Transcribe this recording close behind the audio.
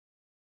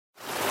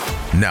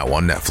Now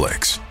on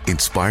Netflix,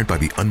 inspired by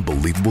the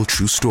unbelievable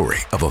true story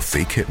of a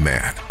fake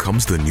hitman,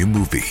 comes the new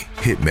movie,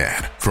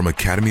 Hitman, from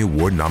Academy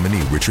Award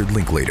nominee Richard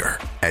Linklater.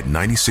 At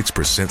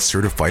 96%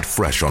 certified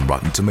fresh on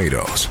Rotten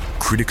Tomatoes,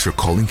 critics are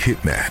calling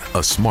Hitman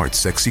a smart,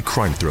 sexy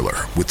crime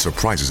thriller with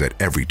surprises at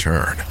every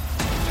turn.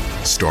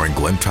 Starring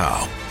Glenn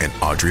Powell and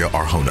Adria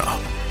Arjona,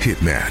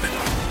 Hitman.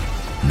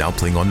 Now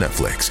playing on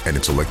Netflix and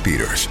in select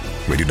theaters.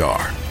 Rated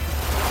R.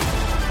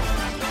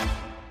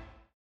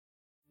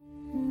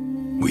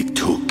 We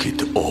took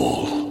it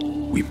all.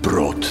 We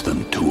brought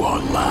them to our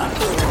land.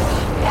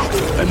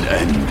 An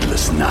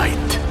endless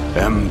night,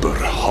 ember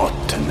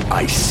hot and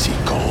icy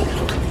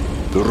cold.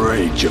 The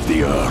rage of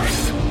the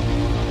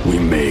earth. We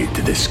made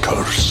this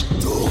curse.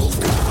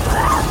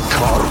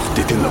 Carved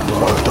it in the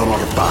blood on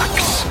our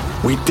backs.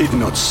 We did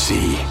not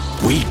see.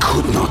 We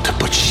could not,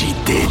 but she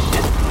did.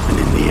 And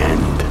in the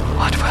end...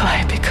 What will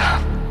I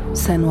become?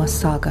 Senua's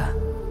Saga.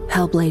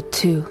 Hellblade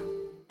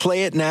 2.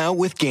 Play it now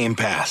with Game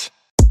Pass.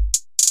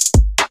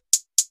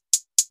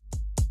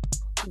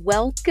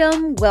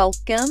 Welcome,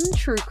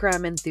 true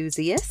crime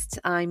enthusiasts.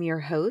 I'm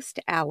your host,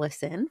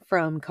 Allison,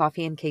 from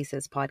Coffee and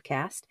Cases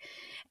podcast.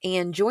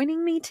 And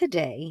joining me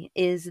today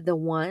is the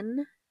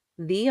one,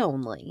 the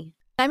only.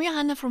 I'm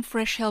Johanna from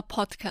Fresh Hell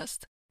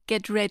Podcast.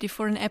 Get ready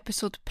for an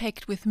episode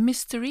packed with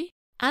mystery,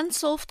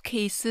 unsolved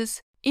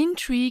cases,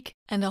 intrigue,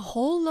 and a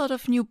whole lot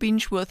of new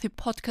binge-worthy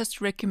podcast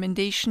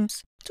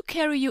recommendations to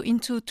carry you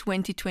into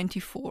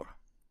 2024.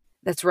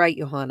 That's right,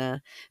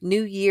 Johanna.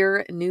 New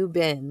year, new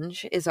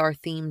binge is our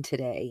theme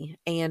today,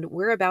 and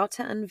we're about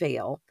to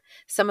unveil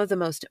some of the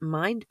most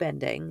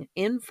mind-bending,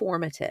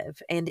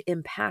 informative, and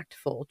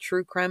impactful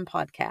true crime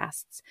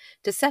podcasts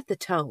to set the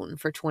tone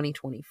for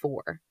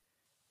 2024.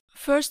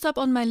 First up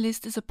on my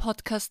list is a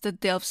podcast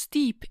that delves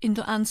deep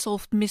into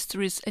unsolved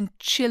mysteries and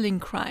chilling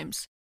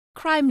crimes.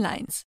 Crime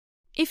Lines.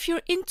 If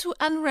you're into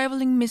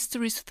unraveling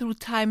mysteries through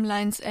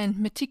timelines and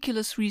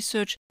meticulous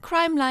research,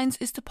 Crime Lines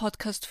is the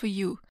podcast for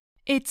you.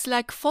 It's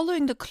like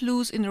following the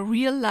clues in a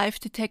real-life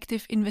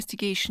detective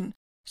investigation.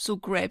 So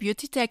grab your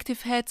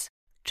detective hats,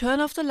 turn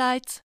off the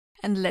lights,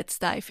 and let's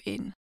dive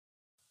in.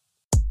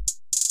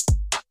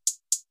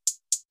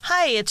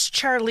 Hi, it's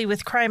Charlie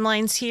with Crime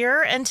Lines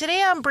here, and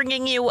today I'm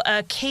bringing you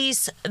a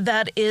case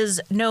that is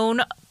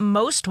known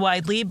most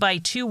widely by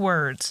two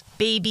words,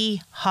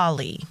 Baby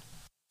Holly.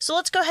 So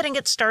let's go ahead and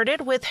get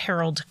started with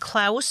Harold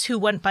Klaus, who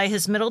went by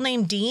his middle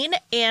name Dean,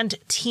 and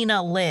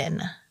Tina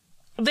Lynn.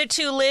 The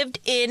two lived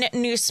in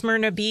New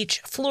Smyrna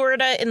Beach,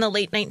 Florida in the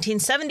late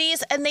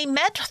 1970s, and they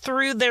met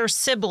through their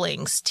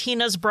siblings.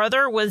 Tina's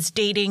brother was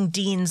dating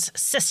Dean's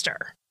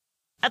sister.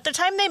 At the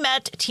time they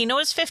met, Tina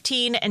was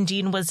 15 and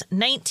Dean was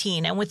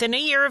 19, and within a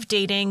year of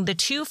dating, the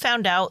two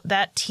found out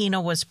that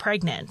Tina was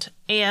pregnant.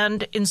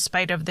 And in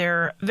spite of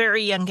their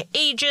very young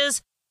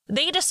ages,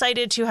 they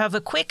decided to have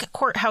a quick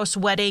courthouse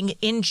wedding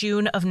in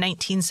June of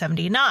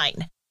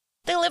 1979.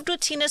 They lived with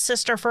Tina's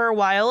sister for a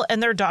while,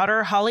 and their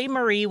daughter, Holly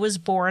Marie, was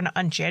born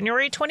on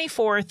January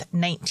 24th,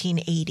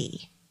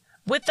 1980.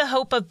 With the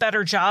hope of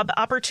better job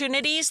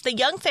opportunities, the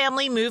young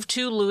family moved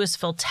to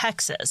Lewisville,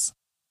 Texas.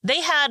 They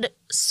had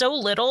so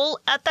little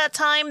at that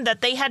time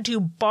that they had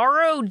to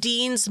borrow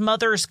Dean's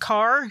mother's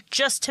car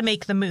just to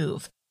make the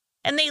move,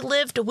 and they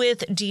lived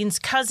with Dean's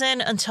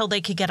cousin until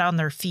they could get on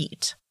their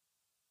feet.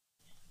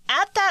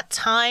 At that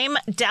time,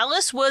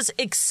 Dallas was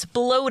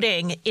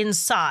exploding in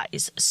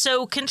size,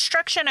 so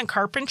construction and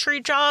carpentry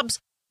jobs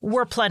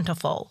were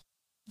plentiful.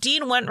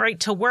 Dean went right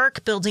to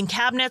work building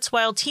cabinets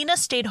while Tina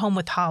stayed home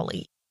with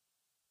Holly.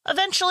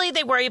 Eventually,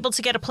 they were able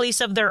to get a place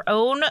of their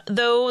own,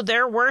 though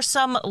there were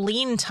some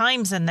lean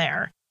times in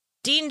there.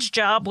 Dean's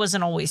job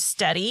wasn't always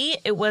steady.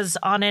 It was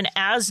on an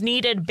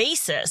as-needed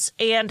basis,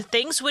 and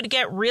things would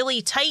get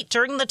really tight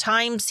during the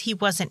times he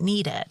wasn't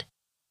needed.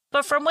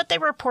 But from what they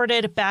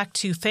reported back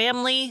to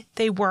family,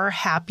 they were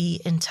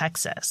happy in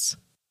Texas.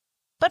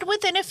 But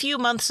within a few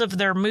months of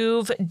their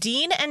move,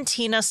 Dean and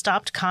Tina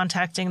stopped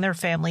contacting their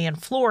family in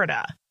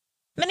Florida.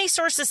 Many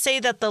sources say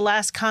that the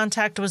last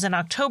contact was in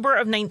October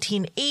of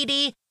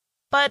 1980,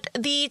 but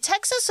the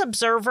Texas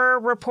Observer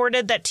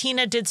reported that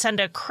Tina did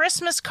send a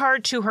Christmas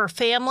card to her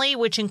family,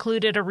 which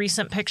included a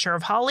recent picture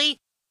of Holly,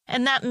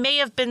 and that may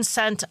have been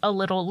sent a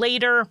little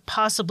later,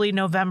 possibly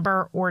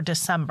November or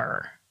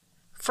December.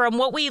 From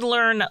what we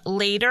learn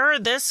later,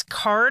 this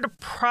card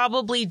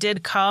probably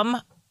did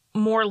come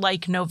more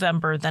like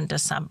November than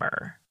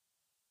December.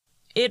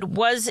 It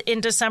was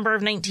in December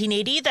of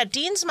 1980 that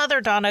Dean's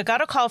mother, Donna,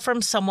 got a call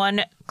from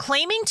someone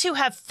claiming to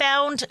have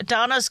found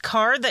Donna's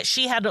car that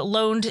she had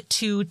loaned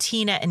to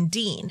Tina and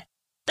Dean.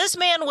 This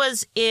man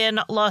was in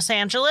Los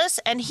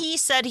Angeles, and he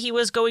said he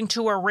was going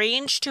to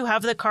arrange to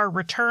have the car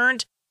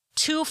returned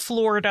to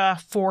Florida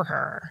for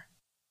her.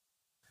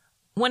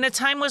 When a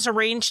time was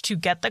arranged to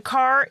get the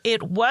car,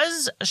 it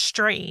was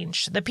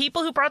strange. The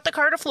people who brought the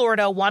car to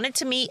Florida wanted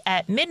to meet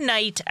at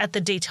midnight at the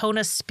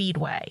Daytona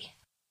Speedway.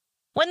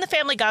 When the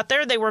family got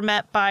there, they were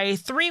met by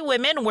three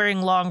women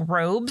wearing long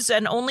robes,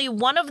 and only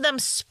one of them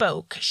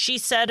spoke. She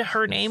said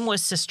her name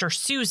was Sister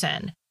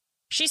Susan.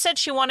 She said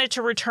she wanted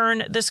to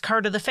return this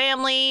car to the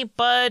family,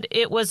 but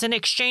it was in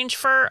exchange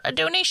for a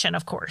donation,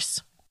 of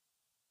course.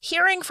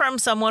 Hearing from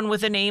someone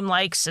with a name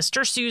like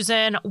Sister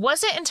Susan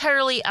wasn't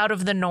entirely out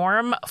of the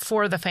norm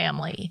for the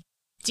family.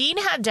 Dean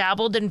had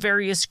dabbled in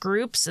various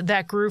groups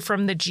that grew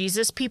from the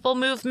Jesus People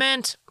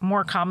movement,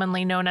 more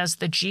commonly known as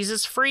the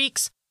Jesus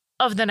Freaks,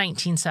 of the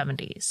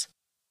 1970s.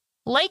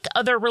 Like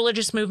other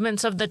religious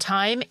movements of the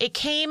time, it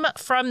came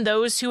from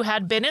those who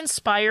had been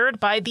inspired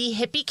by the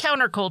hippie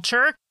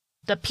counterculture,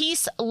 the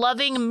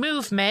peace-loving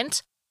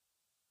movement,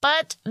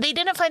 but they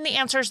didn't find the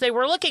answers they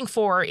were looking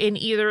for in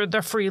either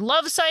the free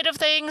love side of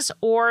things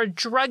or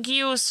drug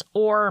use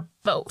or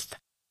both.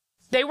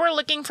 They were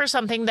looking for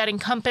something that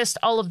encompassed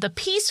all of the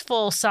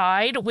peaceful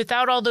side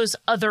without all those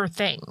other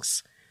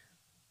things.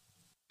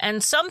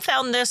 And some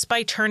found this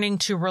by turning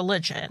to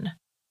religion.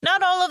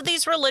 Not all of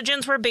these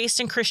religions were based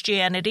in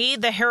Christianity.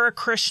 The Hare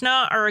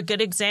Krishna are a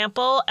good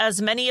example,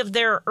 as many of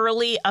their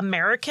early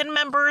American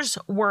members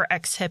were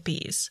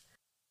ex-hippies.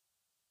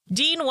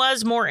 Dean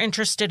was more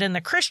interested in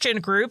the Christian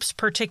groups,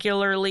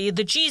 particularly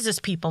the Jesus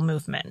People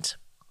movement.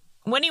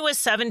 When he was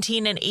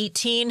 17 and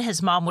 18,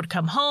 his mom would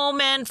come home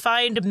and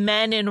find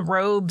men in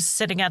robes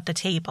sitting at the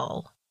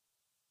table.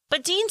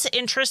 But Dean's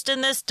interest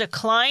in this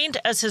declined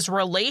as his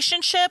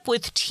relationship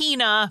with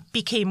Tina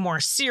became more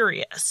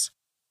serious.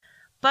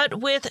 But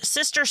with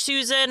Sister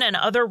Susan and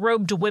other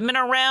robed women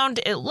around,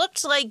 it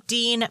looked like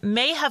Dean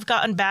may have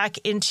gotten back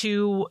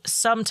into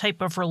some type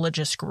of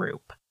religious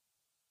group.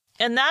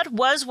 And that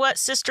was what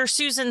Sister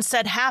Susan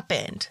said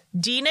happened.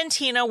 Dean and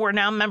Tina were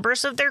now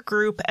members of their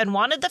group and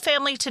wanted the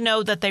family to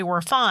know that they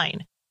were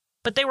fine.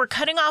 But they were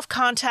cutting off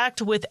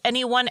contact with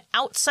anyone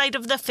outside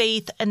of the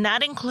faith, and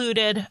that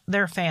included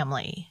their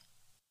family.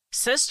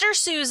 Sister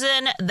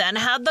Susan then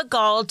had the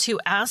gall to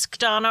ask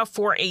Donna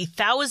for a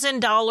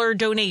 $1,000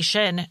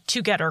 donation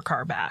to get her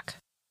car back.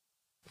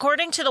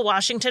 According to the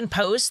Washington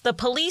Post, the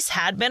police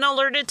had been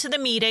alerted to the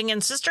meeting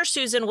and Sister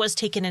Susan was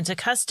taken into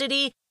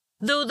custody,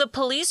 though the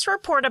police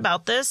report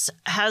about this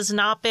has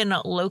not been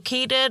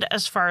located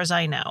as far as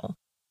I know.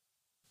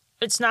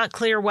 It's not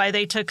clear why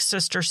they took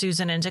Sister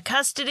Susan into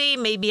custody,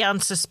 maybe on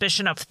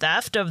suspicion of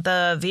theft of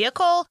the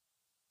vehicle,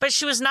 but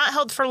she was not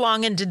held for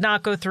long and did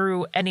not go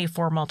through any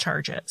formal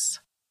charges.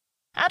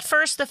 At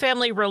first, the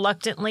family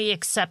reluctantly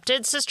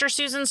accepted Sister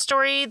Susan's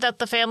story that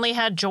the family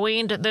had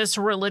joined this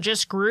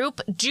religious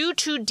group due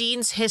to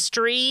Dean's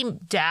history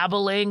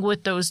dabbling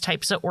with those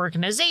types of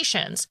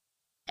organizations,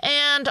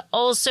 and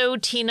also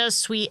Tina's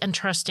sweet and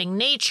trusting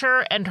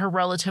nature and her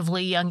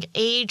relatively young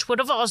age would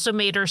have also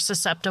made her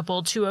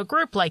susceptible to a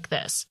group like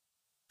this.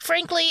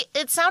 Frankly,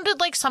 it sounded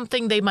like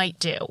something they might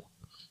do.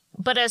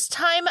 But as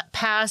time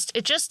passed,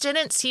 it just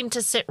didn't seem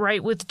to sit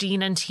right with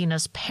Dean and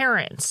Tina's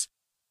parents.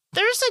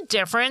 There's a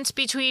difference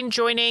between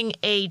joining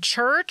a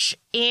church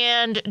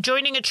and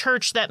joining a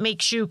church that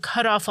makes you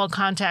cut off all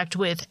contact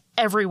with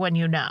everyone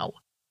you know.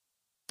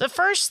 The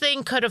first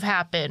thing could have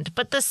happened,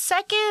 but the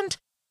second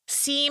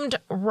seemed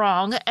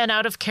wrong and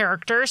out of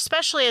character,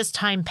 especially as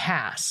time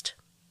passed.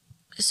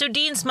 So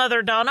Dean's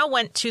mother, Donna,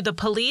 went to the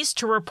police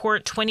to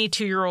report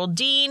 22-year-old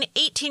Dean,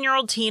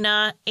 18-year-old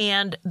Tina,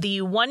 and the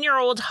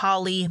 1-year-old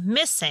Holly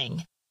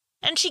missing,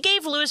 and she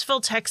gave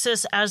Louisville,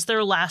 Texas as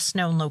their last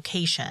known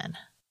location.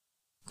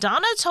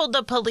 Donna told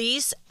the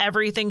police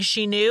everything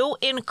she knew,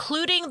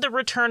 including the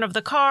return of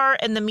the car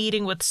and the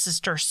meeting with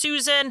Sister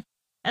Susan,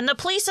 and the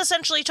police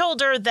essentially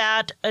told her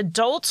that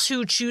adults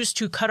who choose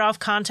to cut off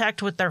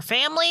contact with their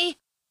family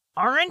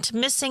aren't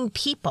missing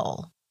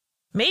people.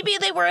 Maybe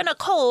they were in a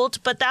cult,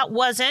 but that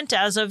wasn't,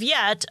 as of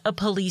yet, a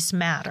police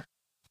matter.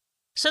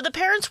 So the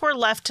parents were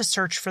left to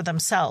search for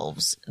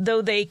themselves.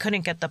 Though they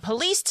couldn't get the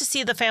police to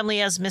see the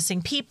family as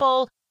missing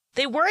people,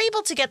 they were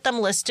able to get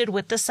them listed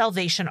with the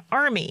Salvation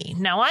Army.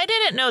 Now, I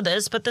didn't know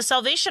this, but the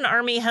Salvation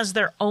Army has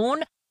their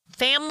own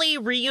family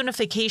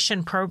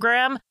reunification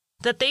program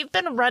that they've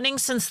been running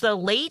since the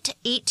late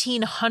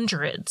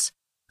 1800s.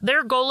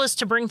 Their goal is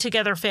to bring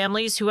together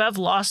families who have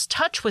lost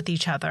touch with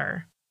each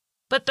other.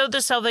 But though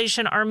the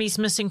Salvation Army's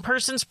Missing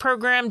Persons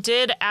program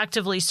did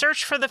actively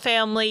search for the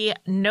family,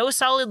 no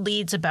solid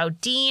leads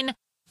about Dean,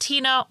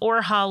 Tina,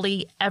 or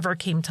Holly ever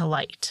came to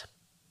light.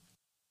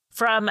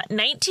 From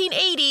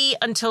 1980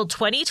 until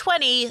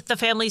 2020, the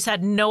families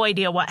had no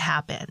idea what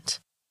happened.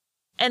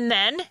 And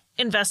then,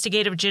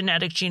 investigative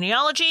genetic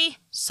genealogy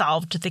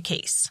solved the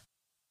case.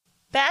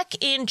 Back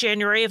in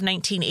January of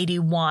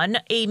 1981,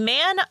 a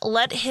man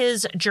let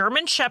his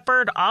German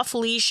Shepherd off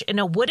leash in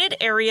a wooded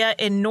area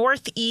in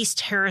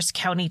northeast Harris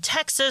County,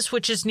 Texas,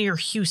 which is near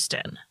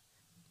Houston.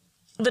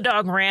 The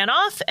dog ran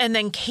off and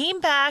then came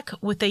back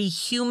with a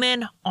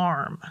human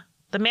arm.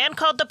 The man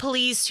called the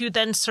police, who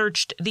then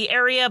searched the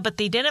area, but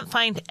they didn't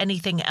find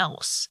anything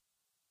else.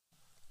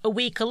 A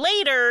week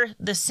later,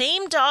 the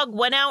same dog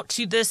went out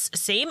to this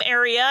same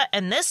area,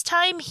 and this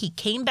time he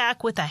came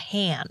back with a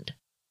hand.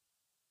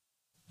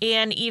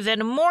 An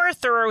even more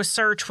thorough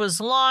search was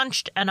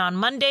launched, and on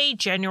Monday,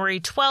 January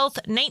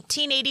 12th,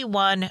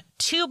 1981,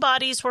 2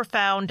 bodies were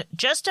found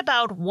just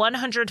about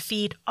 100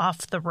 feet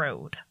off the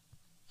road.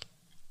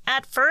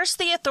 At first,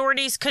 the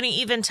authorities couldn't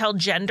even tell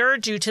gender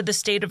due to the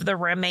state of the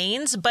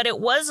remains, but it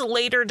was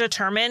later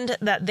determined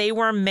that they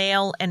were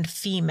male and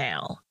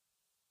female.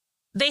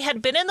 They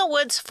had been in the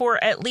woods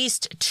for at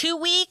least 2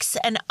 weeks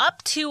and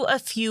up to a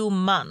few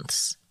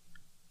months.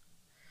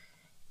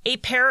 A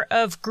pair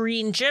of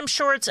green gym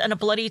shorts and a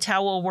bloody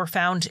towel were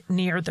found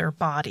near their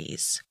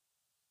bodies.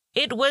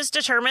 It was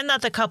determined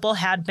that the couple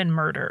had been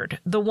murdered.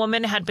 The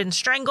woman had been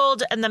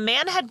strangled and the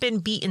man had been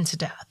beaten to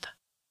death.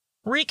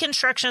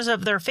 Reconstructions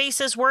of their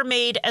faces were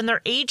made and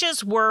their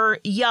ages were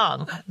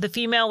young. The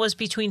female was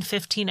between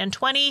 15 and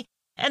 20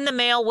 and the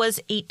male was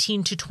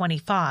 18 to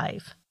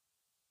 25.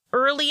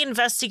 Early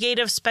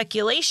investigative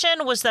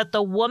speculation was that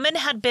the woman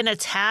had been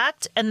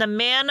attacked and the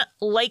man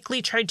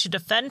likely tried to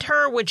defend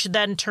her, which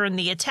then turned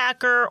the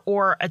attacker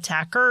or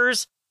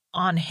attackers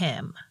on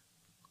him.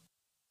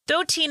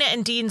 Though Tina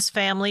and Dean's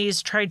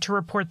families tried to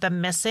report them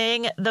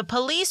missing, the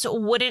police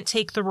wouldn't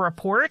take the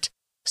report,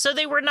 so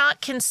they were not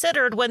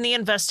considered when the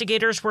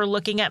investigators were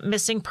looking at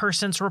missing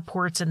persons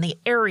reports in the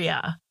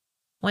area.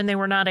 When they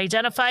were not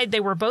identified,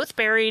 they were both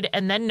buried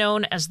and then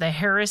known as the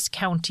Harris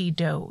County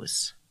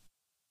Does.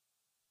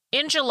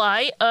 In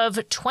July of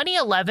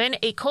 2011,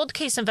 a cold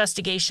case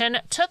investigation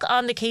took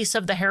on the case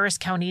of the Harris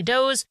County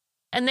Does,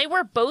 and they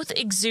were both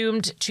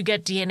exhumed to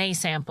get DNA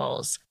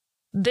samples.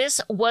 This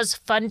was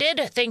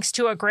funded thanks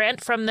to a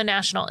grant from the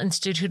National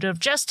Institute of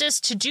Justice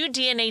to do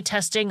DNA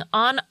testing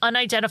on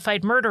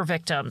unidentified murder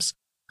victims,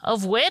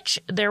 of which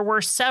there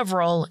were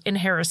several in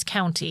Harris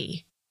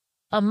County.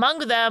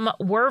 Among them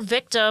were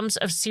victims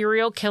of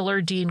serial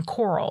killer Dean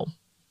Corll.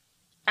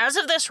 As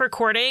of this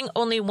recording,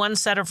 only one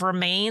set of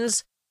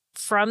remains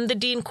from the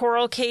Dean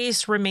Corll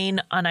case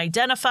remain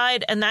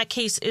unidentified, and that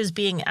case is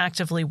being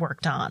actively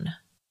worked on.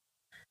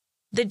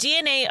 The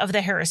DNA of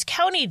the Harris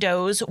County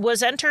Does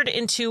was entered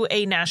into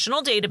a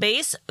national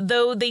database,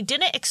 though they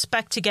didn't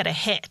expect to get a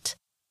hit.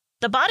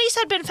 The bodies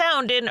had been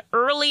found in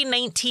early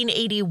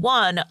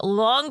 1981,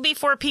 long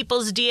before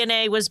people's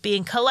DNA was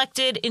being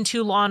collected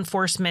into law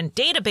enforcement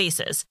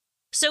databases.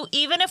 So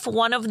even if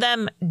one of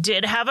them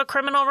did have a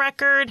criminal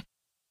record,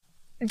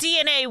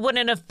 DNA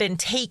wouldn't have been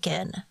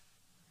taken.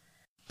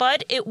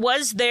 But it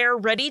was there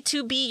ready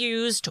to be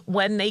used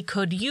when they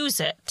could use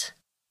it.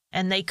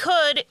 And they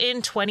could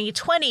in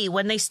 2020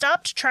 when they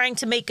stopped trying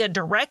to make a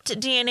direct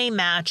DNA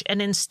match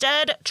and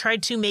instead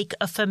tried to make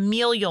a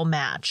familial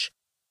match.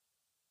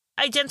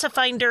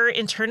 Identifinder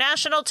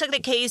International took the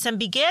case and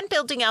began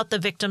building out the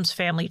victims'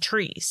 family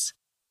trees.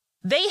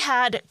 They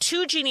had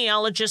 2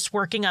 genealogists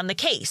working on the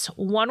case,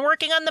 one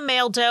working on the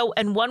male doe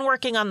and one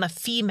working on the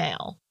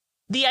female.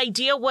 The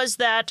idea was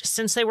that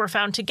since they were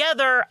found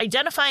together,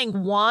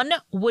 identifying one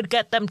would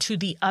get them to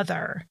the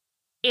other.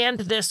 And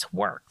this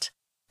worked.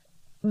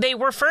 They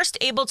were first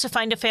able to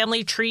find a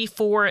family tree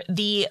for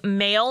the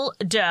male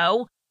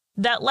doe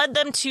that led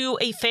them to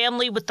a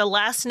family with the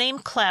last name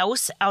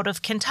Klaus out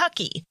of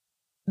Kentucky.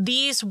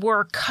 These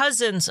were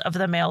cousins of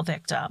the male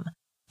victim.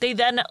 They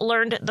then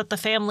learned that the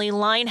family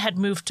line had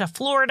moved to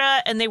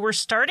Florida and they were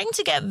starting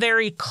to get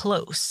very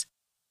close.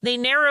 They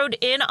narrowed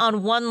in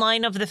on one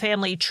line of the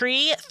family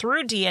tree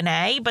through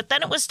DNA, but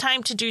then it was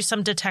time to do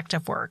some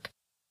detective work.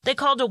 They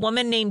called a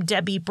woman named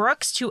Debbie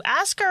Brooks to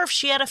ask her if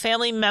she had a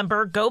family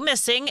member go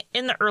missing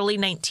in the early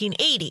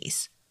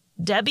 1980s.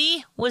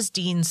 Debbie was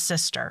Dean's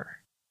sister.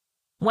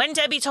 When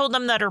Debbie told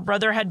them that her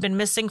brother had been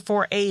missing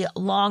for a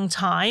long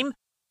time,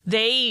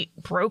 they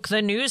broke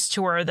the news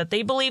to her that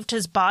they believed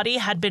his body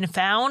had been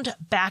found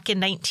back in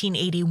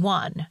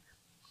 1981.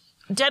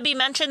 Debbie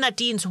mentioned that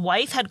Dean's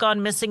wife had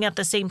gone missing at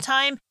the same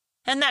time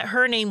and that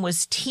her name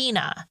was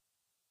Tina.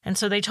 And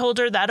so they told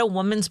her that a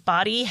woman's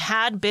body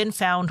had been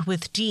found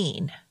with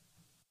Dean.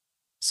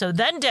 So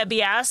then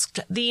Debbie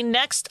asked the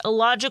next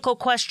logical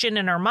question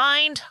in her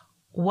mind,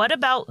 what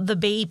about the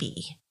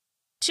baby?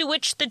 To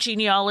which the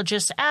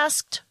genealogist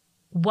asked,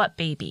 what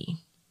baby?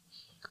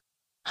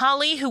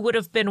 Holly, who would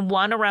have been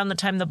 1 around the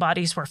time the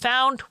bodies were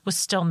found, was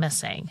still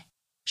missing.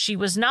 She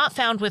was not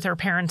found with her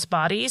parents'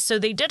 bodies, so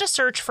they did a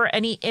search for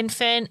any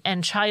infant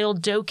and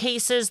child doe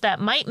cases that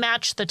might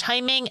match the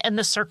timing and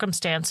the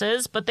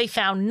circumstances, but they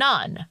found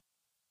none.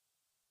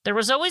 There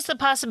was always the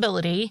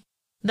possibility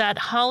that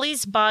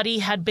Holly's body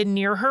had been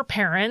near her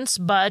parents,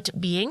 but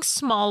being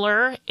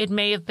smaller, it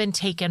may have been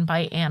taken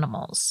by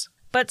animals.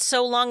 But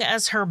so long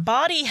as her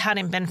body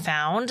hadn't been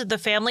found, the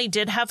family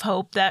did have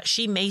hope that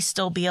she may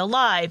still be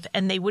alive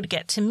and they would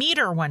get to meet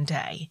her one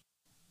day.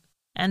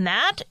 And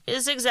that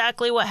is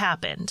exactly what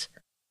happened.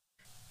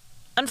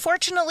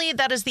 Unfortunately,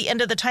 that is the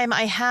end of the time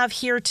I have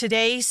here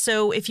today,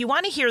 so if you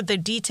want to hear the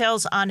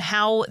details on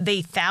how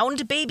they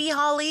found baby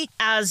Holly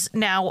as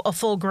now a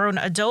full-grown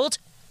adult,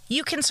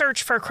 you can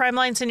search for Crime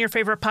Lines in your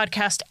favorite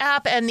podcast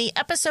app, and the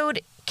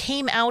episode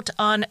came out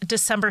on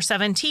December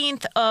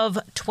 17th of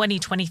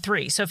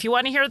 2023. So if you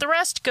want to hear the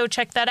rest, go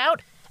check that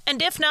out. And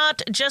if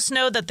not, just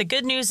know that the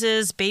good news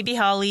is baby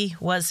Holly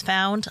was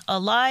found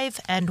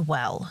alive and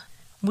well.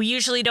 We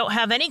usually don't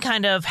have any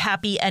kind of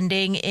happy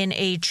ending in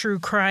a true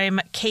crime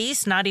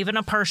case, not even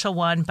a partial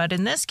one, but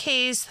in this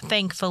case,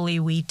 thankfully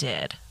we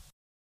did.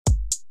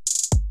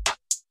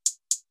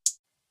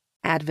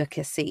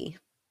 Advocacy,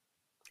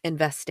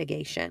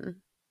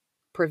 investigation,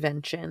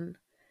 prevention,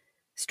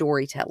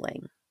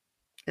 storytelling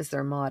is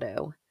their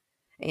motto.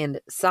 And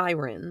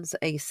Sirens,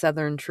 a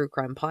Southern true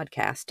crime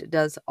podcast,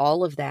 does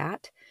all of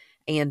that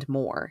and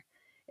more.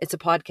 It's a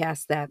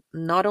podcast that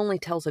not only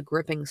tells a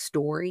gripping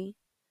story,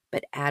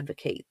 but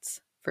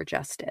advocates for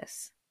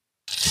justice.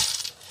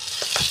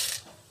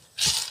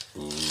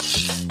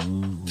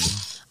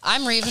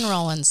 I'm Raven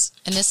Rollins,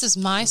 and this is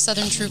my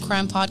Southern True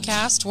Crime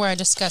podcast where I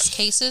discuss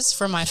cases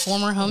from my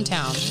former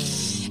hometown.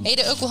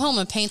 Ada,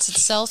 Oklahoma paints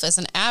itself as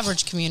an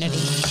average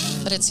community,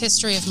 but its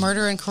history of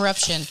murder and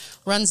corruption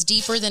runs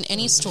deeper than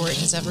any story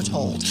has ever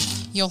told.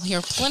 You'll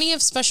hear plenty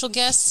of special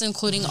guests,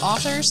 including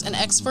authors and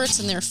experts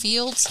in their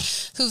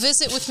fields, who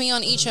visit with me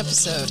on each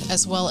episode,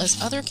 as well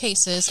as other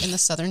cases in the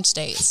southern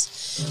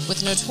states.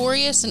 With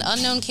notorious and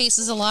unknown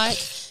cases alike,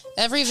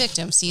 every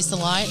victim sees the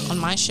light on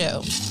my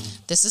show.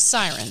 This is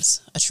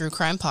Sirens, a true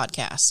crime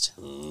podcast.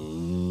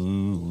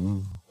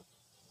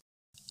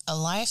 A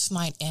life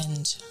might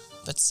end,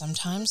 but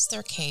sometimes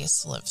their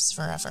case lives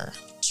forever.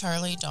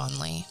 Charlie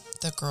Donnelly,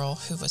 the girl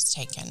who was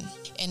taken.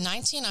 In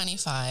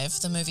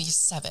 1995, the movie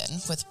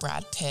Seven with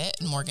Brad Pitt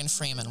and Morgan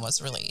Freeman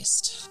was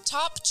released.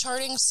 Top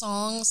charting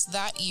songs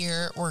that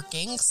year were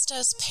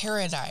Gangsta's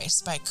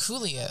Paradise by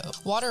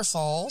Coolio,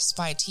 Waterfalls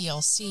by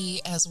TLC,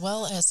 as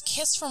well as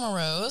Kiss from a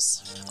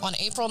Rose. On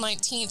April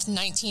 19th,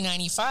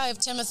 1995,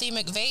 Timothy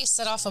McVeigh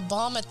set off a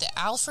bomb at the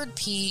Alfred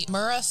P.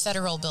 Murrah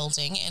Federal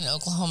Building in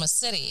Oklahoma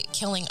City,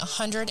 killing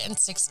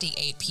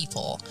 168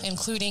 people,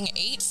 including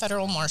 8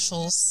 federal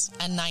marshals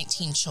and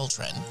 19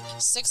 children.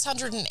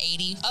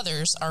 680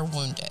 others are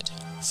wounded.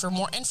 For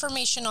more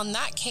information on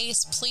that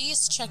case,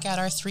 please check out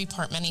our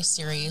 3-part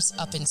miniseries,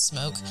 Up in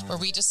Smoke, where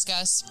we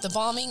discuss the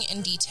bombing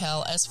in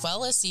detail as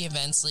well as the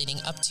events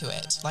leading up to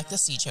it, like the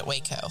siege at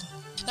Waco.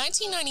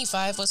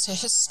 1995 was a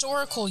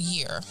historical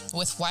year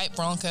with white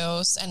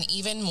Broncos and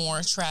even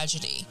more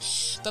tragedy.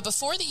 But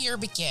before the year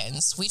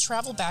begins, we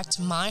travel back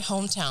to my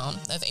hometown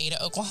of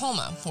Ada,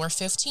 Oklahoma, where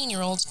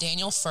 15-year-old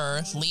Daniel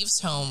Furr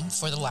leaves home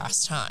for the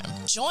last time.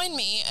 Join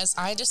me as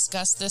I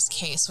discuss this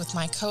case with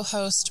my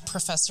co-host,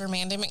 Professor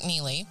Amanda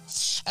McNeely,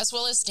 as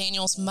well as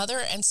Daniel's mother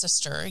and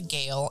sister,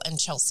 Gail and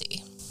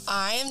Chelsea.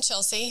 I am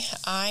Chelsea.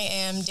 I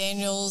am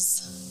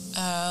Daniel's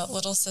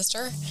little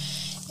sister,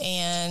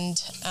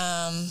 and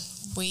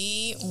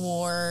we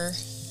were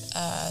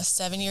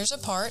 7 years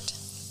apart.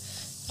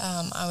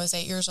 I was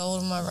 8 years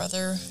old when my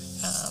brother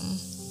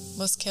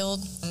was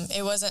killed.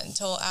 It wasn't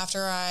until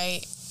after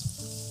I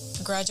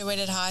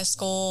graduated high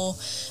school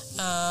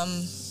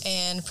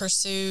and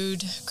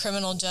pursued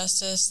criminal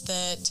justice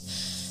that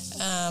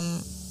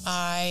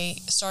I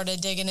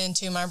started digging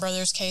into my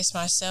brother's case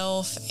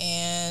myself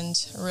and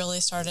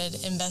really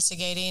started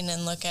investigating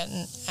and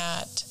looking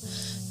at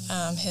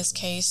his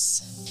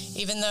case.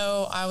 Even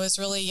though I was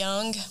really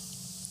young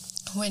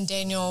when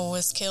Daniel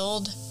was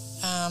killed,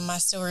 I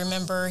still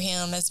remember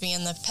him as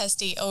being the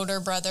pesky older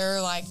brother,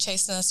 like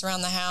chasing us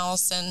around the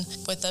house and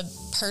with a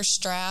purse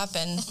strap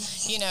and,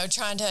 you know,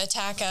 trying to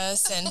attack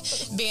us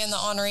and being the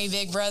ornery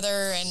big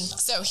brother. And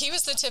so he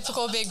was the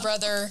typical big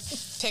brother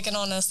picking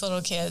on us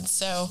little kids.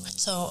 So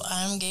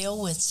I'm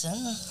Gail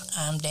Whitson.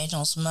 I'm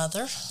Daniel's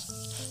mother.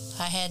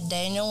 I had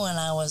Daniel when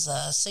I was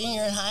a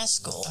senior in high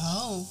school.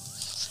 Oh,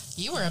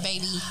 you were a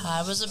baby.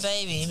 I was a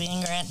baby. Me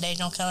and Grant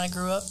Daniel kind of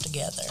grew up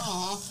together.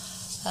 Aw.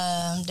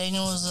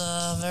 Daniel was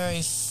a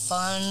very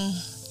fun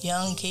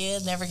young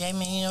kid, never gave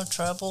me no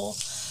trouble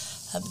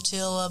up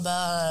until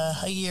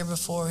about a year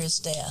before his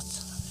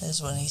death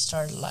is when he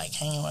started like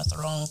hanging with the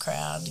wrong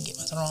crowd, getting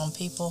with the wrong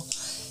people.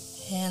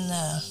 And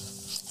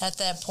at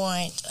that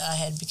point, I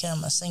had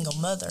become a single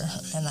mother,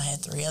 and I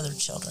had 3 other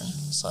children.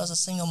 So I was a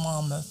single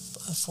mom of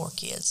 4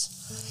 kids.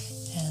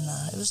 And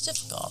it was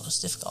difficult. It was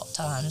difficult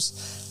times.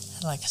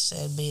 Like I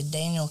said, me and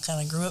Daniel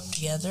kind of grew up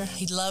together.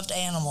 He loved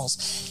animals.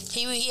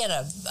 He had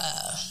a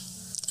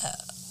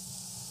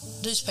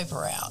newspaper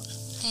route.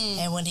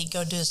 And when he'd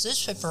go do his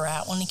newspaper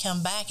route, when he'd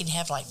come back, he'd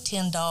have like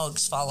 10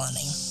 dogs following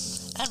him.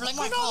 I'd be like,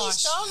 where did all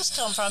these dogs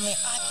come from?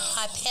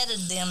 I petted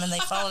them, and they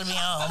followed me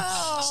home.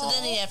 Oh. So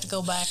then he'd have to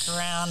go back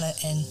around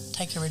and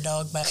take every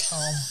dog back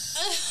home.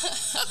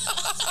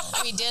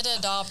 We did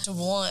adopt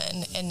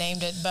one and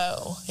named it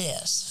Bo.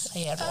 Yes,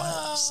 he had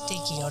one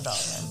stinky old dog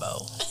named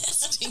Bo.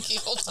 Stinky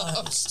old dog.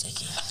 Oh,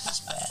 stinky.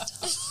 It's bad.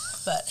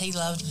 But he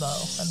loved Bo,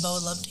 and Bo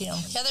loved him.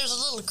 Yeah, there's a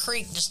little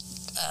creek just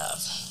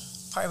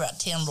probably about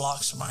 10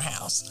 blocks from our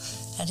house.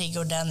 And he'd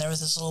go down there with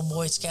his little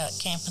Boy Scout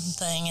camping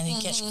thing, and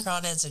he'd catch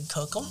crawdads and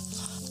cook them.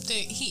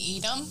 Did he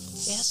eat them?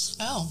 Yes.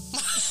 Oh.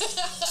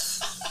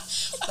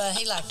 But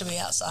he liked to be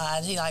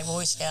outside. He liked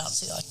Boy Scouts.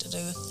 He liked to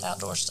do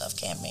outdoor stuff,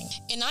 camping.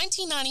 In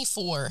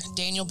 1994,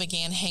 Daniel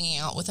began hanging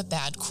out with a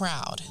bad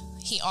crowd.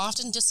 He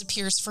often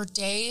disappears for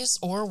days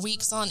or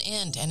weeks on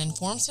end and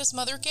informs his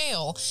mother,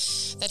 Gail,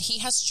 that he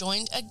has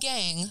joined a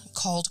gang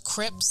called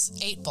Crips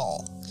 8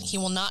 Ball. He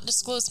will not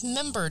disclose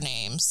member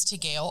names to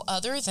Gail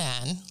other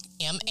than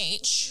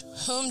M.H.,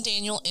 whom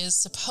Daniel is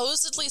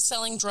supposedly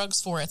selling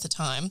drugs for at the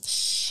time,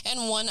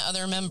 and one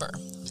other member.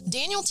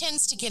 Daniel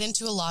tends to get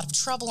into a lot of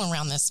trouble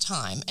around this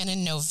time, and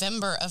in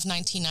November of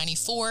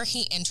 1994,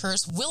 he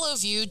enters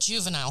Willowview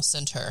Juvenile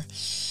Center.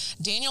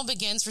 Daniel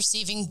begins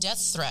receiving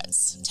death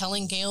threats,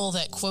 telling Gail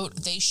that,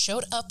 quote, they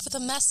showed up with a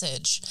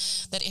message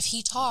that if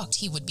he talked,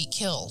 he would be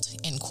killed,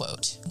 end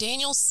quote.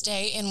 Daniel's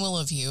stay in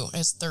Willowview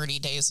is 30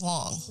 days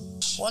long.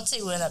 Once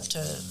he went up to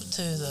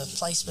the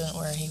placement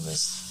where he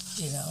was,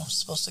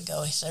 supposed to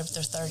go, he stayed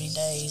there 30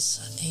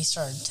 days, he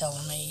started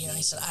telling me,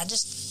 he said, I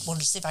just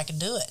wanted to see if I could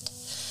do it.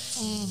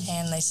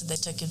 And they said they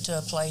took him to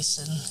a place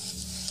and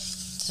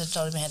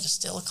told him he had to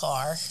steal a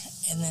car,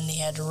 and then he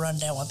had to run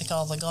down what they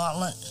call the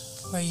gauntlet,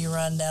 where you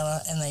run down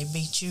and they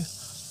beat you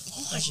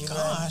as you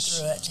run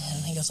through it.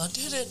 And he goes, I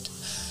did it.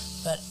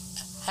 But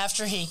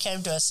after he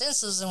came to his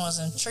senses and was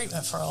in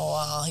treatment for a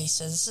while, he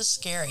said, this is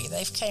scary.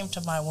 They've came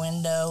to my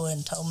window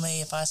and told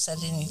me if I said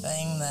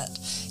anything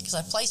because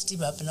I placed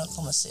him up in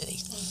Oklahoma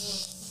City.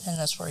 And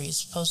that's where he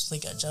supposedly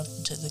got jumped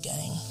into the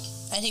gang.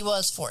 And he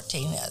was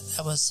 14.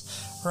 That was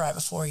right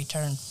before he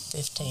turned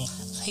 15.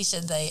 He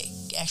said they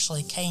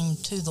actually came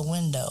to the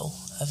window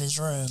of his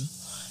room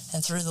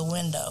and through the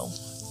window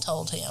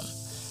told him.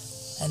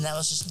 And that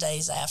was just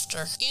days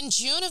after. In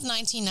June of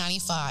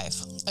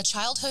 1995, a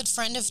childhood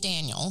friend of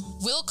Daniel,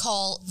 Will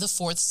Call the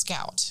Fourth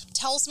Scout,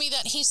 tells me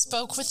that he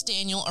spoke with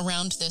Daniel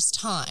around this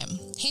time.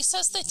 He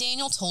says that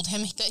Daniel told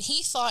him that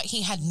he thought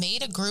he had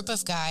made a group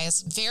of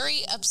guys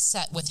very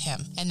upset with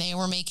him and they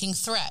were making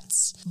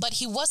threats, but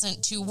he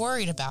wasn't too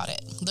worried about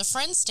it. The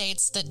friend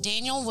states that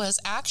Daniel was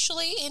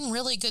actually in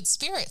really good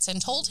spirits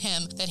and told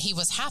him that he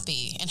was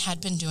happy and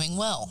had been doing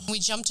well. We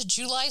jump to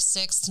July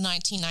 6th,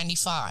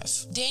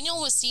 1995. Daniel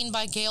was seen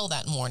by Gail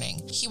that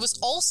morning. He was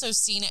also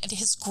seen at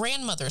his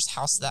grandmother's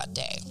house that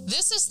day.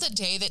 This is the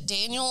day that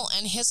Daniel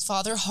and his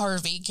father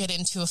Harvey get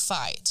into a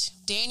fight.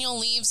 Daniel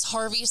leaves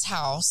Harvey's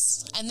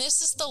house, and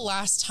this is the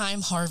last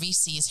time Harvey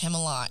sees him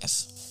alive.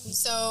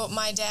 So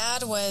my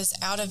dad was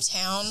out of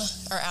town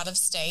or out of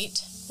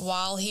state.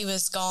 While he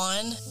was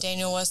gone,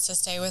 Daniel was to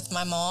stay with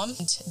my mom.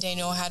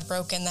 Daniel had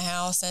broken the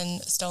house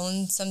and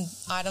stolen some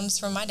items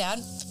from my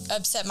dad.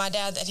 Upset my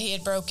dad that he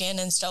had broken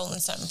and stolen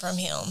something from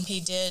him.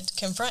 He did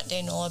confront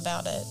Daniel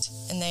about it,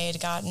 and they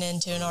had gotten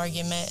into an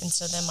argument, and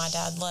so then my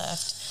dad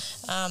left.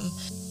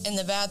 And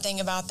the bad thing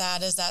about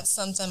that is that's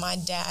something my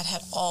dad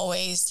had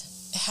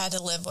always had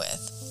to live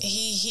with.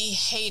 He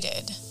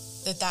hated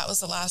that was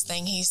the last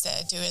thing he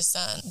said to his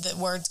son. The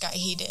words got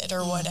heated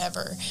or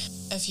whatever.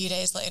 A few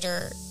days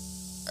later,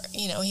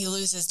 he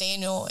loses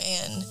Daniel,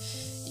 and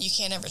you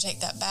can't ever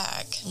take that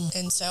back.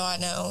 And so I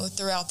know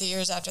throughout the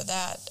years after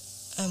that,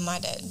 my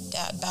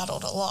dad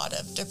battled a lot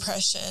of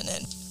depression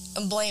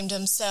and blamed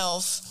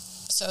himself.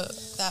 So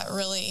that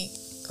really,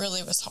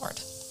 really was hard.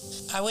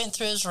 I went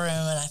through his room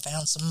and I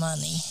found some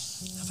money.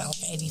 I found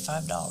like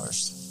 $85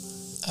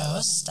 that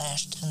was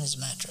stashed in his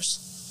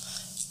mattress.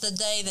 The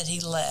day that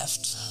he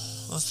left,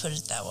 we'll put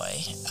it that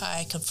way,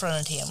 I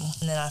confronted him,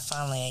 and then I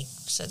finally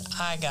said,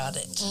 I got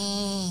it.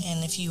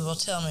 And if you will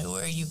tell me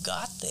where you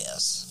got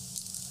this,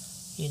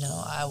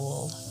 I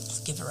will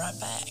give it right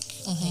back.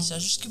 He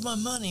said, just give my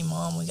money,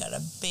 Mom. We got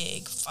a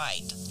big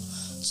fight.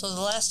 So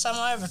the last time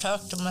I ever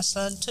talked to my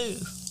son,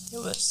 too, it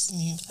was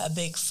a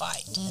big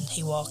fight. And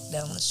he walked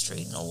down the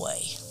street and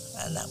away.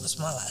 And that was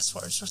my last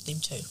words with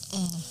him, too.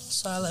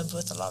 So I lived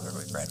with a lot of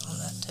regret on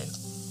that, too.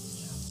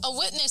 A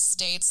witness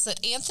states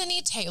that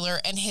Anthony Taylor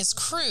and his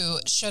crew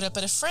showed up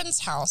at a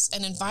friend's house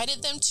and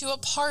invited them to a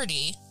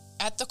party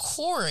at the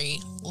quarry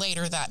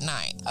later that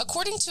night.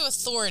 According to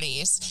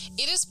authorities,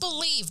 it is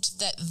believed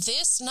that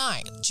this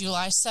night,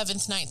 July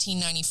 7th,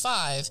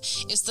 1995,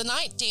 is the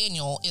night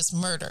Daniel is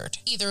murdered,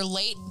 either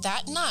late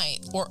that night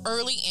or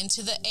early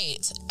into the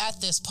 8th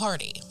at this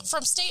party.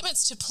 From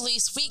statements to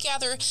police, we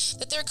gather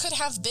that there could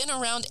have been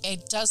around a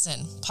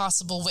dozen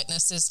possible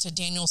witnesses to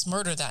Daniel's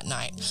murder that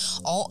night,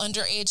 all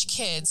underage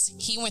kids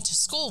he went to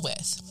school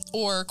with,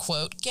 or,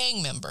 quote,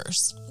 gang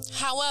members.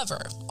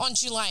 However, on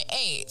July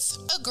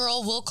 8th, a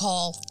girl we'll call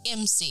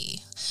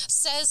MC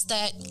says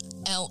that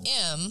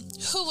LM,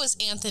 who was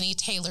Anthony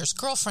Taylor's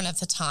girlfriend at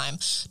the time,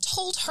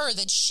 told her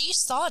that she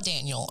saw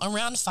Daniel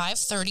around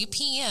 5:30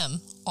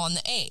 p.m. on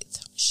the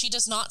 8th. She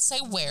does not say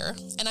where,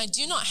 and I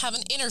do not have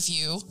an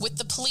interview with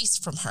the police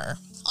from her.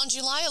 On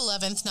July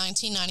 11th,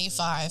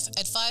 1995,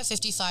 at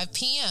 5:55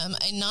 p.m.,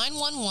 a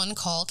 911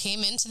 call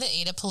came into the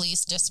Ada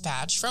Police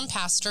Dispatch from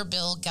Pastor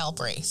Bill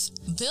Galbraith.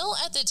 Bill,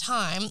 at the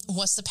time,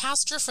 was the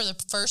pastor for the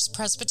First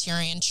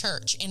Presbyterian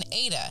Church in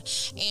Ada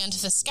and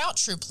the scout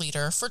troop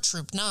leader for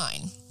Troop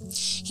 9.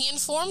 He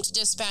informed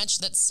dispatch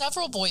that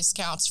several Boy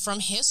Scouts from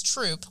his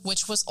troop,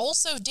 which was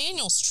also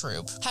Daniel's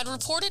troop, had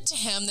reported to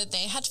him that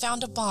they had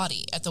found a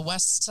body at the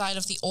west side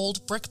of the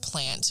old brick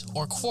plant,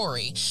 or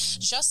quarry,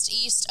 just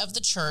east of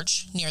the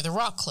church near the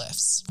rock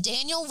cliffs.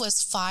 Daniel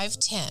was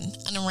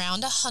 5'10" and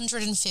around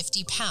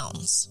 150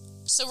 pounds.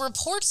 So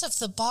reports of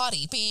the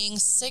body being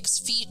 6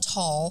 feet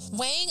tall,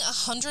 weighing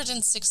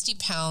 160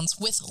 pounds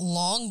with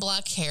long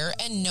black hair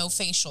and no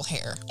facial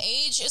hair.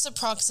 Age is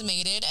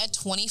approximated at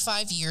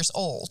 25 years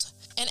old.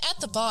 And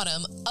at the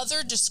bottom,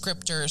 other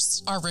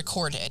descriptors are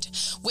recorded,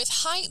 with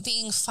height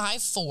being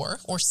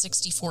 5'4" or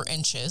 64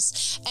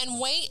 inches, and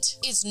weight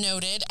is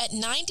noted at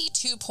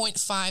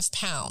 92.5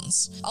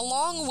 pounds,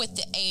 along with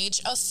the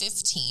age of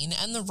 15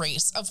 and the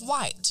race of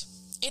white.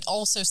 It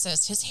also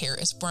says his hair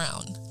is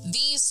brown.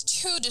 These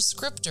two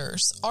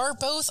descriptors are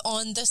both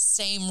on the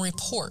same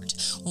report,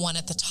 one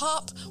at the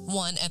top,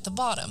 one at the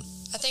bottom.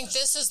 I think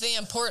this is the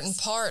important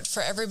part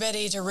for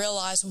everybody to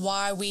realize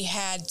why we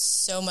had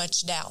so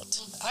much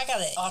doubt. I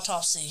got an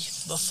autopsy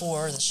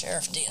before the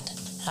sheriff did.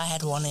 I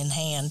had one in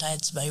hand. I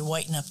had somebody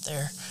waiting up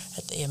there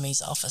at the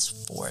ME's office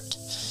for it,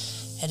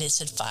 and it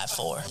said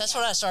 5'4". That's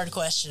when I started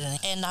questioning.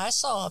 And I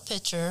saw a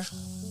picture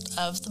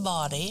of the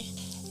body,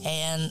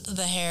 and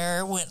the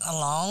hair went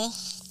along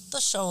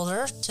the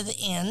shoulder to the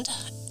end,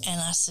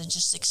 and I said,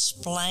 just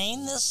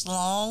explain this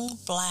long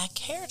black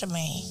hair to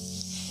me.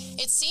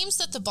 It seems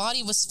that the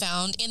body was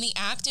found in the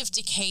active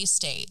decay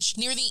stage,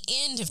 near the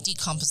end of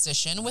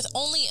decomposition, with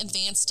only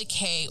advanced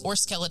decay or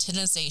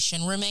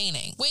skeletonization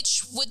remaining,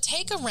 which would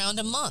take around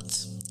a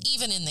month,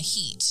 even in the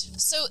heat.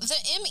 So the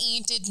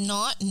ME did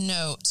not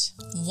note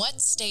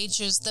what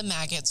stages the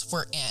maggots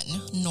were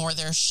in, nor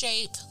their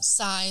shape,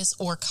 size,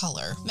 or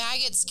color.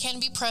 Maggots can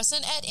be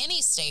present at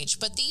any stage,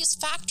 but these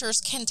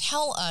factors can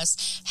tell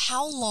us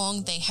how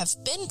long they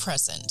have been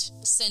present.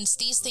 Since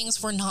these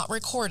things were not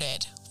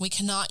recorded, we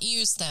cannot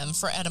use them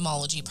for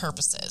etymology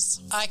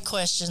purposes. I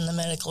questioned the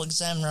medical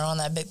examiner on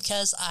that bit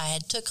because I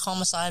had took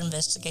homicide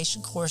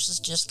investigation courses,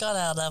 just got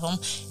out of them,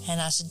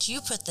 and I said, you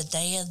put the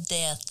day of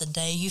death, the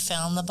day you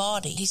found the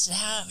body. He said,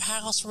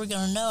 how else are we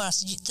going to know? I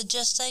said, the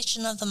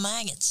gestation of the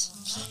maggots.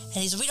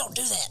 And he said, we don't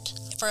do that.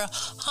 For a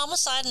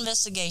homicide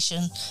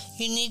investigation,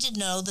 you need to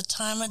know the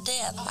time of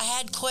death. I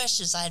had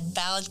questions, I had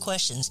valid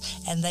questions,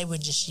 and they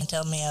would just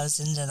tell me I was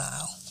in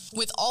denial.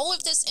 With all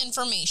of this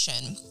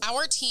information,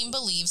 our team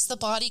believes the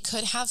body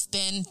could have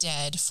been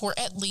dead for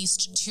at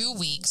least 2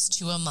 weeks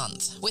to a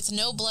month, with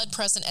no blood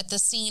present at the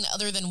scene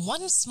other than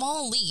one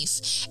small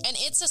leaf, and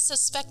it's a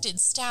suspected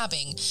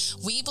stabbing.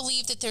 We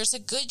believe that there's a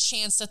good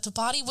chance that the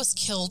body was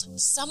killed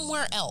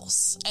somewhere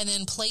else and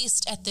then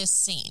placed at this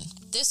scene.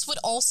 This would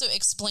also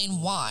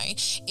explain why,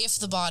 if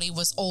the body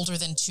was older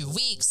than 2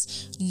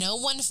 weeks, no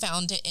one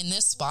found it in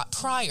this spot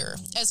prior,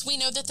 as we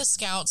know that the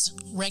Scouts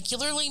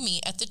regularly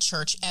meet at the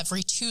church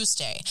every Tuesday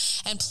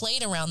and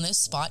played around this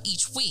spot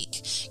each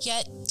week,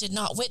 yet did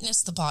not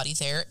witness the body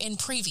there in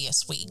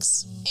previous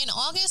weeks. In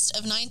August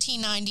of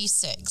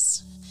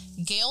 1996,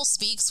 Gail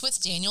speaks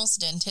with Daniel's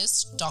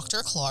dentist,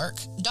 Dr. Clark.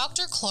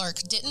 Dr. Clark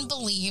didn't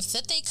believe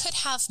that they could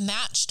have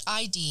matched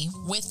ID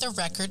with the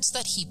records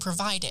that he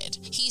provided.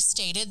 He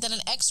stated that an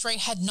x-ray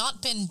had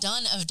not been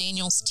done of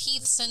Daniel's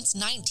teeth since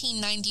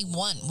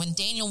 1991, when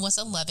Daniel was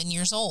 11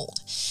 years old.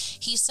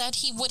 He said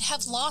he would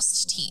have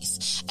lost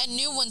teeth, and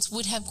new ones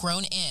would have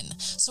grown in,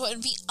 so it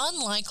would be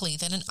unlikely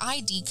that an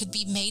ID could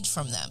be made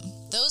from them.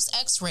 Those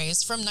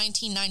x-rays from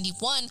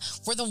 1991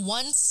 were the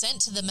ones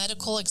sent to the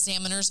medical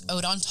examiner's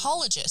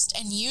odontologist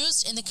and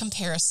used in the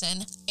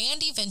comparison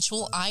and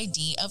eventual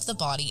ID of the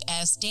body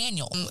as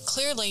Daniel.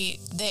 Clearly,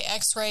 the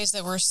x-rays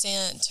that were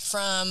sent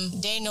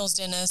from Daniel's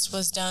dentist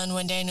was done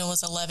when Daniel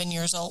was 11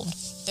 years old.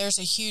 There's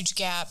a huge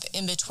gap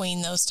in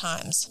between those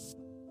times.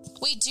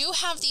 We do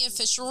have the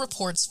official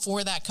reports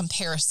for that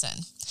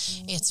comparison.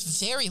 It's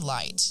very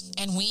light,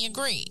 and we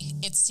agree.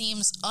 It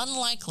seems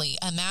unlikely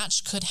a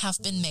match could have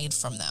been made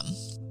from them.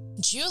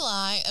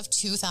 July of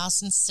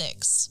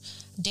 2006.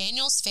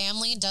 Daniel's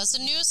family does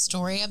a news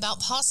story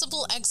about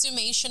possible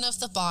exhumation of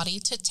the body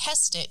to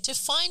test it to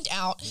find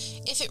out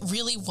if it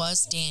really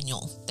was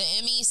Daniel.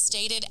 The ME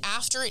stated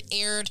after it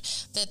aired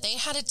that they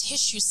had a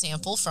tissue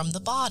sample from the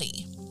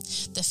body.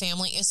 The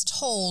family is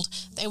told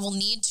they will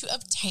need to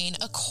obtain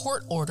a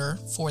court order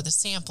for the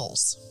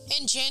samples.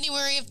 In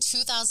January of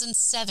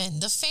 2007,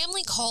 the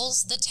family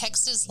calls the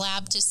Texas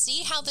lab to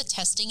see how the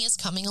testing is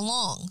coming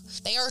along.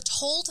 They are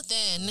told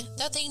then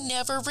that they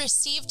never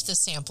received the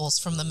samples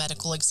from the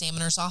medical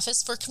examiner's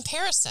office for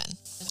comparison.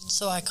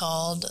 So I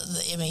called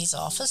the ME's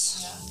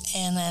office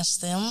and asked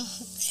them,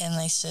 and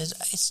they said,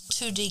 it's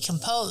too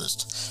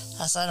decomposed.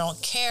 I said, I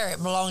don't care.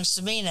 It belongs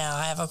to me now.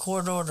 I have a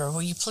court order.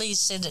 Will you please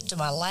send it to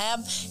my lab?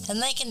 And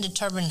they can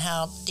determine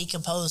how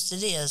decomposed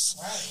it is.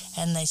 Right.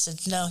 And they said,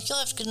 no, you'll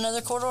have to get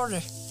another court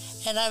order.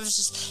 And I was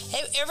just,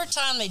 every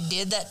time they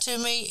did that to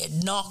me,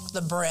 it knocked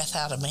the breath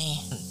out of me.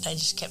 They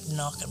just kept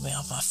knocking me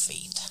off my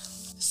feet.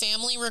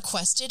 family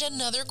requested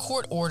another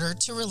court order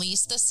to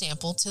release the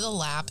sample to the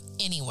lab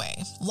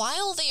anyway.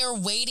 While they are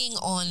waiting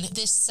on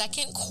this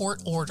second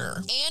court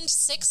order, and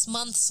 6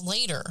 months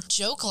later,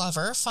 Joe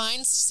Glover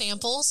finds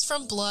samples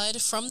from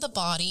blood from the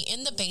body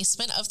in the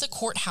basement of the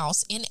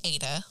courthouse in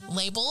Ada,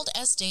 labeled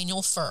as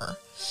Daniel Furr.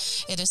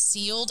 It is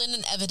sealed in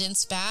an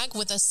evidence bag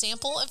with a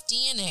sample of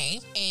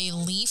DNA, a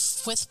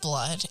leaf with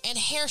blood, and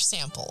hair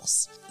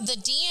samples. The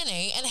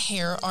DNA and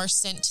hair are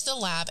sent to the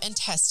lab and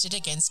tested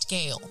against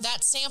Gale.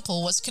 That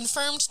sample was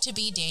confirmed to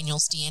be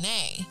Daniel's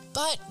DNA.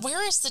 But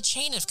where is the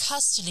chain of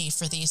custody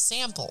for these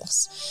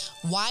samples?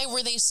 Why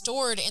were they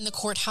stored in the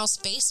courthouse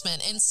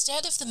basement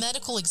instead of the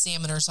medical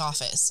examiner's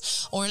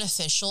office or an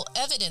official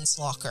evidence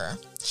locker?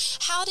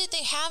 How did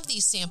they have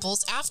these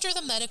samples after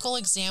the medical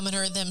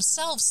examiner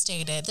themselves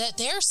stated that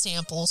their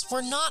samples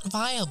were not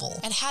viable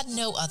and had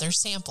no other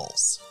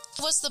samples?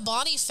 Was the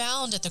body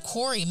found at the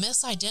quarry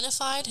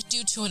misidentified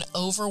due to an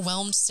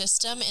overwhelmed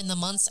system in the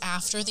months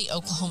after the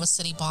Oklahoma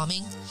City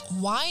bombing?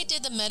 Why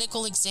did the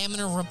medical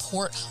examiner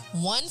report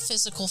one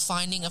physical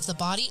finding of the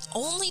body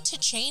only to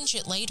change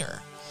it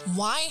later?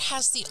 Why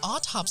has the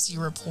autopsy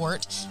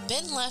report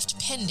been left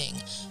pending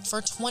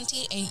for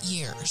 28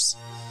 years?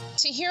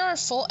 To hear our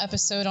full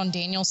episode on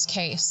Daniel's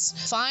case,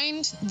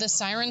 find the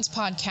Sirens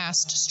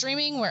podcast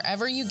streaming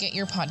wherever you get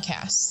your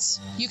podcasts.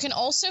 You can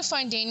also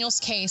find Daniel's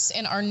case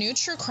in our new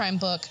true crime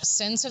book,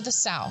 Sins of the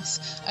South,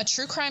 a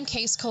true crime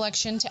case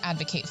collection to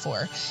advocate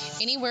for,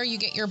 anywhere you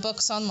get your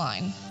books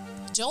online.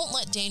 Don't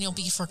let Daniel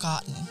be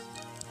forgotten.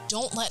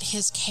 Don't let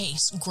his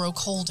case grow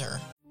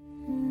colder.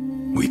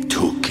 We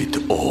took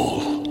it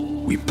all.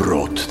 We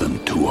brought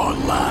them to our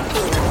land.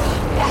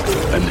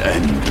 An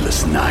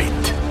endless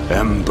night,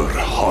 ember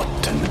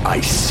hot and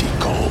icy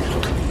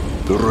cold.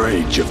 The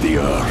rage of the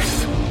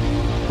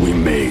earth. We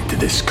made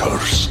this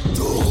curse.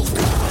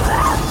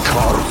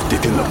 Carved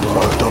it in the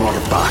blood on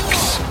our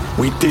backs.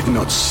 We did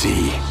not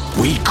see.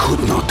 We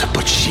could not,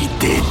 but she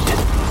did.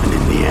 And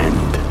in the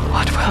end,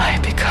 What will I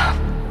become?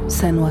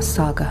 Senua's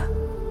Saga.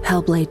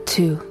 Hellblade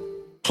 2.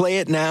 Play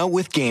it now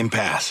with Game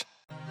Pass.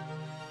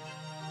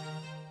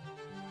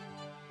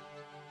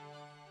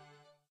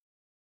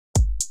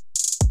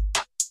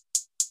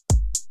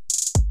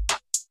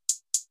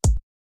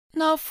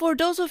 Now, for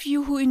those of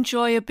you who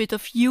enjoy a bit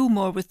of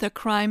humor with their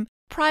crime,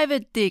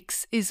 Private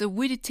Dicks is a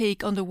witty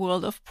take on the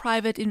world of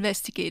private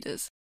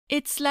investigators.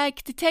 It's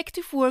like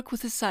detective work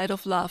with a side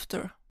of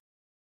laughter.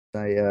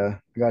 I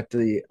got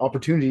the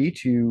opportunity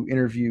to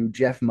interview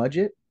Jeff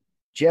Mudgett.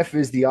 Jeff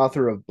is the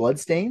author of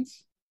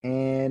Bloodstains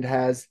and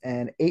has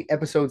an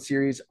 8-episode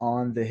series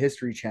on the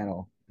History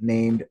Channel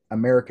named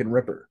American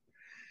Ripper.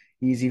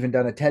 He's even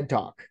done a TED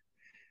Talk.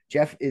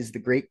 Jeff is the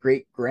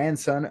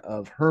great-great-grandson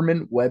of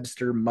Herman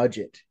Webster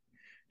Mudgett.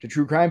 To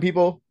true crime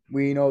people,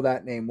 we know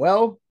that name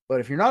well, but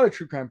if you're not a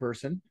true crime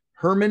person,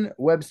 Herman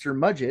Webster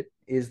Mudgett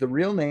is the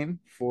real name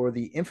for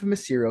the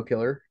infamous serial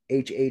killer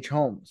H.H.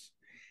 Holmes.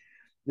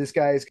 This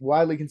guy is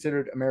widely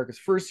considered America's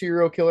first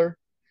serial killer.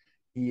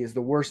 He is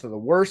the worst of the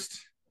worst.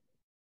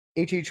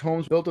 H.H.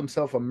 Holmes built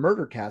himself a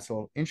murder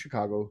castle in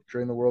Chicago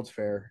during the World's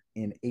Fair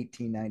in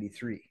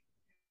 1893.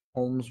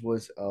 Holmes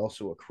was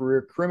also a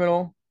career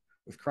criminal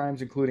with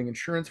crimes including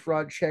insurance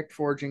fraud, check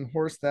forging,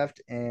 horse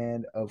theft,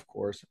 and, of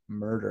course,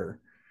 murder.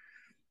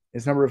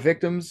 His number of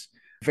victims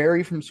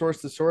vary from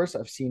source to source.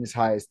 I've seen as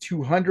high as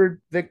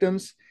 200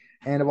 victims,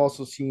 and I've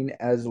also seen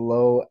as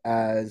low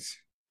as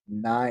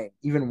 9,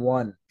 even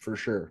 1 for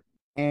sure.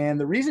 And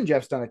the reason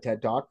Jeff's done a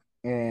TED Talk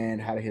and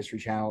had a History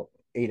Channel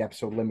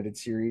 8-episode limited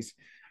series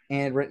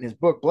and written his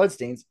book,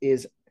 Bloodstains,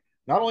 is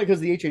not only because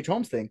of the H.H.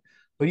 Holmes thing,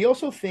 but he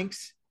also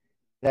thinks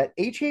that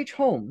H.H.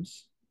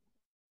 Holmes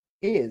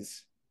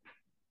is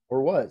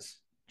or was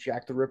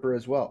Jack the Ripper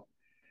as well.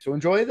 So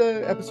enjoy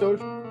the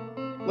episode.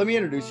 Let me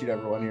introduce you to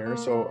everyone here.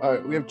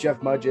 So we have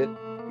Jeff Mudgett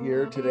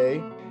here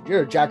today.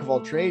 You're a jack of all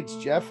trades,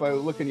 Jeff. I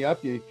was looking you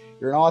up. You're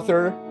an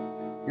author.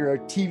 You're a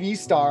TV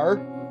star.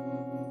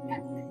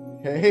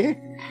 Okay,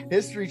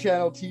 History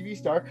Channel TV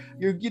star.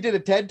 You did a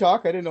TED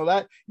Talk. I didn't know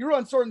that. You were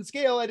on Sword and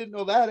Scale. I didn't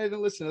know that. I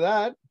didn't listen to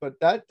that. But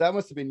that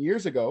must have been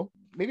years ago.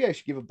 Maybe I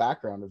should give a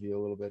background of you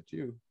a little bit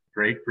too.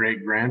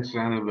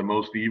 Great-great-grandson of the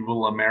most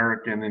evil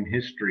American in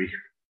history.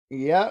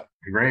 Yeah.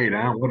 Great,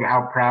 huh?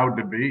 How proud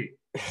to be.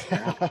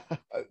 Yeah.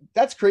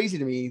 That's crazy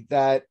to me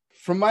that,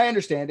 from my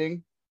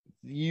understanding,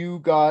 you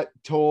got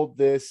told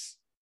this,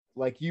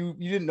 like you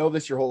didn't know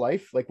this your whole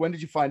life. Like, when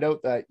did you find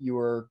out that you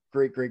were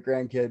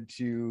great-great-grandkid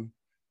to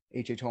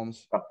H.H.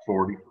 Holmes? Up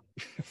 40.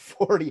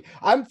 40.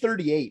 I'm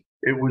 38.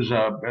 It was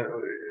a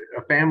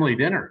family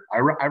dinner. I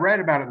write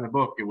about it in the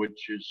book,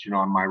 which is,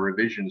 on my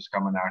revisions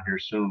coming out here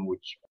soon,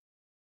 which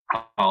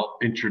I'll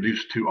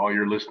introduce to all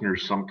your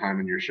listeners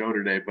sometime in your show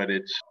today. But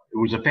it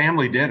was a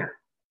family dinner,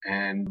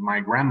 and my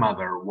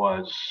grandmother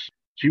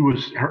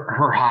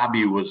her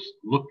hobby was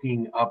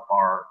looking up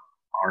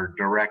our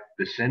direct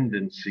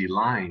descendancy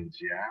lines,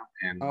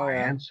 and my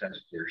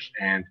ancestors,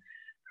 and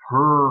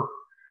her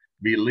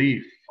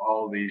belief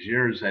all these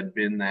years had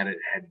been that it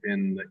had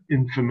been the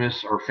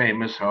infamous or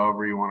famous,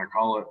 however you want to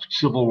call it,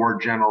 Civil War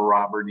General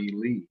Robert E.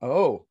 Lee.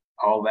 Oh.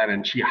 all that.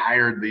 And she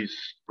hired these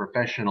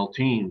professional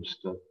teams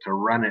to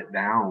run it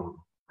down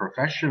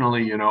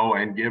professionally, you know,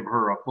 and give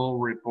her a full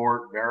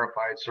report,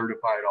 verified,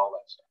 certified, all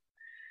that stuff.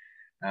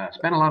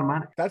 Spent a lot of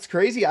money. That's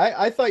crazy.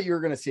 I thought you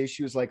were going to say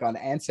she was like on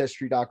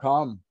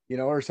ancestry.com, you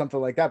know, or something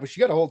like that, but she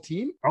got a whole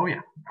team. Oh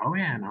yeah.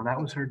 No, that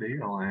was her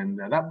deal. And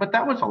that was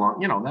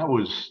that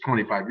was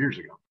 25 years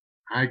ago.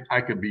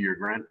 I could be your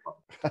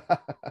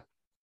grandfather.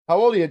 How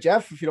old are you,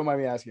 Jeff, if you don't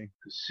mind me asking?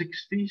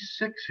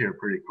 66 here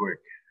pretty quick.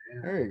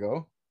 Yeah. There you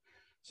go.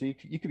 So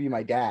you could be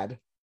my dad.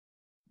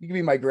 You could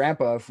be my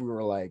grandpa if we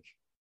were like,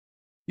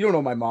 you don't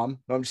know my mom.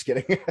 No, I'm just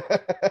kidding.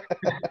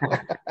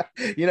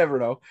 You never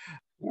know.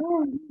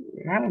 Well,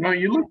 I don't know.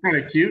 You look kind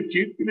of cute.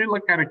 You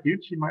look kind of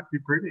cute. She might be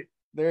pretty.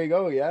 There you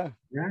go. Yeah.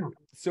 Yeah.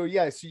 So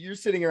you're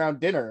sitting around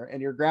dinner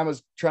and your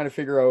grandma's trying to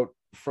figure out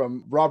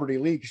from Robert E.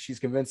 Lee, because she's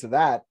convinced of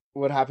that,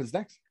 what happens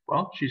next?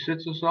 Well, she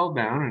sits us all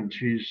down and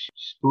she's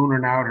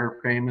spooning out her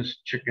famous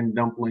chicken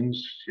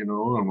dumplings, you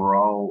know, and we're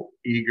all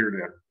eager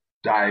to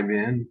dive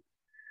in.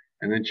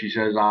 And then she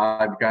says,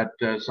 I've got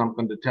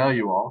something to tell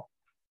you all.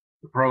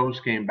 The pros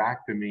came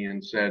back to me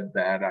and said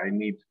that I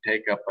need to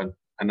take up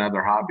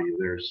another hobby.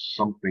 There's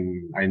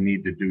something I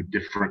need to do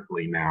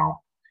differently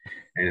now.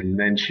 And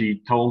then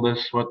she told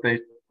us what they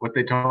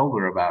told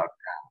her about.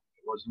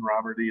 It wasn't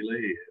Robert E.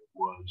 Lee.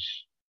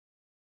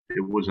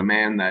 It was a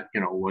man that,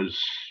 you know, was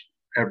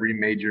every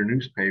major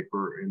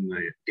newspaper in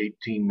the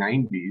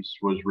 1890s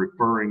was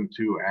referring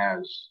to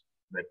as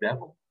the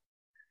devil.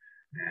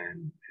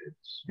 And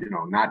it's, you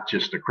know, not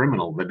just a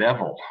criminal, the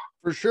devil.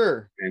 For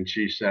sure. And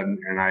she said,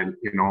 and I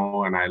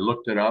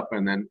looked it up,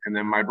 and then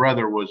my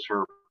brother was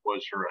her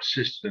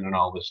assistant and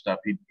all this stuff.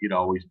 He'd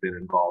always been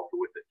involved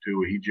with it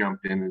too. He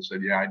jumped in and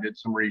said, yeah, I did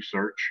some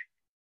research,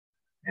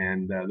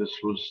 and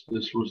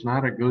this was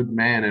not a good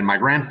man. And my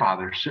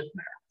grandfather's sitting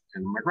there,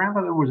 and my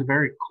grandfather was a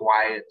very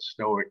quiet,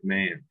 stoic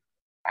man.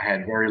 I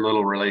had very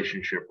little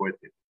relationship with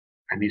him,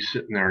 and he's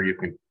sitting there.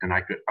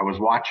 I was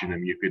watching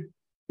him. You could,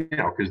 you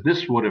know, because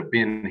this would have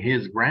been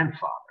his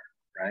grandfather,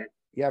 right?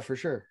 Yeah, for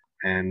sure.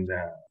 And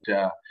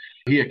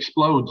he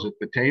explodes at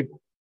the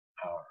table,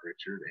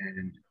 Richard,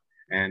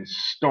 and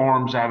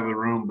storms out of the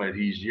room, but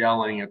he's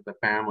yelling at the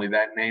family,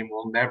 that name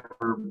will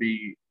never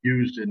be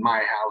used in my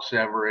house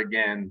ever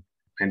again,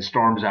 and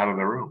storms out of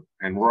the room.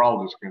 And we're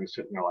all just kind of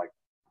sitting there like,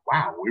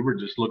 wow, we were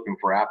just looking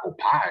for apple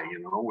pie,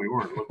 you know, we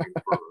weren't looking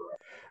for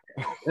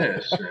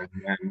this.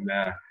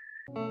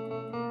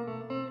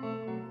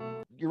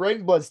 You're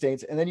writing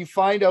Bloodstains, and then you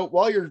find out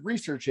while you're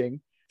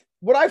researching,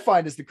 what I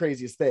find is the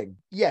craziest thing.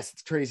 Yes,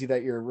 it's crazy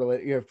that you're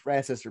your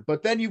ancestor,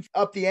 but then you've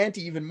upped the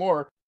ante even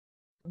more.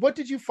 What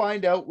did you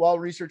find out while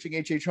researching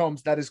H.H.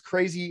 Holmes that is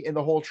crazy in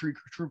the whole true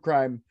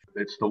crime?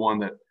 It's the one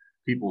that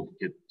people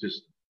get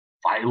just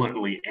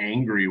violently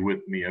angry with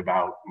me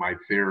about, my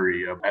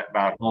theory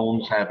about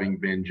Holmes having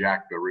been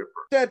Jack the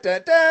Ripper. Da, da,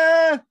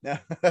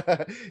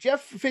 da.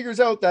 Jeff figures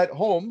out that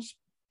Holmes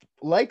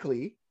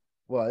likely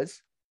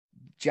was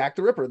Jack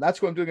the Ripper. And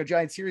that's what I'm doing a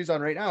giant series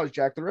on right now, is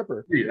Jack the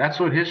Ripper. Yeah, that's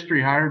what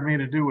history hired me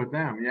to do with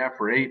them. Yeah,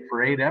 for eight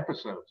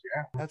episodes.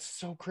 Yeah. That's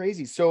so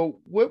crazy. So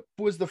what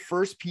was the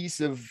first piece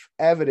of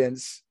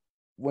evidence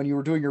when you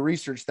were doing your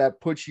research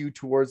that put you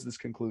towards this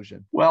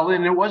conclusion? Well,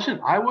 and I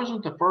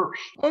wasn't the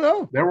first. Oh,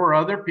 no. There were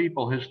other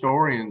people,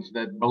 historians,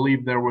 that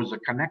believed there was a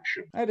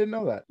connection. I didn't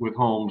know that. With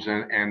Holmes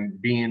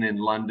and being in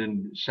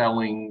London,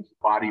 selling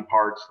body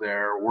parts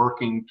there,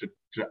 working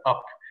to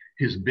up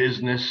his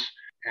business.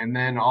 And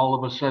then all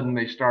of a sudden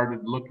they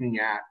started looking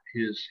at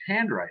his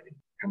handwriting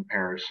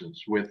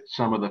comparisons with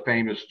some of the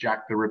famous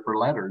Jack the Ripper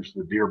letters,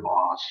 the Dear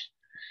Boss,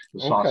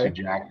 the Saucy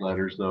Jack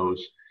letters,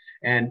 those.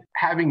 And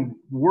having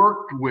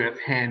worked with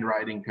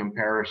handwriting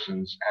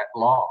comparisons at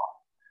law,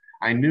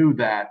 I knew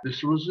that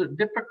this was a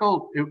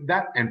difficult,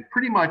 and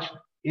pretty much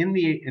in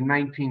the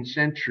 19th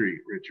century,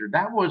 Richard,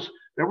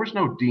 there was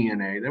no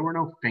DNA, there were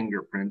no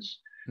fingerprints.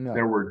 No.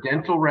 There were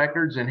dental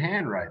records and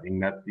handwriting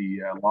that the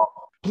law.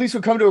 Police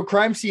would come to a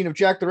crime scene of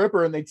Jack the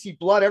Ripper and they'd see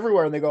blood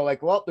everywhere and they go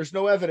like, well, there's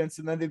no evidence.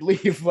 And then they'd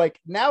leave. Like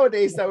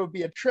nowadays, that would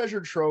be a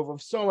treasure trove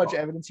of so much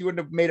evidence. You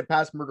wouldn't have made it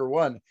past murder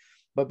one.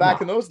 But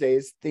back in those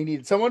days, they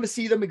needed someone to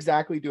see them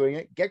exactly doing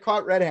it, get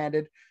caught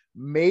red-handed,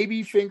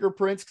 maybe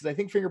fingerprints, because I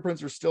think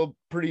fingerprints are still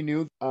pretty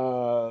new.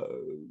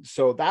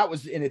 So that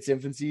was in its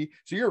infancy.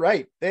 So you're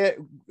right.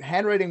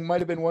 Handwriting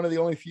might have been one of the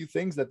only few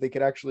things that they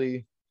could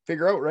actually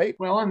figure out, right?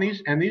 Well, and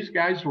these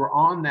guys were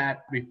on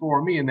that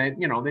before me, and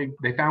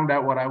they found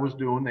out what I was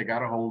doing. They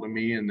got a hold of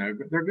me, and they're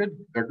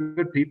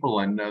good people,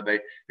 and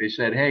they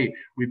said, hey,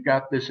 we've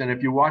got this, and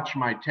if you watch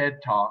my TED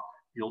talk,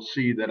 you'll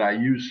see that I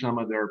use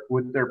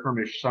with their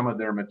permission, some of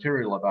their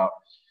material about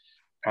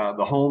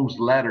the Holmes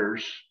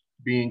letters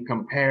being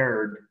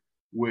compared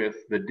with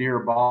the Dear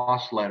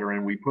Boss letter,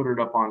 and we put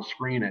it up on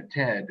screen at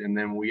TED, and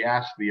then we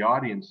asked the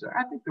audience.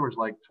 I think there was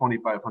like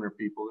 2,500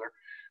 people there,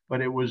 but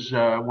it was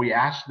we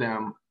asked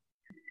them,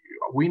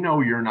 we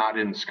know you're not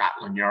in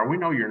Scotland Yard. We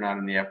know you're not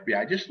in the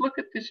FBI. Just look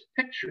at this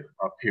picture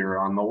up here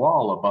on the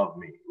wall above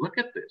me. Look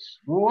at this.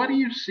 What do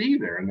you see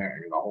there? And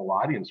there, the whole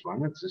audience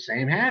went, it's the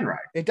same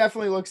handwriting. It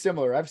definitely looks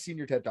similar. I've seen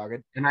your TED Talk.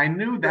 And I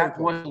knew that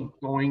wasn't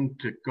going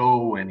to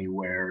go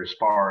anywhere as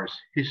far as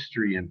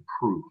history and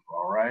proof.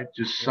 All right.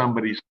 Just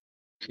somebody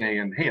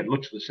saying, hey, it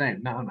looks the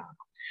same. No.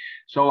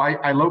 So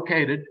I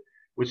located,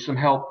 with some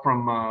help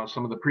from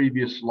some of the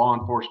previous law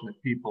enforcement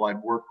people I'd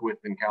worked with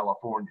in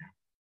California,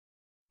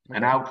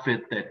 an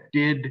outfit that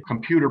did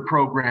computer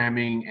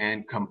programming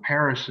and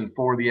comparison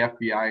for the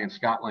FBI and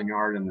Scotland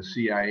Yard and the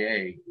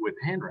CIA with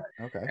handwriting.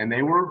 And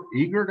they were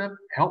eager to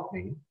help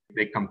me.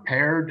 They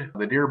compared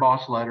the Dear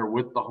Boss letter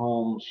with the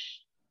Holmes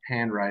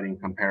handwriting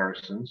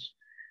comparisons,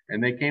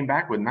 and they came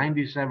back with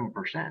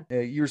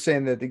 97%. You were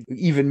saying that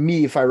even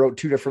me, if I wrote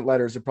two different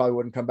letters, it probably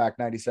wouldn't come back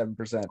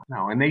 97%.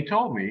 No, and they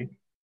told me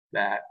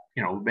that,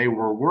 you know, they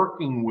were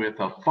working with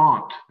a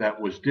font that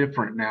was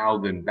different now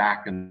than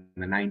back in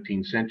the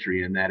 19th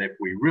century, and that if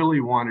we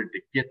really wanted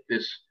to get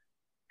this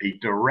a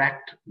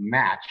direct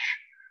match,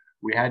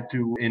 we had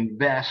to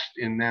invest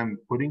in them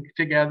putting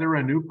together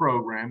a new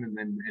program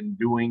and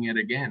doing it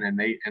again. And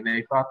they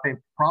thought they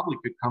probably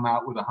could come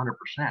out with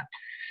 100%.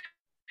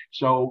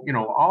 So, you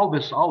know, all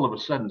this all of a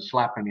sudden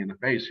slapping me in the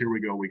face. Here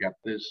we go. We got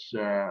this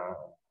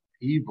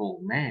evil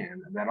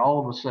man that all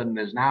of a sudden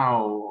is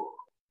now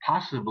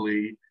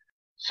possibly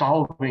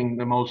solving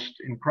the most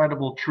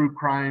incredible true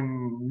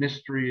crime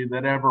mystery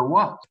that ever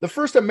was. The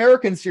first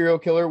American serial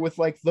killer with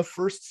like the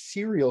first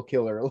serial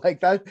killer,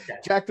 like that.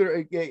 Jack,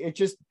 it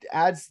just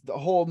adds the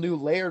whole new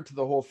layer to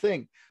the whole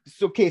thing.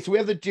 So, okay, so we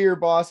have the Dear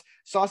Boss,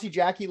 Saucy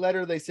Jackie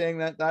letter. They saying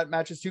that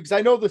matches too, because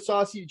I know the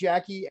Saucy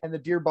Jackie and the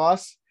Dear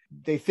Boss,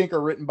 they think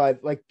are written by,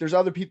 like, there's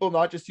other people,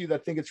 not just you,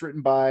 that think it's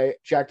written by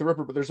Jack the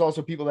Ripper, but there's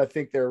also people that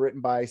think they're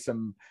written by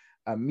some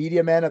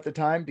media men at the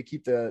time to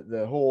keep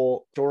the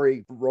whole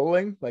story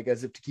rolling, like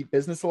as if to keep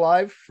business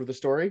alive for the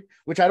story,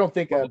 which I don't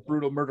think a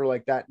brutal murder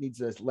like that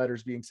needs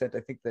letters being sent. I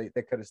think they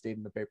could have stayed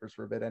in the papers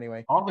for a bit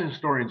anyway. All the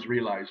historians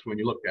realize when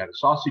you look at it,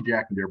 Saucy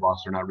Jack and Dear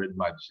Boss are not written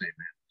by the same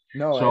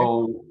man. No.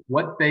 So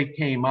what they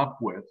came up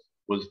with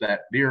was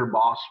that Dear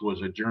Boss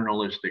was a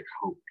journalistic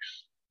hoax.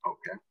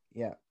 Okay.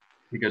 Yeah.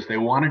 Because they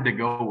wanted to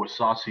go with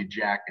Saucy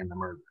Jack and the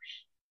murders.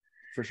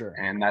 For sure.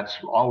 And that's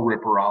all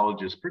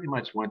ripperologists pretty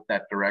much went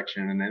that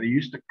direction. And then they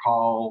used to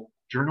call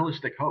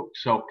journalistic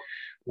hoax. So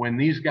when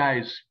these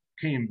guys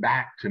came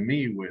back to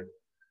me with,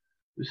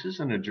 this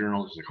isn't a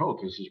journalistic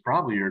hoax, this is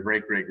probably your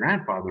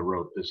great-great-grandfather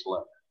wrote this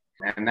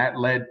letter. And that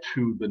led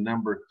to the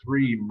number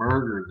 3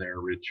 murder there,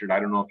 Richard.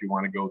 I don't know if you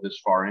want to go this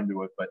far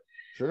into it, but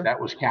sure.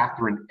 That was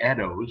Catherine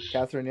Eddowes.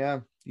 Catherine, yeah.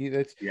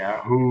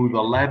 Who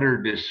the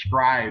letter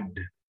described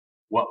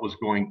what was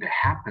going to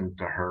happen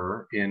to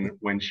her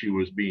when she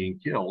was being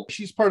killed.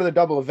 She's part of the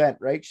double event,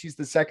 right? She's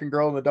the second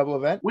girl in the double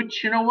event.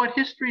 Which, you know what,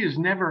 history has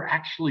never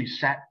actually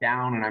sat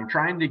down, and I'm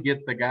trying to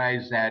get the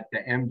guys at the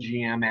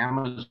MGM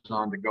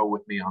Amazon to go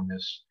with me on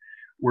this.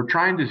 We're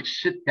trying to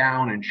sit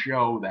down and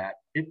show that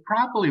it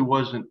probably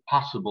wasn't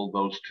possible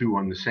those two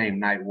on the same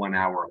night, 1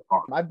 hour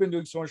apart. I've been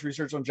doing so much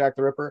research on Jack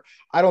the Ripper.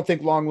 I don't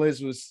think Long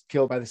Liz was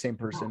killed by the same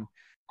person. No,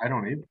 I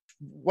don't either.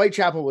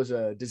 Whitechapel was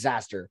a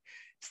disaster.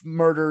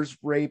 Murders,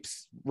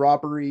 rapes,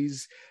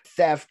 robberies,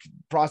 theft,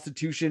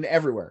 prostitution,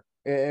 everywhere.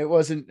 It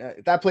wasn't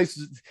that place.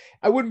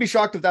 I wouldn't be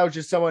shocked if that was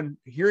just someone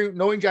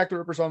knowing Jack the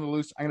Ripper's on the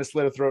loose. I'm going to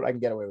slit a throat. I can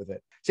get away with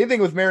it. Same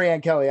thing with Mary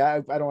Ann Kelly.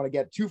 I don't want to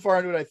get too far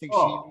into it. I think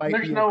she might.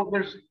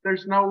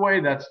 There's no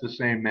way that's the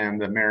same man,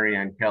 the Mary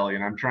Ann Kelly,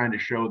 and I'm trying to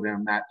show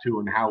them that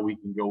too, and how we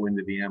can go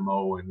into the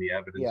MO and the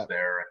evidence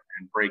there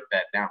and break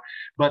that down.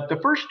 But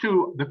the first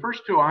two,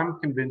 I'm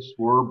convinced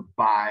were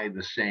by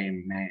the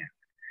same man.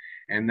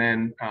 And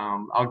then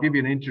I'll give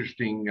you an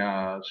interesting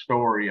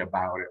story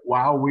about it.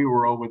 While we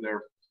were over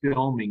there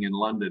filming in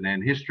London,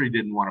 and History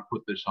didn't want to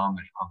put this on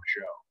the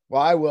show.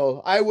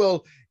 Well, I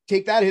will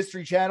take that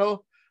History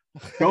Channel.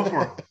 Go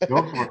for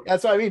it.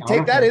 That's what I mean.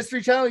 Take that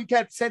History Channel. You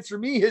can't censor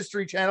me,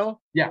 History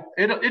Channel. Yeah,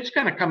 it's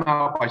going to come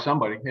out by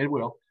somebody. It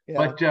will. Yeah.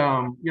 But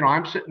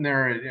I'm sitting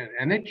there,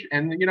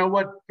 and you know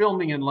what?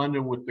 Filming in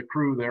London with the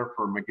crew there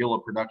for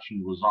Magilla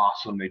Production was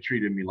awesome. They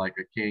treated me like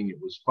a king. It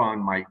was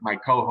fun. My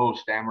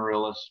co-host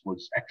Amaryllis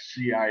was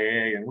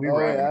ex-CIA, and we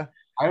were. Yeah.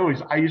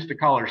 I used to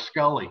call her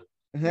Scully.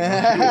 She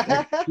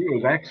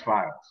was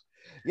X-Files.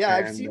 Yeah,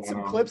 I've seen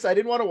some clips. I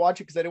didn't want to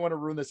watch it because I didn't want to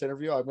ruin this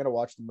interview. I'm going to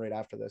watch them right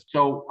after this.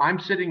 So I'm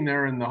sitting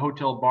there in the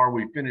hotel bar.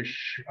 We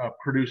finish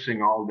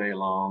producing all day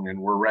long, and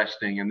we're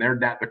resting. And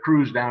the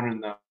crew's down in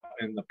the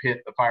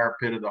pit, the fire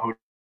pit of the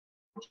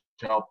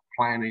hotel,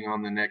 planning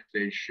on the next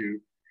day's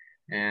shoot.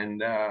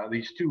 And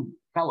these two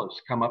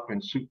fellas come up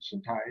in suits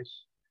and ties,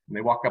 and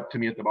they walk up to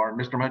me at the bar.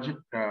 Mr.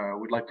 Mudgett,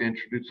 we'd like to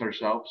introduce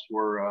ourselves.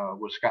 We're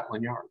with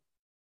Scotland Yard.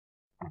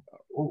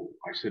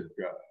 I said,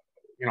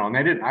 and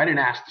I didn't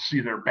ask to see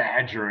their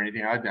badge or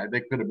anything.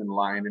 They could have been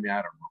lying to me. I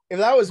don't know. If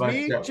that was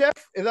me,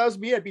 Jeff,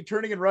 I'd be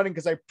turning and running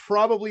because I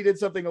probably did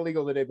something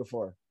illegal the day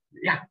before.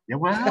 Yeah.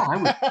 Well,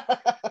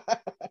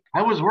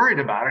 I was worried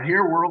about it.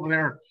 Here we're over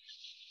there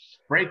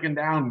breaking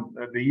down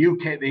the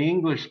UK, the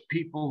English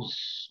people's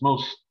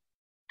most,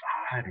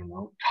 I don't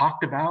know,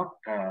 talked about,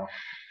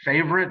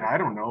 favorite, I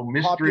don't know,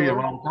 mystery Popular.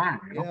 of all time.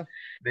 You know,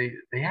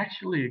 they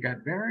actually got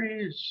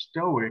very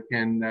stoic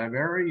and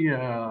very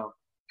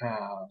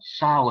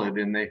solid,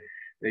 and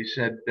they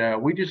said,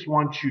 we just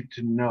want you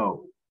to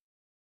know,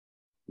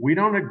 we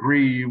don't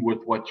agree with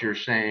what you're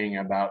saying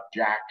about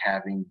Jack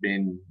having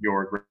been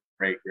your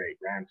great great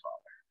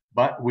grandfather,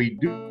 but we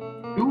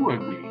do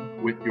agree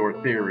with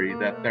your theory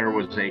that there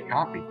was a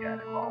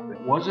copycat involved.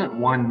 It wasn't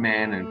one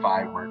man and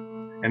five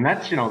murders. And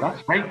that's,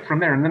 that's right from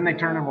there. And then they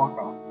turn and walk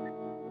off.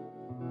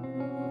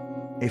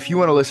 If you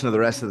want to listen to the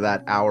rest of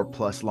that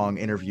hour-plus long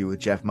interview with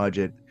Jeff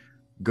Mudgett,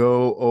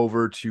 go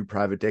over to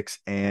Private Dicks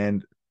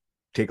and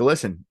take a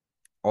listen.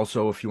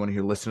 Also, if you want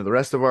to listen to the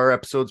rest of our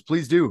episodes,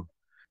 please do.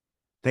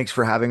 Thanks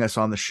for having us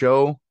on the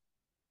show,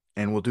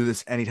 and we'll do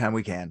this anytime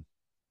we can.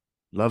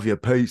 Love you.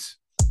 Peace.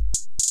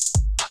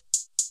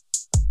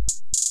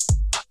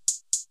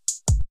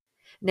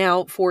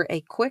 Now, for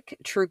a quick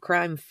true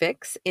crime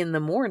fix in the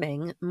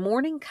morning,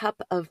 Morning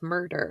Cup of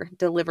Murder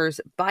delivers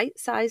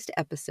bite-sized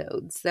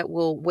episodes that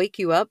will wake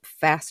you up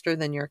faster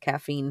than your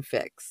caffeine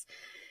fix.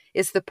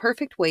 It's the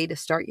perfect way to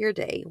start your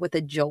day with a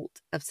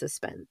jolt of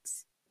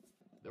suspense.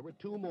 There were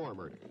two more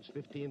murders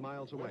 15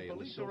 miles away. When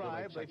police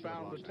arrived, they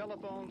found the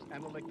telephones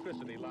and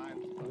electricity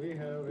lines. We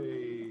have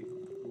a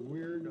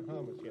weird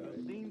homicide.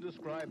 A scene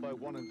described by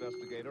one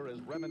investigator as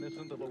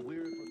reminiscent of a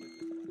weird...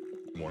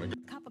 Morning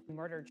Cup of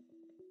Murder.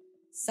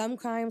 Some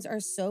crimes are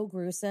so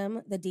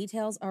gruesome, the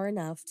details are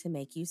enough to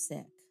make you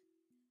sick.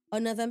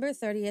 On November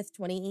 30th,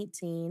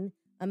 2018,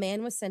 a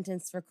man was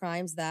sentenced for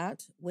crimes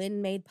that,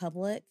 when made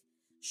public,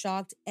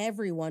 shocked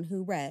everyone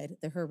who read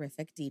the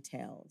horrific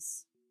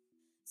details.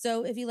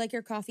 So if you like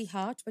your coffee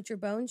hot but your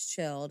bones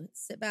chilled,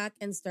 sit back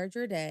and start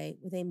your day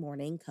with a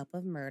morning cup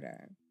of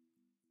murder.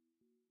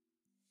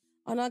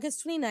 On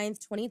August 29th,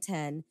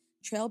 2010,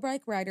 trail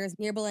bike riders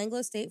near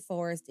Belanglo State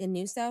Forest in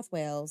New South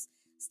Wales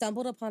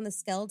stumbled upon the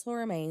skeletal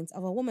remains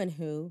of a woman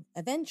who,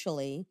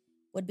 eventually,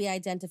 would be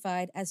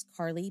identified as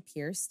Carly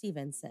Pierce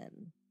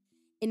Stevenson.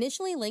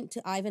 Initially linked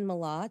to Ivan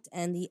Milat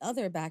and the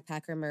other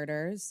backpacker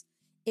murders,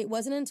 it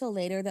wasn't until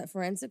later that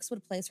forensics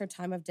would place her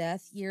time of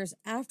death years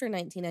after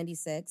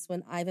 1996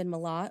 when Ivan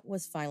Milat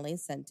was finally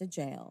sent to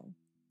jail.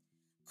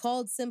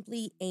 Called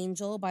simply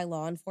Angel by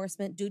law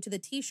enforcement due to the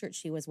t-shirt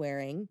she was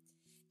wearing,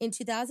 in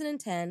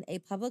 2010, a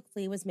public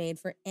plea was made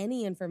for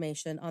any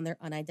information on their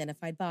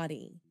unidentified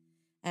body.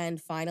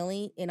 And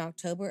finally, in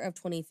October of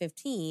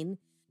 2015,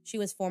 she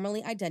was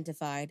formally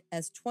identified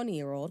as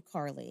 20-year-old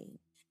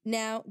Carly.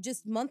 Now,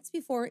 just months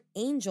before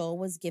Angel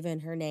was given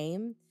her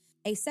name,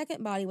 a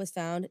second body was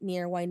found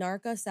near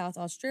Wainarka, South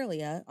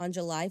Australia on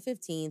July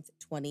 15th,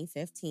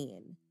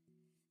 2015.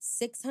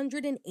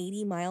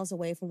 680 miles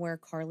away from where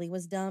Carly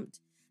was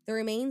dumped, the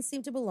remains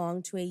seemed to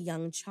belong to a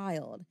young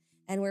child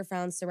and were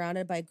found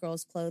surrounded by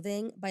girls'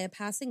 clothing by a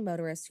passing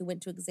motorist who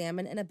went to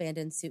examine an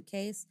abandoned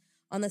suitcase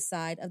on the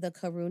side of the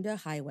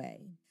Karoonda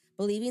Highway.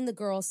 Believing the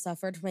girl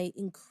suffered from an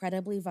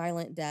incredibly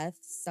violent death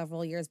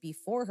several years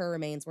before her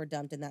remains were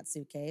dumped in that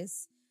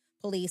suitcase,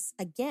 police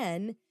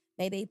again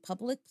made a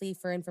public plea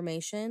for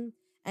information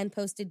and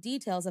posted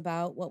details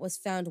about what was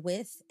found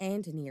with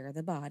and near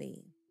the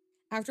body.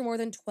 After more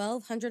than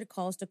 1,200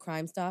 calls to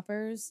Crime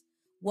Stoppers,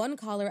 one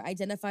caller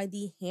identified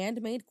the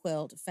handmade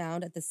quilt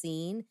found at the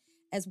scene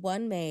as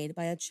one made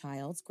by a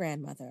child's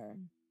grandmother.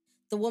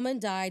 The woman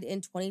died in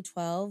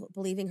 2012,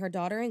 believing her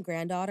daughter and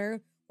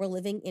granddaughter were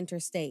living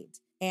interstate,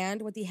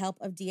 and with the help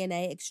of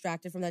DNA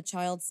extracted from the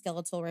child's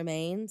skeletal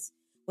remains,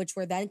 which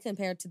were then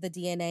compared to the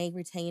DNA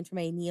retained from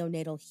a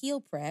neonatal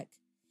heel prick,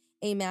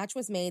 a match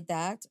was made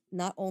that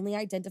not only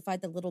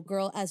identified the little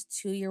girl as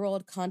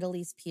 2-year-old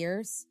Condoleezza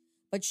Pierce,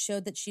 but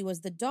showed that she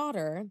was the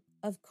daughter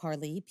of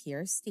Carly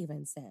Pierce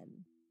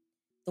Stevenson.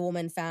 The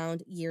woman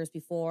found years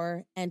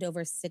before and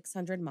over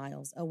 600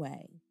 miles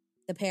away.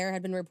 The pair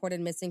had been reported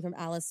missing from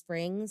Alice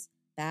Springs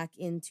back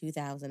in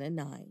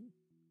 2009.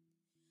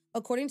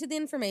 According to the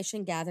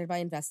information gathered by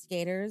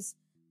investigators,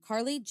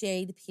 Carly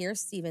Jade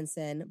Pierce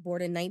Stevenson,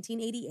 born in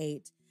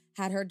 1988,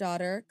 had her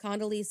daughter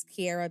Condoleezza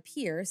Kiera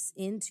Pierce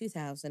in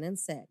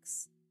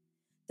 2006.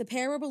 The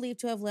pair were believed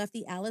to have left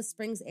the Alice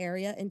Springs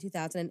area in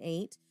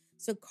 2008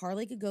 so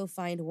Carly could go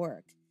find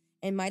work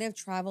and might have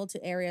traveled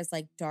to areas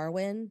like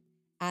Darwin,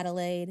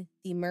 Adelaide,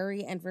 the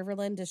Murray and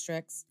Riverland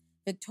districts,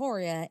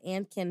 Victoria,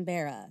 and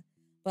Canberra,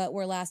 but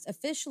were last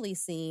officially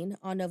seen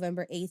on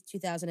November 8,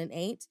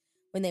 2008,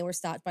 when they were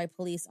stopped by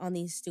police on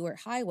the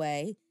Stewart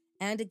Highway,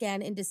 and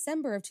again in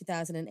December of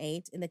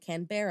 2008 in the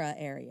Canberra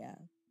area.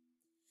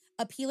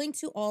 Appealing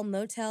to all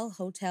motel,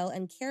 hotel,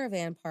 and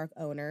caravan park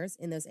owners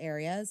in those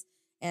areas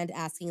and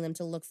asking them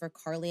to look for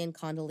Carly and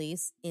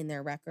Condoleezza in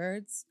their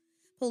records,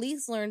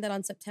 police learned that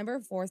on September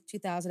 4,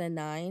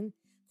 2009,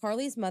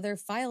 Carly's mother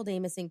filed a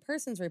missing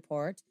persons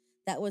report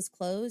that was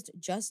closed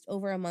just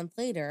over a month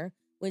later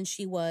when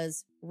she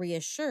was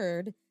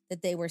reassured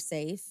that they were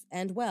safe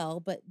and well,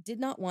 but did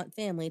not want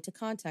family to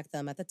contact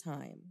them at the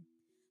time.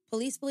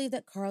 Police believe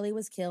that Carly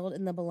was killed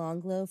in the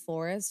Belanglo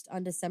forest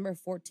on December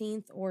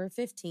 14th or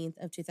 15th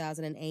of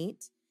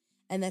 2008,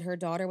 and that her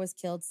daughter was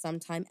killed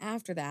sometime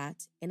after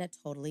that in a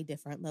totally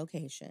different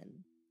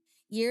location.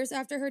 Years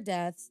after her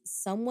death,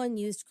 someone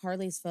used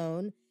Carly's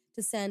phone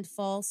to send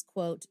false,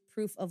 quote,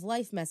 proof of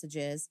life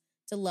messages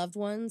to loved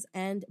ones,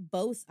 and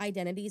both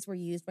identities were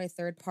used by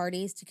third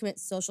parties to commit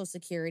Social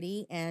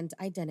Security and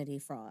identity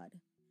fraud.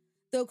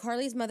 Though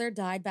Carly's mother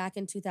died back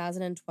in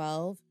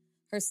 2012,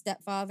 her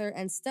stepfather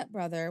and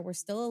stepbrother were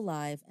still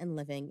alive and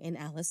living in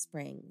Alice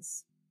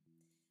Springs.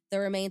 The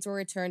remains were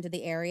returned to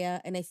the area,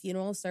 and a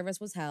funeral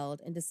service was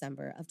held in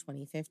December of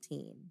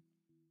 2015.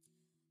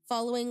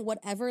 Following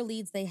whatever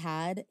leads they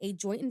had, a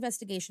joint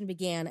investigation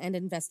began, and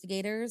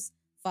investigators,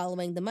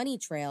 following the money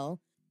trail,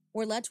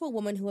 were led to a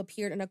woman who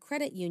appeared in a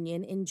credit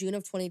union in June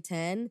of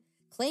 2010,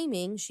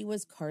 claiming she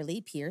was Carly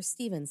Pierce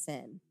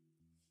Stevenson.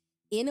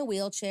 In a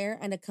wheelchair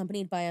and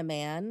accompanied by a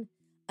man,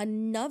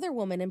 another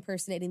woman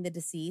impersonating the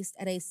deceased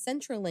at a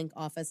Centrelink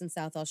office in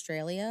South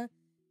Australia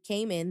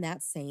came in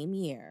that same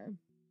year.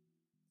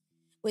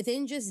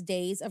 Within just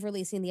days of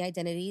releasing the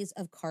identities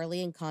of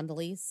Carly and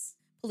Condoleezza,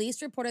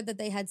 police reported that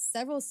they had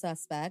several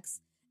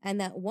suspects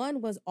and that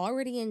one was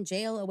already in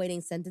jail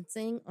awaiting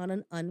sentencing on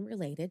an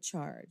unrelated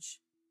charge.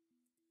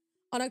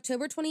 On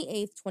October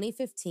 28,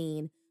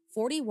 2015,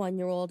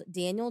 41-year-old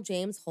Daniel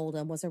James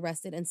Holdham was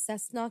arrested in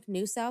Cessnock,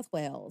 New South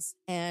Wales,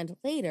 and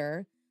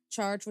later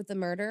charged with the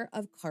murder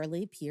of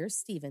Carly Pierce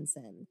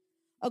Stevenson.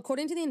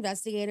 According to the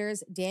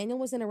investigators, Daniel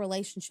was in a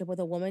relationship with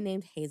a woman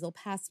named Hazel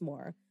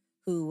Passmore,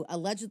 who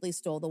allegedly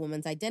stole the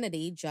woman's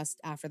identity just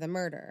after the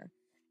murder,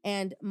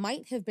 and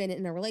might have been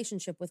in a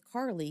relationship with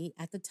Carly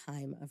at the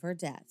time of her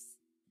death.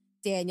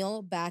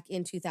 Daniel, back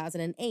in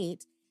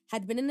 2008,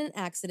 had been in an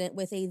accident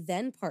with a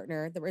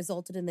then-partner that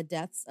resulted in the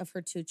deaths of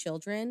her 2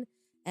 children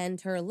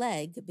and her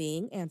leg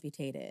being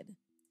amputated.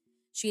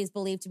 She is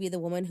believed to be the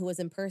woman who was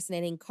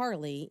impersonating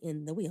Carly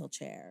in the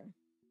wheelchair.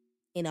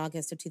 In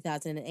August of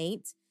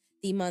 2008,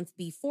 the month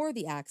before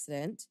the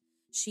accident,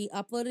 she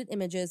uploaded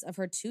images of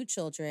her 2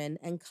 children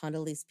and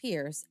Condoleezza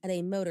Pierce at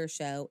a motor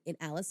show in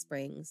Alice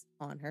Springs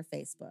on her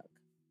Facebook.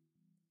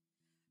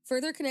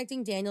 Further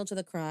connecting Daniel to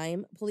the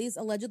crime, police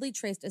allegedly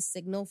traced a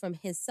signal from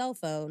his cell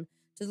phone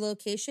to the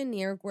location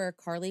near where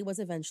Carly was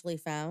eventually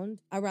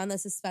found around the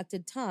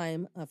suspected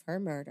time of her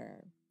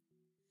murder.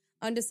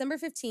 On December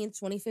 15,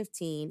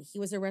 2015, he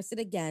was arrested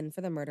again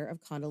for the murder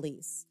of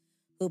Condoleezza,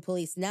 who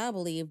police now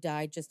believe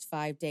died just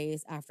 5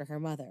 days after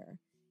her mother,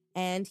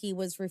 and he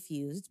was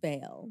refused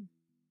bail.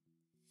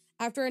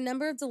 After a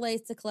number of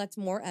delays to collect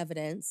more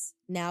evidence,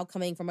 now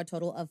coming from a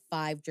total of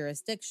 5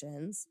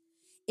 jurisdictions,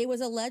 it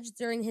was alleged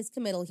during his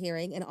committal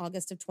hearing in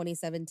August of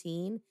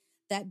 2017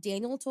 that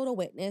Daniel told a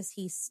witness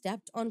he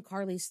stepped on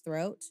Carly's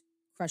throat,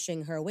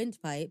 crushing her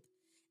windpipe,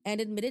 and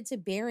admitted to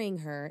burying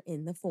her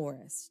in the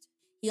forest.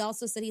 He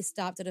also said he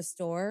stopped at a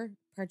store,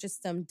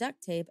 purchased some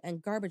duct tape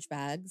and garbage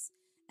bags,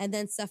 and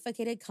then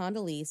suffocated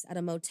Condoleezza at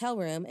a motel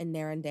room in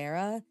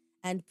Narrandera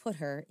and put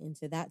her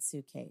into that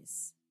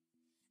suitcase.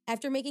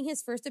 After making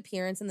his first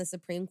appearance in the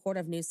Supreme Court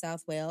of New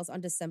South Wales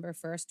on December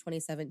 1st,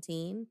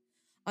 2017,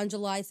 on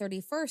July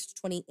 31st,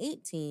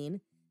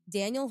 2018,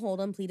 Daniel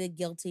Holdham pleaded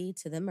guilty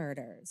to the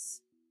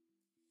murders.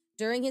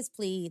 During his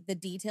plea, the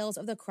details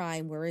of the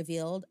crime were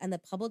revealed, and the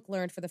public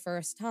learned for the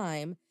first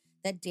time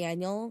that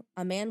Daniel,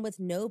 a man with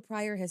no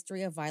prior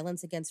history of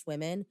violence against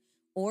women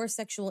or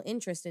sexual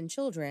interest in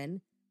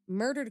children,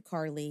 murdered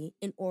Carly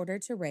in order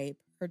to rape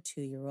her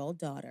 2-year-old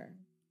daughter.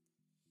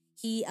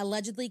 He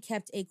allegedly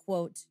kept a,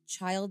 quote,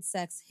 child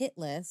sex hit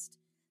list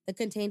that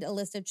contained a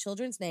list of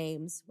children's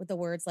names with the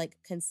words like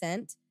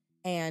consent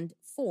and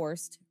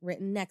forced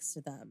written next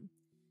to them.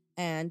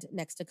 And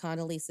next to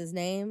Condoleezza's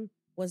name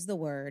was the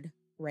word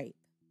rape.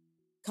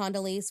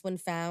 Condoleezza, when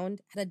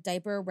found, had a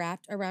diaper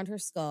wrapped around her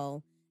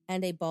skull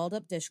and a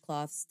balled-up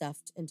dishcloth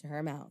stuffed into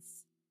her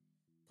mouth.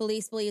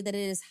 Police believe that it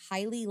is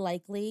highly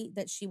likely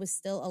that she was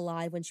still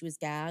alive when she was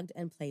gagged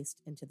and placed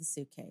into the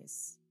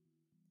suitcase.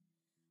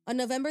 On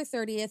November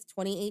 30th,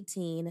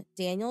 2018,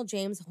 Daniel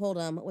James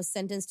Holdham was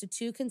sentenced to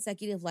 2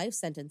 consecutive life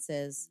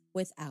sentences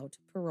without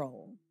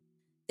parole.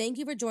 Thank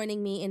you for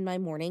joining me in my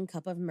morning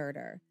cup of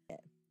murder.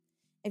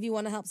 If you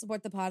want to help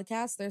support the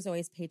podcast, there's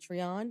always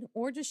Patreon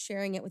or just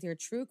sharing it with your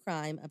true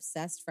crime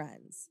obsessed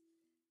friends.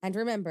 And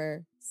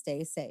remember,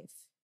 stay safe.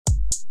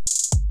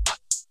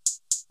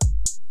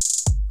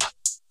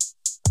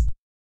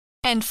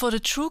 And for the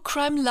true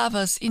crime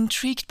lovers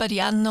intrigued by the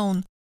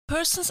unknown,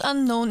 Persons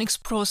Unknown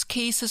explores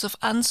cases of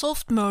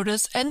unsolved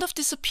murders and of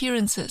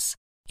disappearances.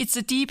 It's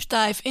a deep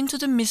dive into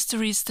the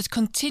mysteries that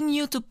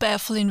continue to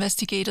baffle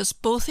investigators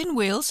both in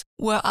Wales,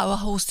 where our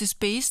host is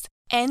based,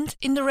 and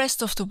in the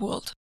rest of the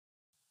world.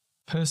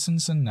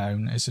 Persons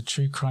Unknown is a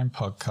true crime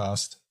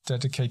podcast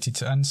dedicated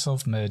to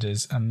unsolved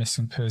murders and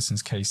missing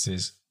persons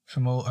cases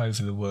from all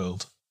over the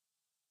world.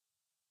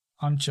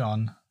 I'm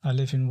John, I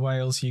live in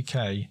Wales,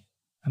 UK,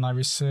 and I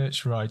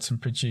research, write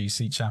and produce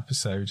each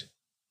episode.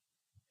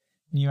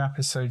 New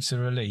episodes are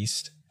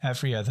released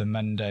every other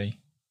Monday.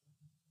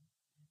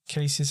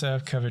 Cases I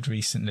have covered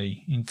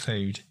recently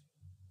include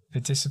the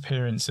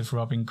disappearance of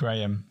Robin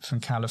Graham from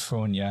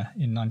California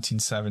in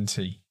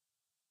 1970,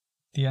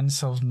 the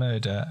unsolved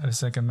murder of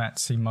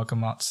Zegametsi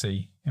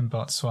Mogamotsi in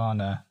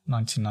Botswana,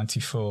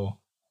 1994,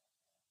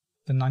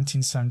 the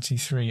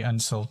 1973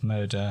 unsolved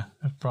murder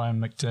of Brian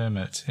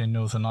McDermott in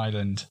Northern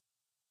Ireland,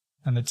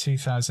 and the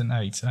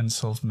 2008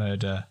 unsolved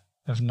murder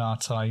of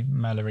Nartai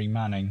Mallory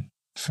Manning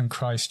from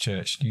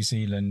Christchurch, New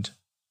Zealand.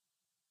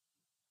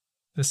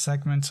 The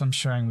segment I'm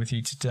sharing with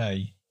you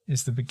today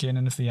is the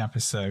beginning of the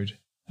episode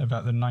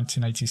about the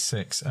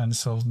 1986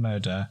 unsolved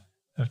murder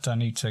of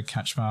Danuta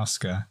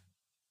Kaczmarska.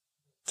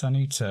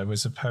 Danuta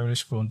was a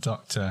Polish-born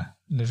doctor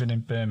living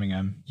in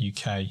Birmingham,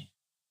 UK.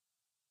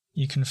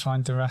 You can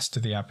find the rest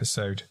of the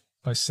episode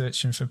by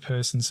searching for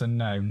Persons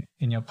Unknown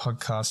in your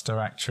podcast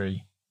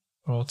directory,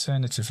 or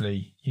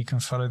alternatively, you can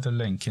follow the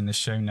link in the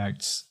show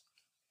notes.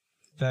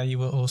 There you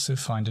will also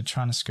find a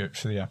transcript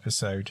for the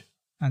episode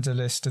and a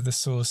list of the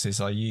sources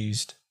I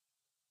used.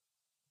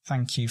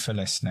 Thank you for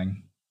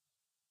listening.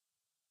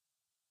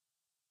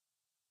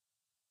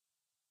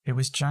 It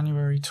was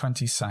January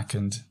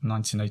 22nd,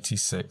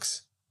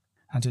 1986,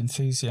 and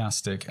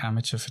enthusiastic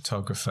amateur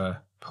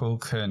photographer Paul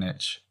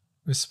Kernich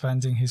was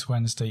spending his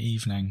Wednesday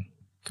evening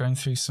going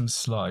through some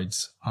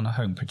slides on a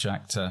home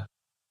projector.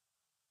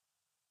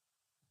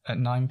 At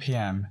 9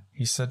 p.m,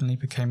 he suddenly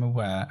became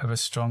aware of a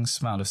strong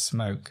smell of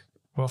smoke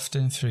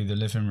wafting through the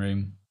living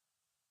room.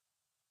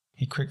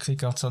 He quickly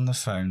got on the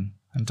phone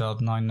and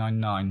dialed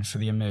 999 for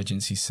the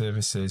emergency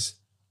services,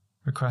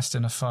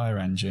 requesting a fire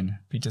engine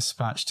be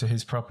dispatched to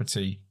his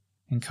property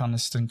in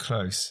Coniston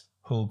Close,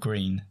 Hall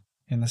Green,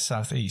 in the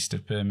southeast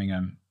of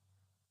Birmingham.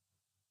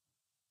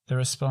 The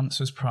response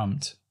was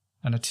prompt,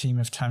 and a team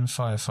of 10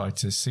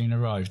 firefighters soon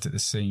arrived at the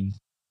scene.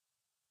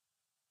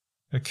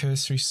 A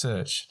cursory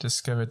search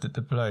discovered that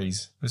the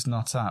blaze was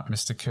not at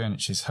Mr.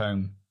 Kernich's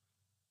home.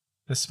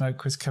 The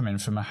smoke was coming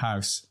from a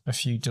house a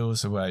few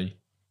doors away,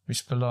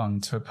 which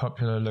belonged to a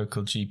popular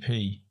local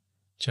GP,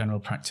 general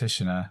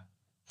practitioner,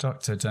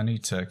 Dr.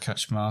 Danuta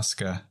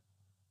Kaczmarska.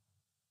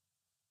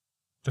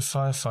 The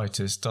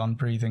firefighters donned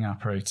breathing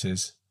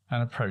apparatus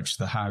and approached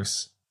the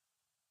house.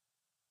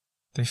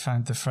 They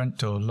found the front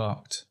door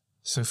locked,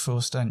 so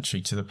forced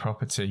entry to the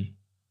property.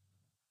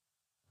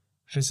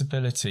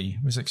 Visibility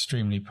was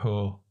extremely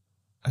poor,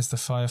 as the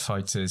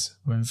firefighters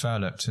were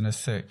enveloped in a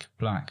thick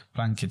black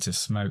blanket of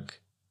smoke.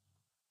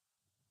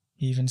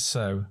 Even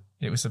so,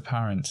 it was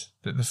apparent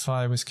that the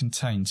fire was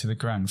contained to the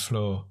ground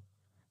floor,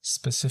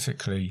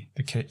 specifically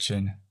the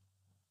kitchen.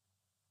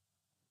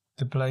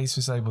 The blaze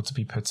was able to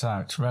be put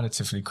out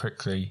relatively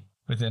quickly,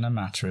 within a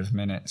matter of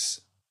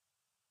minutes.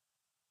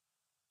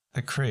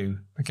 The crew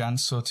began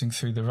sorting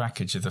through the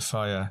wreckage of the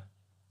fire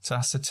to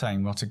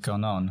ascertain what had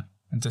gone on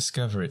and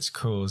discover its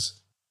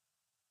cause.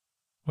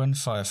 One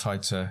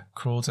firefighter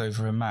crawled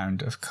over a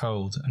mound of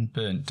cold and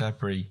burnt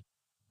debris,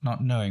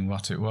 not knowing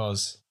what it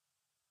was.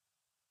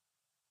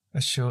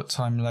 A short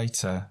time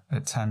later,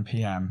 at 10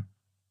 p.m,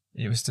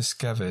 it was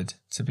discovered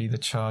to be the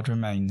charred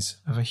remains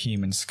of a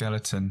human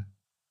skeleton.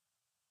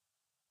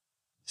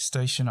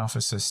 Station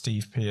Officer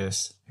Steve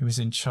Pierce, who was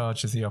in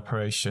charge of the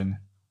operation,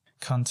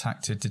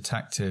 contacted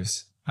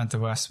detectives and the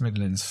West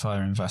Midlands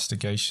Fire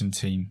Investigation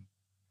Team.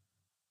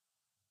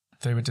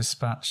 They were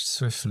dispatched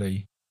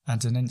swiftly,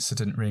 and an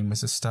incident room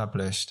was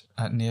established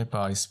at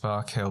nearby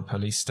Spark Hill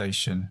Police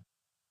Station.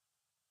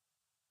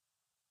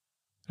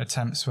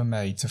 Attempts were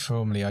made to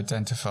formally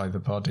identify the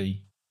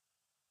body.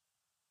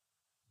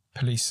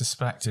 Police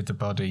suspected the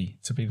body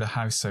to be the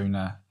house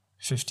owner,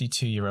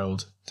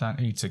 52-year-old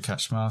Danuta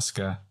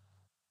Kaczmarska.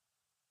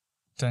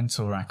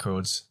 Dental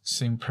records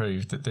soon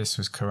proved that this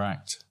was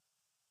correct.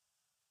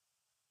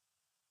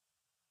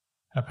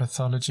 A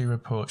pathology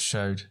report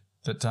showed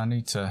that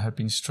Danuta had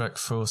been struck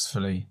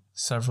forcefully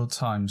several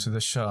times with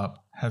a sharp,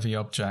 heavy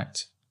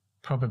object,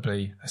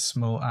 probably a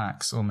small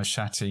axe or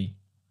machete.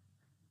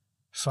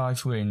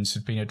 5 wounds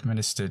had been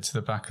administered to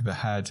the back of the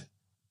head,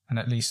 and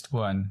at least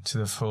 1 to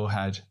the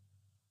forehead.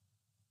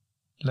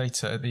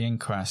 Later at the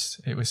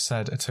inquest, it was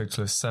said a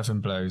total of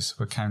 7 blows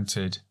were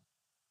counted.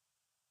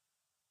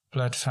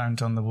 Blood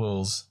found on the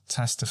walls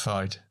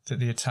testified that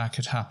the attack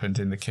had happened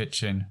in the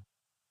kitchen.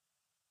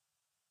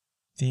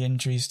 The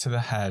injuries to the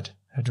head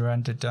had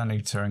rendered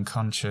Danuta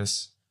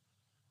unconscious.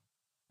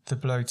 The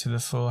blow to the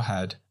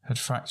forehead had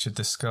fractured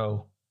the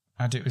skull,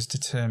 and it was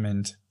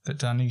determined that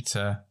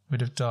Danuta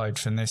would have died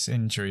from this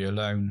injury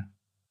alone.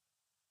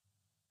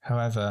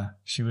 However,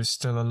 she was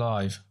still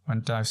alive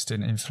when doused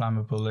in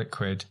inflammable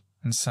liquid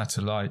and set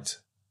alight.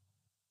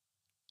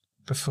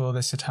 Before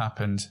this had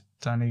happened,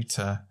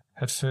 Danuta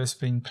had first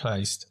been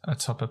placed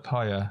atop a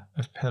pyre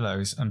of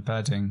pillows and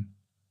bedding.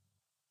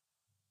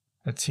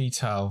 A tea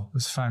towel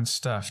was found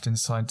stuffed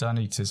inside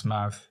Danuta's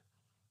mouth.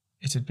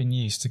 It had been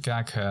used to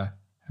gag her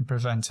and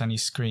prevent any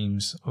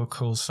screams or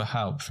calls for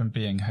help from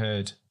being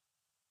heard.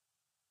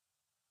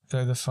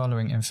 Though the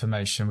following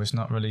information was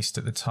not released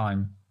at the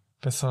time,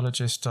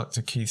 pathologist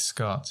Dr. Keith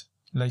Scott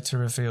later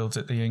revealed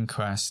at the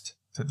inquest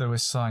that there were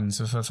signs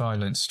of a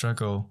violent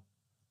struggle.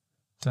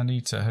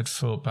 Danuta had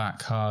fought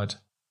back hard.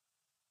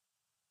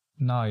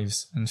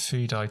 knives and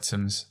food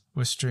items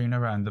were strewn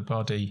around the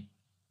body,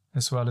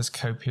 as well as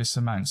copious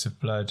amounts of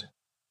blood.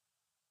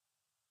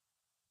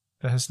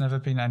 There has never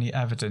been any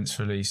evidence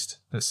released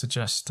that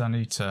suggests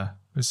Danuta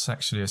was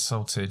sexually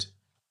assaulted.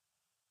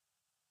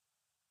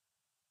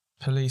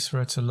 Police were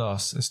at a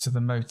loss as to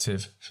the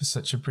motive for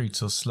such a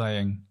brutal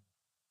slaying.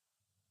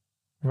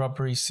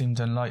 Robbery seemed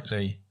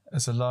unlikely,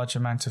 as a large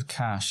amount of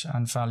cash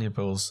and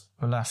valuables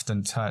were left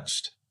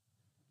untouched.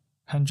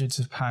 Hundreds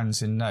of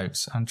pounds in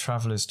notes and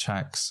travellers'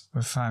 cheques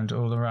were found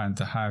all around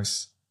the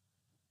house.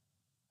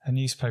 A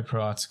newspaper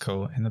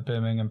article in the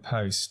Birmingham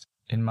Post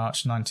in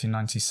March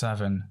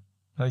 1997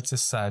 later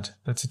said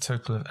that a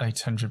total of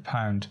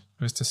 £800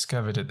 was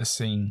discovered at the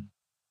scene.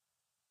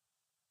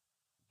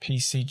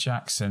 P.C.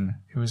 Jackson,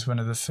 who was one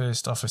of the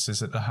first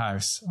officers at the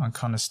house on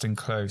Coniston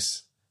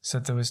Close,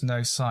 said there was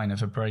no sign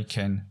of a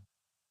break-in.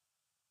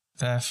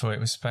 Therefore, it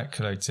was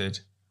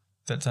speculated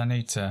that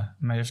Danuta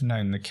may have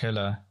known the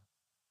killer.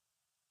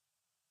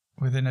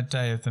 Within a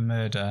day of the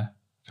murder,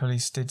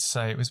 police did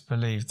say it was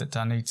believed that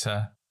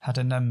Danuta had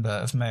a number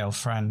of male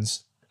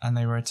friends, and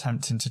they were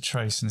attempting to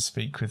trace and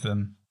speak with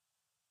them.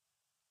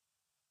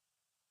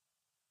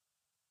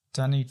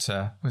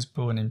 Danuta was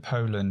born in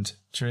Poland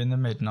during the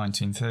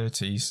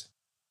mid-1930s.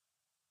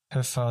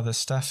 Her father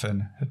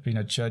Stefan had been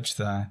a judge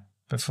there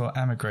before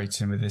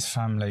emigrating with his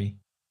family.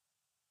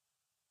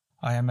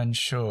 I am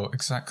unsure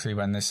exactly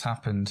when this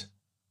happened,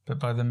 but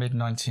by the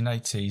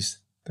mid-1980s,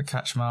 the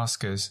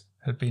Kaczmarskas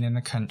had been in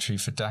the country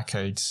for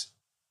decades.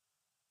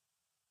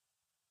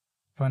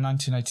 By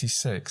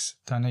 1986,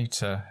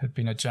 Danuta had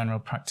been a general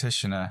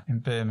practitioner in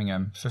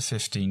Birmingham for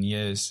 15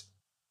 years.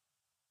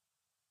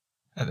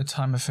 At the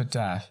time of her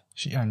death,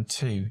 she owned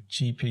 2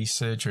 GP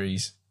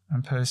surgeries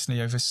and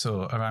personally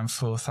oversaw around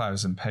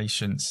 4,000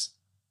 patients.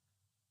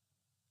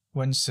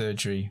 One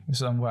surgery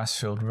was on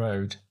Westfield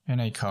Road in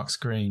Acox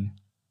Green,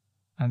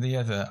 and the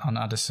other on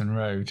Addison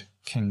Road,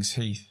 Kings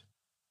Heath.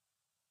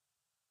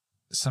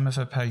 Some of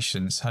her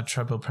patients had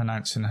trouble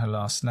pronouncing her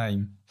last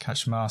name,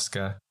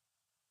 Kaczmarska,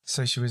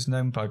 so she was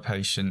known by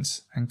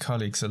patients and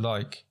colleagues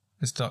alike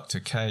as Dr.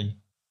 K.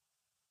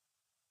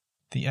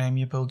 The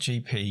amiable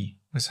GP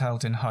was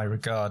held in high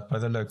regard by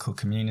the local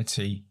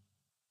community.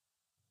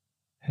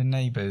 Her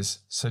neighbours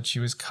said she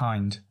was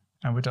kind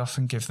and would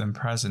often give them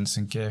presents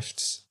and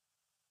gifts.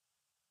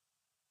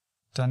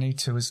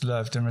 Danuta was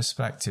loved and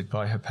respected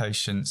by her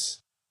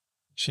patients.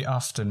 She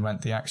often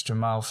went the extra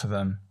mile for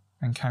them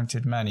and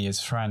counted many as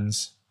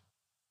friends.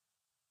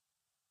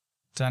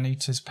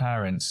 Danuta's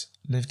parents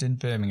lived in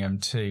Birmingham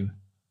too.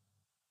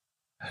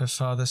 Her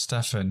father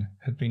Stefan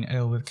had been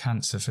ill with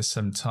cancer for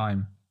some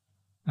time,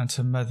 and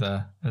her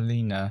mother,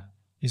 Alina,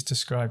 is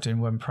described in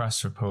one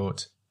press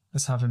report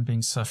as having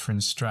been suffering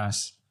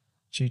stress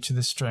due to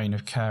the strain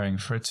of caring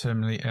for a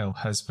terminally ill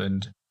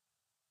husband.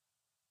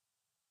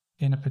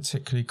 In a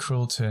particularly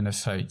cruel turn of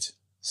fate,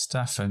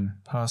 Stefan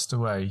passed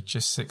away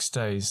just 6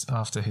 days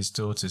after his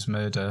daughter's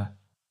murder.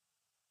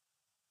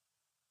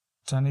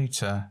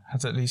 Danuta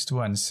had at least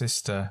one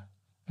sister,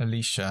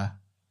 Alicia,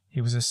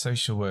 who was a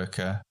social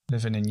worker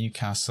living in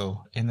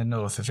Newcastle in the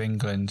north of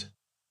England.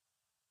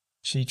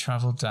 She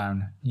travelled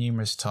down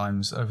numerous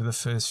times over the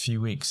first few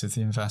weeks of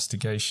the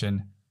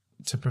investigation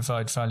to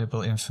provide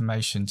valuable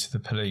information to the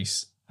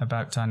police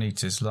about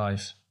Danuta's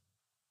life.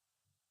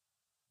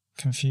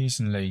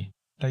 Confusingly,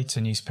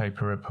 later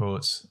newspaper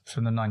reports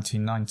from the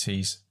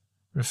 1990s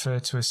refer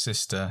to a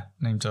sister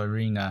named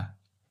Irina,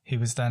 who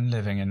was then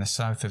living in the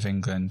south of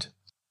England.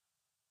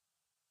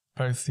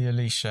 Both the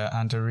Alicia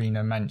and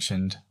Irina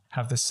mentioned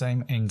have the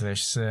same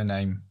English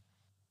surname.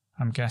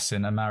 I'm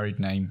guessing a married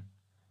name,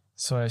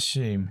 so I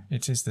assume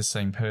it is the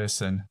same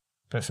person,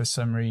 but for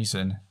some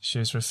reason she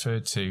is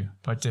referred to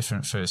by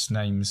different first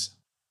names.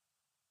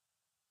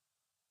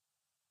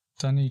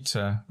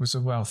 Danuta was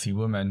a wealthy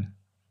woman.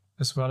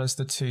 As well as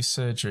the 2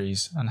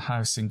 surgeries and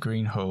house in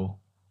Greenhall,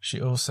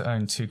 she also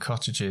owned 2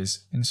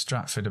 cottages in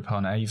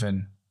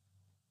Stratford-upon-Avon.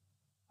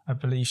 I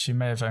believe she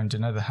may have owned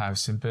another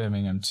house in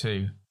Birmingham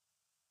too.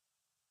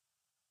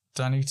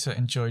 Danuta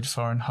enjoyed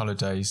foreign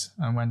holidays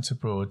and went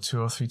abroad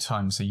 2 or 3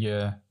 times a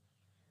year.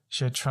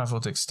 She had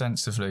travelled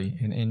extensively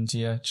in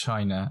India,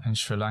 China and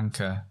Sri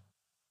Lanka.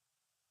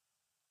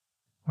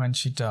 When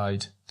she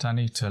died,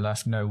 Danuta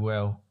left no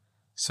will,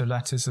 so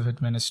letters of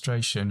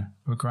administration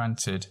were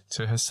granted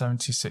to her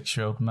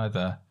 76-year-old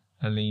mother,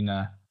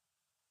 Alina.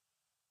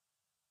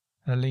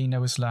 Alina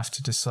was left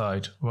to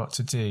decide what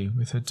to do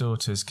with her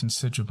daughter's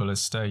considerable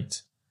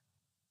estate.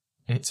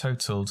 It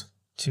totalled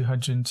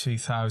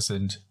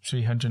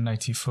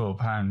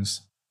 £202,384,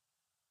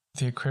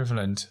 the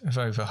equivalent of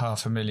over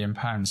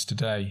 £500,000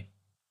 today.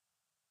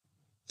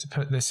 To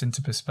put this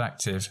into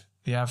perspective,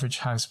 the average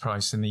house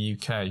price in the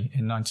UK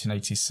in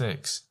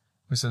 1986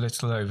 was a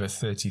little over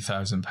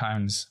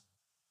 £30,000.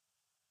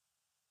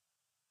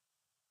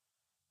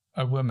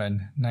 A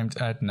woman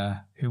named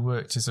Edna, who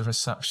worked as a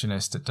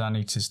receptionist at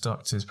Danuta's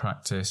doctor's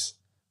practice,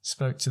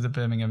 spoke to the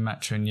Birmingham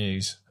Metro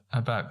News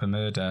about the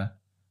murder.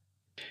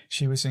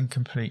 She was in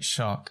complete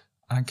shock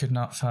and could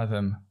not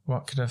fathom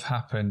what could have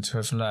happened to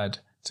have led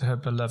to her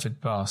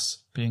beloved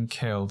boss being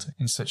killed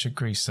in such a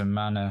gruesome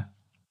manner.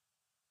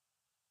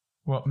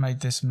 What made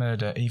this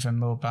murder even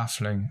more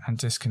baffling and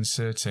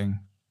disconcerting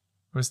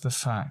was the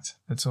fact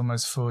that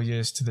almost 4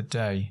 years to the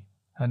day,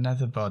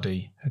 another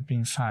body had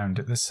been found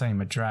at the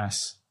same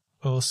address,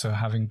 also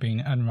having been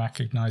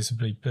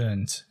unrecognisably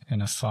burnt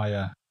in a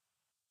fire.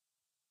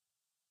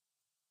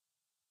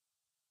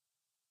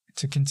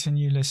 To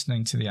continue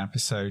listening to the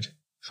episode,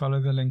 follow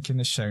the link in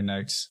the show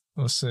notes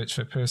or search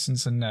for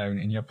Persons Unknown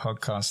in your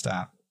podcast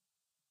app.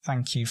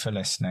 Thank you for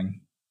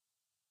listening.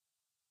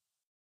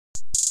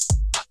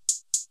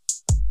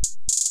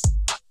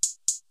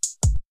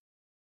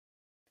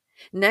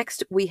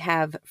 Next, we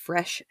have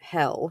Fresh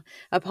Hell,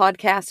 a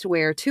podcast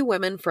where two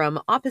women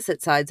from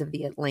opposite sides of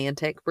the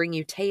Atlantic bring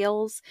you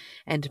tales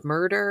and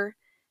murder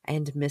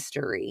and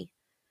mystery.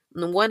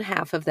 One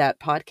half of that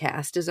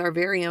podcast is our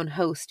very own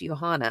host,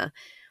 Johanna.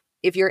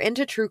 If you're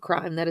into true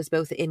crime that is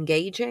both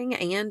engaging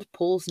and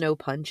pulls no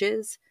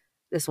punches,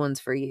 this one's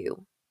for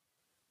you.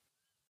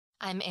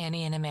 I'm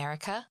Annie in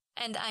America.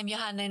 And I'm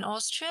Johanna in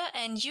Austria,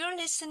 and you're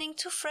listening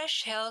to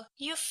Fresh Hell,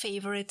 your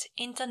favorite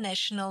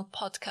international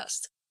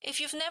podcast. If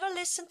you've never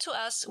listened to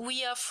us,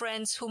 we are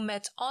friends who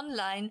met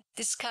online,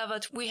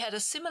 discovered we had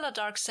a similar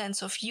dark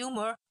sense of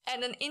humor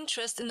and an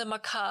interest in the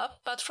macabre,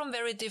 but from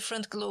very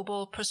different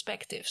global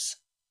perspectives.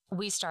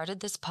 We started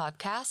this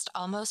podcast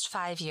almost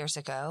 5 years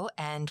ago,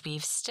 and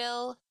we've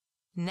still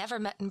never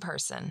met in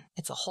person.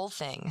 It's a whole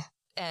thing.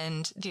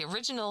 And the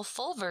original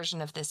full version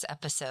of this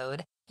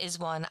episode is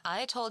one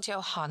I told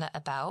Johanna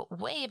about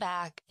way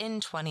back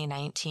in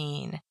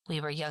 2019.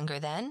 We were younger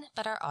then,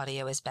 but our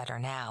audio is better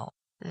now.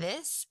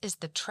 This is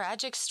the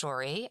tragic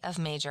story of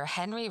Major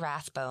Henry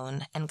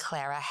Rathbone and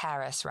Clara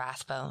Harris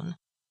Rathbone,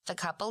 the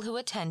couple who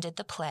attended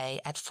the play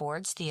at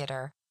Ford's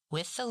Theater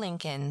with the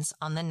Lincolns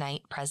on the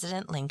night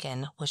President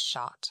Lincoln was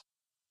shot.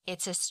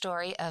 It's a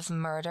story of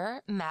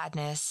murder,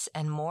 madness,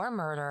 and more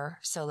murder,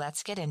 so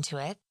let's get into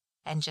it.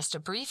 And just a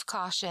brief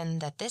caution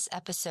that this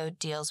episode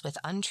deals with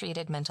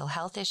untreated mental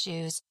health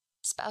issues,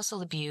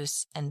 spousal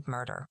abuse, and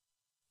murder.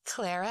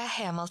 Clara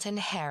Hamilton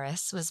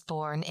Harris was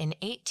born in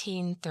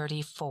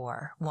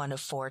 1834, one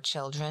of 4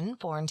 children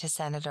born to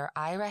Senator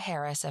Ira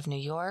Harris of New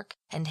York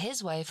and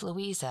his wife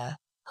Louisa,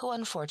 who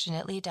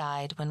unfortunately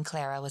died when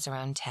Clara was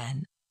around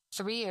 10.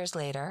 3 years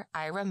later,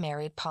 Ira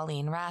married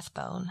Pauline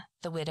Rathbone,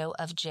 the widow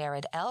of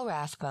Jared L.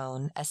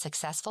 Rathbone, a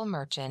successful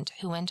merchant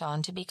who went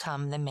on to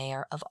become the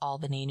mayor of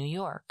Albany, New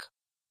York.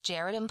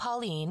 Jared and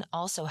Pauline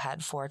also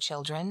had 4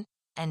 children,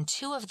 and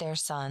 2 of their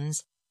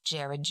sons,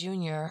 Jared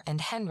Jr.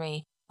 and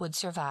Henry, would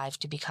survive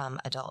to become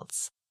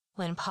adults.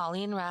 When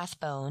Pauline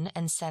Rathbone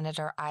and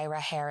Senator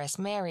Ira Harris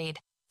married,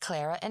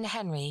 Clara and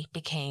Henry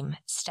became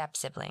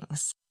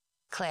step-siblings.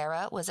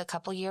 Clara was a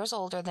couple years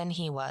older than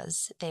he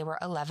was. They were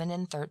 11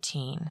 and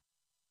 13.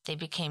 They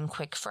became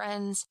quick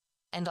friends,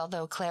 and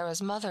although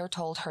Clara's mother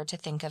told her to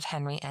think of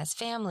Henry as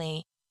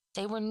family,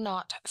 they were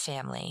not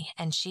family,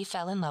 and she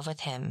fell in love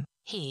with him.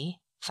 He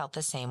felt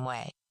the same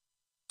way.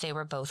 They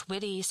were both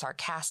witty,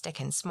 sarcastic,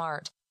 and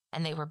smart,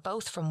 and they were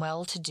both from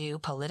well-to-do,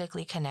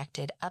 politically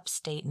connected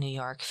upstate New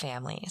York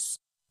families.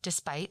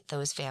 Despite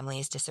those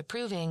families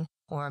disapproving,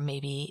 or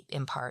maybe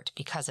in part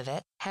because of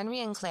it, Henry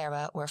and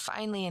Clara were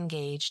finally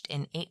engaged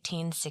in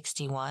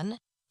 1861,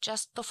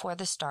 just before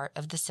the start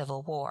of the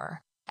Civil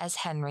War, as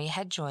Henry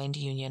had joined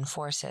Union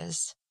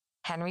forces.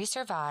 Henry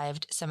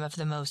survived some of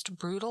the most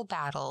brutal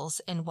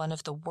battles in one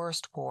of the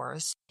worst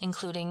wars,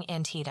 including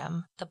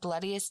Antietam, the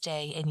bloodiest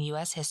day in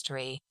U.S.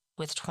 history,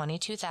 with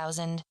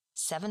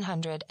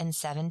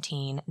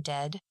 22,717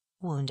 dead,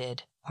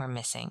 wounded, or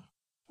missing.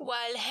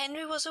 While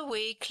Henry was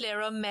away,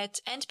 Clara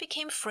met and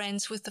became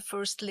friends with the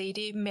First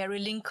Lady, Mary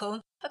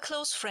Lincoln, a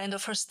close friend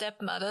of her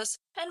stepmother's,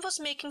 and was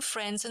making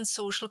friends and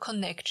social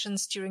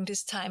connections during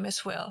this time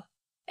as well.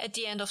 At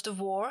the end of the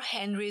war,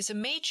 Henry is a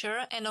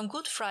major, and on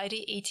Good Friday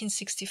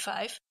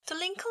 1865, the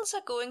Lincolns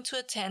are going to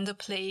attend a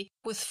play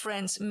with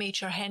friends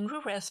Major Henry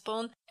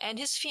Rathbone and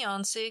his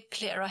fiancée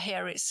Clara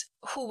Harris,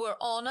 who were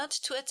honored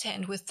to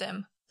attend with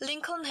them.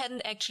 Lincoln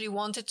hadn't actually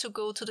wanted to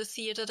go to the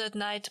theater that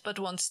night, but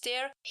once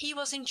there, he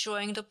was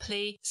enjoying the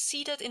play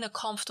seated in a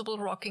comfortable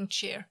rocking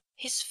chair,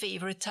 his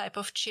favorite type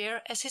of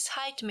chair, as his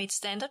height made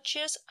standard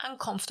chairs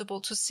uncomfortable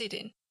to sit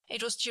in.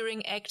 It was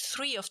during Act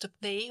 3 of the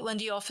play when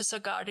the officer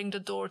guarding the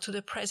door to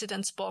the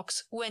president's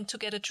box went to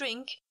get a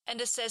drink,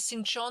 and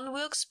assassin John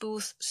Wilkes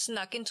Booth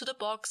snuck into the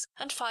box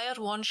and fired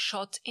one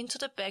shot into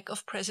the back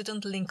of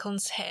President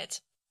Lincoln's head.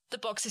 The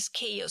box is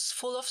chaos,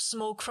 full of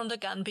smoke from the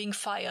gun being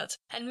fired,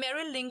 and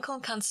Mary Lincoln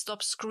can't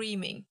stop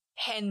screaming.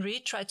 Henry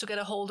tried to get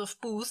a hold of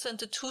Booth, and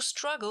the two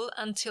struggle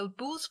until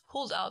Booth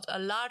pulled out a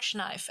large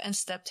knife and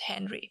stabbed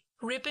Henry,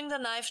 ripping the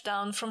knife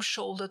down from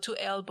shoulder to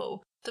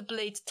elbow, the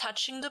blade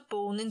touching the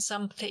bone in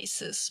some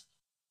places.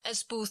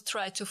 As Booth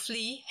tried to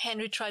flee,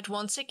 Henry tried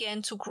once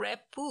again to grab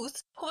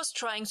Booth, who was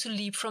trying to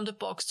leap from the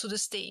box to the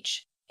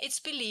stage. It's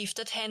believed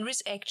that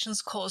Henry's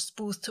actions caused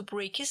Booth to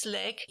break his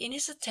leg in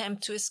his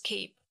attempt to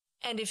escape.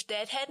 And if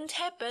that hadn't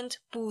happened,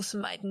 Booth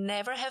might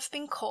never have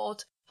been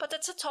caught, but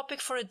that's a topic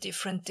for a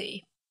different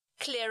day.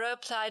 Clara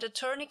applied a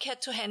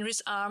tourniquet to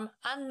Henry's arm,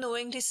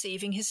 unknowingly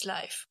saving his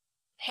life.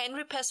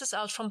 Henry passes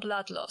out from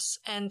blood loss,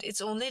 and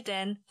it's only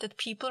then that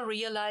people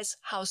realize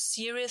how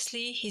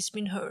seriously he's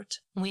been hurt.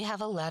 We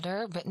have a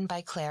letter written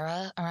by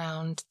Clara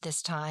around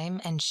this time,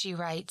 and she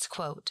writes,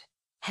 quote,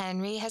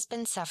 "Henry has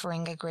been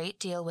suffering a great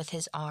deal with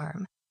his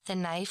arm. The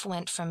knife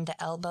went from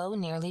the elbow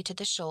nearly to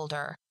the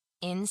shoulder,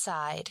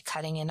 inside,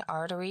 cutting in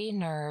artery,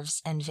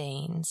 nerves, and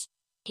veins.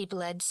 He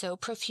bled so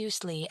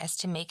profusely as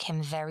to make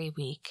him very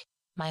weak.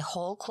 My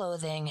whole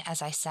clothing,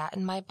 as I sat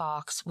in my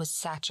box, was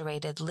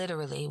saturated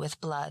literally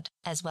with blood,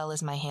 as well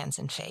as my hands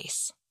and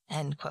face."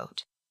 End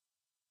quote.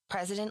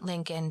 President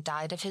Lincoln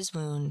died of his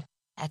wound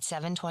at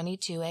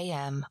 7:22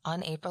 a.m.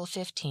 on April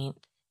 15,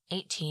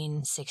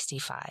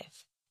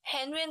 1865.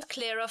 Henry and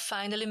Clara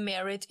finally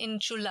married in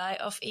July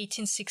of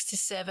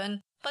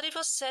 1867, but it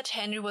was said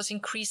Henry was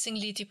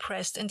increasingly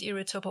depressed and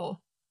irritable.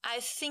 I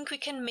think we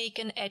can make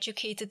an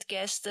educated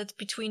guess that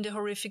between the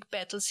horrific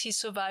battles he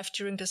survived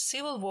during the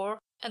Civil War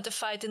and the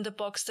fight in the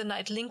box the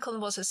night Lincoln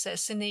was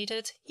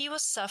assassinated, he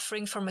was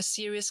suffering from a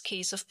serious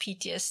case of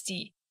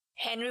PTSD.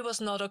 Henry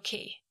was not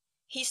okay.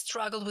 He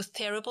struggled with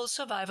terrible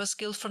survivor's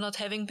guilt for not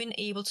having been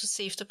able to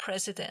save the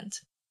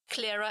president.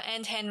 Clara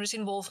and Henry's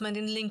involvement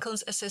in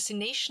Lincoln's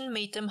assassination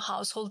made them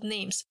household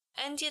names,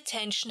 and the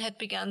attention had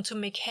begun to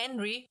make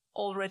Henry,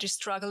 already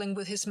struggling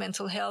with his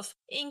mental health,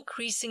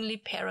 increasingly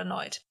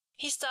paranoid.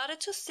 He started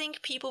to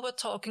think people were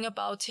talking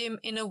about him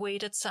in a way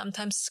that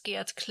sometimes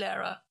scared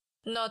Clara.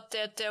 Not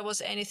that there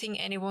was anything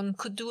anyone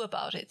could do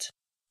about it.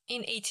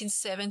 In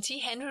 1870,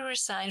 Henry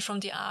resigned from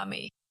the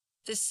army.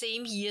 The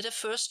same year, the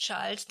first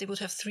child, they would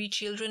have 3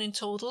 children in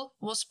total,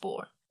 was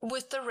born,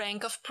 with the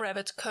rank of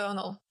brevet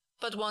colonel.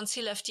 But once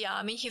he left the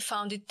army, he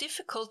found it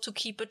difficult to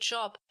keep a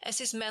job, as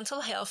his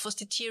mental health was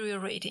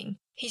deteriorating.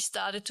 He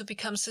started to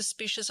become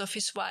suspicious of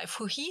his wife,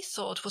 who he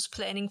thought was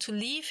planning to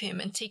leave him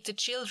and take the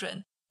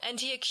children, and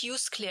he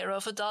accused Clara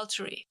of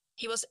adultery.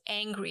 He was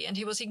angry, and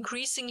he was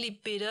increasingly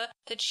bitter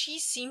that she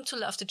seemed to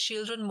love the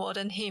children more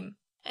than him,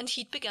 and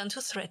he'd begun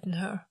to threaten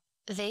her.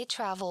 They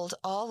traveled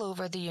all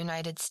over the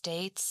United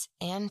States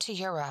and to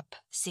Europe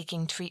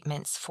seeking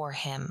treatments for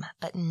him,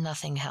 but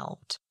nothing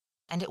helped.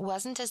 And it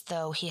wasn't as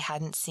though he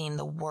hadn't seen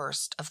the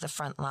worst of the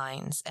front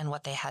lines and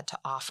what they had to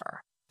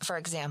offer. For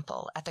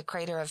example, at the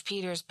crater of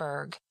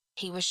Petersburg,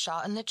 he was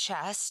shot in the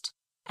chest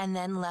and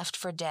then left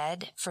for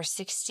dead for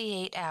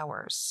 68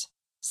 hours.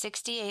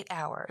 68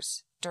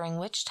 hours, during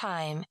which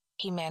time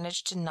he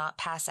managed to not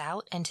pass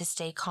out and to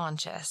stay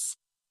conscious,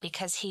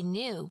 because he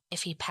knew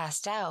if he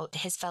passed out,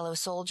 his fellow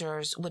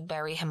soldiers would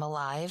bury him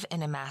alive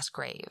in a mass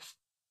grave.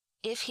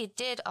 If he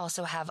did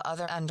also have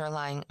other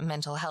underlying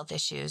mental health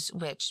issues,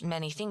 which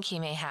many think he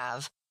may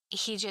have,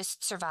 he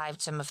just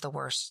survived some of the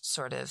worst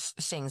sort of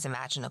things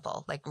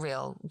imaginable, like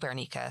real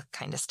Guernica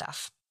kind of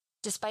stuff.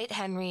 Despite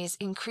Henry's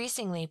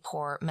increasingly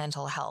poor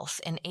mental health,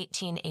 in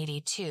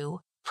 1882,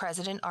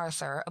 President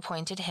Arthur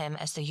appointed him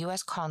as the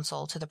U.S.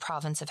 consul to the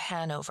province of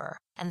Hanover,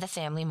 and the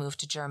family moved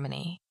to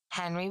Germany.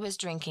 Henry was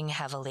drinking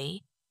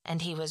heavily,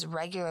 and he was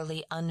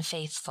regularly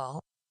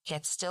unfaithful,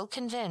 yet still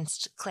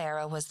convinced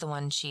Clara was the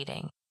one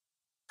cheating.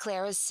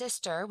 Clara's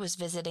sister was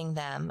visiting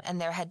them, and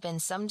there had been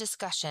some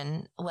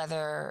discussion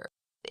whether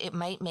it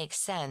might make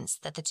sense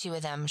that the two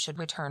of them should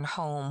return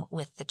home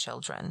with the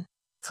children.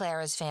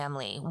 Clara's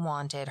family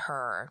wanted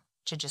her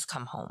to just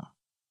come home.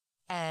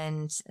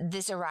 And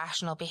this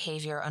irrational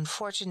behavior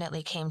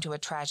unfortunately came to a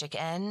tragic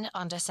end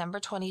on December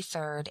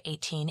 23rd,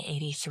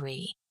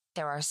 1883.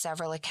 There are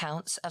several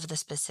accounts of the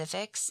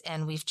specifics,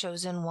 and we've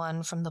chosen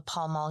one from the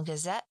Pall Mall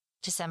Gazette,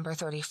 December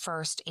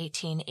 31st,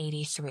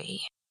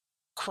 1883.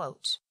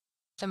 Quote,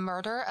 "The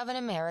murder of an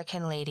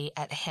American lady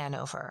at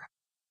Hanover.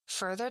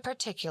 Further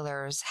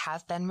particulars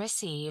have been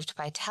received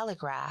by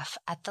telegraph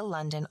at the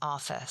London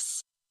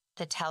office.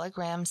 The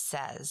telegram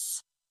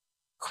says,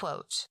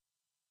 quote,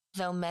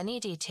 though many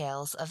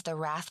details of the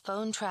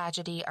Rathbone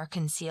tragedy are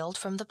concealed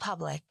from the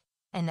public,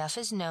 enough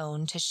is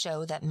known to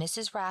show that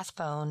Mrs.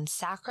 Rathbone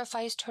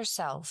sacrificed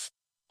herself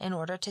in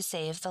order to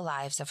save the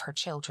lives of her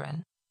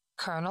children.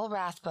 Colonel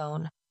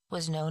Rathbone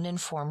was known in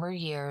former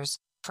years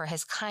for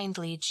his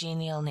kindly,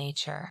 genial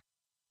nature.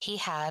 He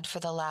had, for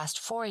the last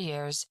 4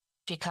 years,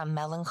 become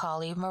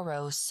melancholy,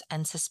 morose,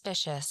 and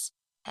suspicious,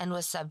 and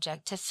was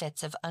subject to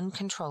fits of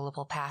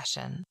uncontrollable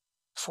passion.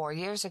 4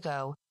 years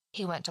ago,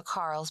 he went to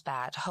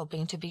Carlsbad,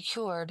 hoping to be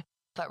cured,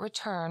 but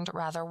returned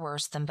rather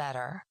worse than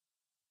better.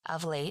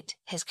 Of late,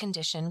 his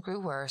condition grew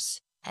worse,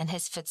 and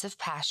his fits of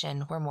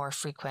passion were more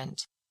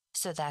frequent,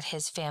 so that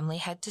his family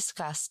had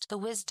discussed the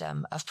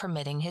wisdom of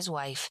permitting his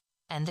wife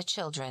and the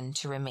children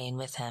to remain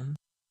with him.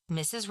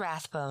 Mrs.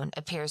 Rathbone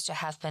appears to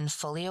have been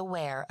fully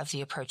aware of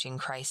the approaching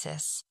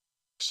crisis.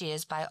 She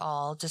is by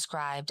all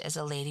described as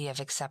a lady of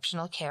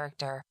exceptional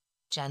character,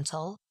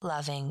 gentle,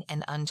 loving,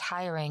 and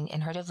untiring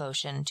in her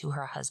devotion to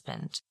her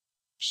husband.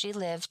 She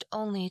lived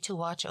only to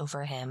watch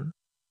over him.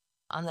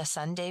 On the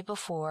Sunday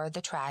before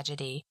the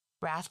tragedy,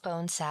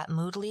 Rathbone sat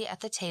moodily at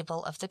the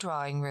table of the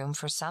drawing-room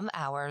for some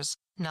hours,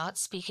 not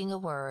speaking a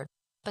word,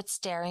 but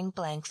staring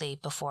blankly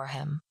before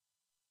him.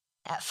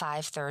 At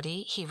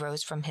 5:30, he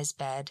rose from his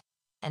bed,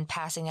 and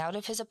passing out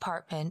of his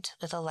apartment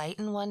with a light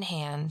in one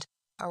hand,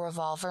 a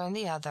revolver in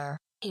the other,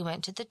 he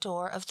went to the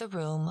door of the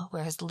room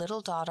where his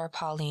little daughter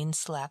Pauline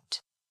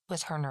slept,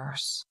 with her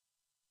nurse.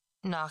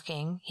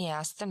 Knocking, he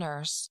asked the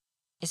nurse,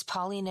 "Is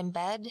Pauline in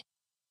bed?"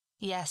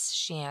 "Yes,"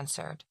 she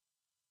answered.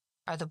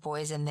 "Are the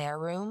boys in their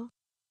room?"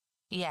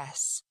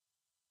 "Yes."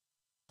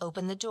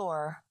 "Open the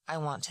door. I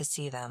want to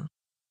see them."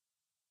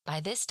 By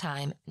this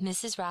time,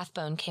 Mrs.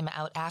 Rathbone came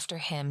out after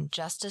him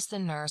just as the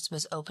nurse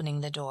was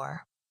opening the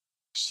door.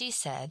 She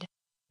said,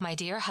 "My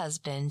dear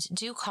husband,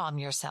 do calm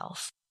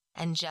yourself."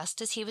 And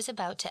just as he was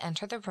about to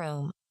enter the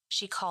room,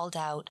 she called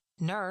out,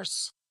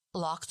 "Nurse,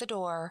 lock the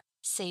door,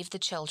 save the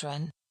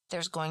children.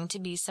 There's going to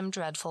be some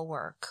dreadful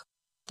work."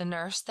 The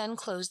nurse then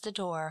closed the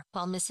door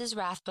while Mrs.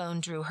 Rathbone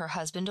drew her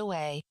husband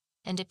away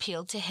and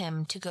appealed to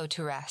him to go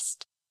to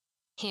rest.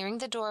 Hearing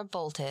the door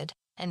bolted,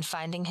 and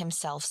finding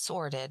himself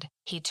sworded,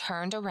 he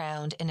turned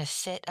around in a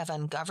fit of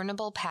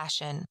ungovernable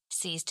passion,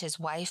 seized his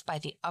wife by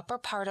the upper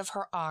part of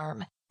her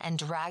arm, and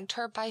dragged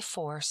her by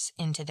force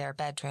into their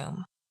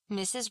bedroom.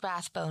 Mrs.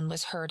 Rathbone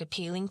was heard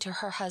appealing to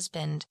her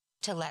husband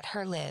to let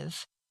her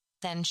live.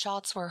 Then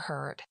shots were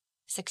heard,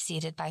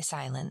 succeeded by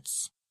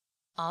silence.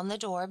 On the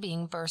door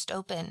being burst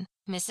open,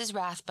 Mrs.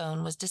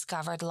 Rathbone was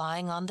discovered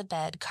lying on the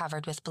bed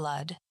covered with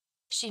blood.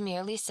 She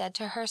merely said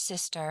to her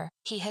sister,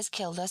 "He has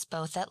killed us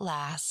both at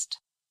last,"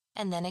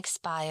 and then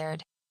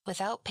expired,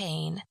 without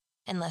pain,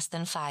 in less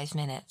than 5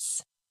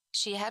 minutes.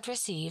 She had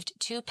received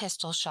 2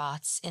 pistol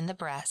shots in the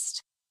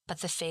breast, but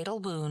the fatal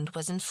wound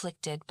was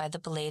inflicted by the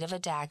blade of a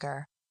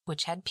dagger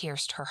which had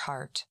pierced her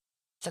heart.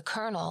 The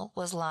colonel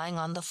was lying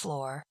on the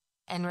floor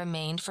and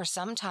remained for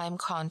some time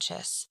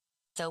conscious,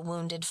 though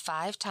wounded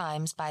 5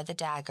 times by the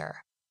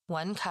dagger,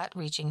 one cut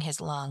reaching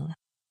his lung.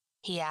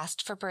 He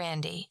asked for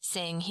brandy,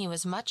 saying he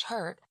was much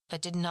hurt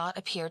but did not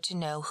appear to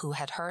know who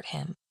had hurt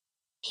him.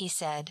 He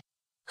said,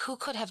 "Who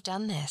could have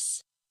done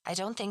this? I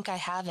don't think I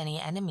have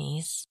any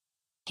enemies."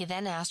 He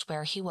then asked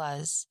where he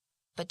was,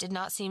 but did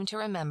not seem to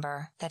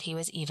remember that he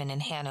was even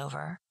in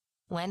Hanover.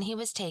 When he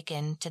was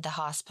taken to the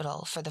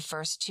hospital for the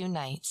first 2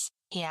 nights,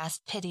 he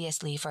asked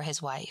piteously for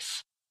his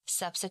wife.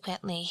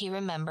 Subsequently, he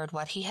remembered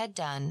what he had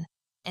done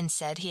and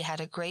said he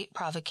had a great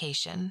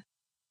provocation.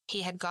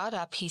 He had got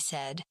up, he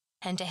said,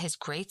 and to his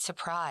great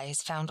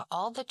surprise found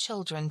all the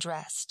children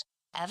dressed,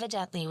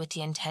 evidently with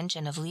the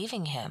intention of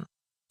leaving him.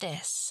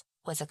 This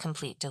was a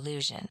complete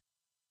delusion.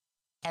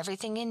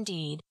 Everything,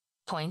 indeed,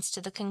 points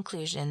to the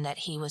conclusion that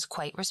he was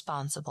quite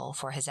responsible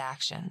for his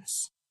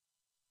actions.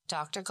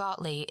 Dr.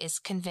 Gottlieb is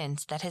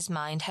convinced that his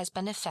mind has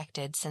been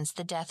affected since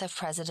the death of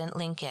President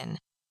Lincoln,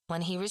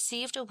 when he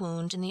received a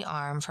wound in the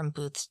arm from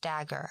Booth's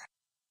dagger,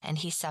 and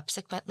he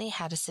subsequently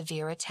had a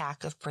severe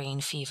attack of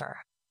brain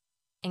fever.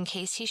 In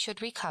case he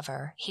should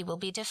recover, he will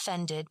be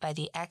defended by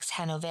the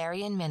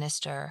ex-Hanoverian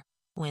minister,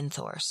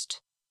 Windthorst.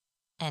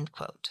 End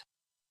quote.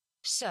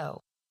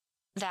 So,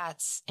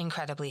 that's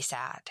incredibly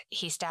sad.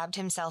 He stabbed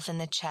himself in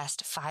the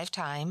chest 5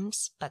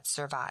 times, but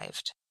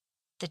survived.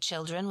 The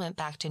children went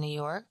back to New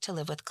York to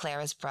live with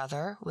Clara's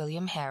brother,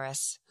 William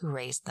Harris, who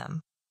raised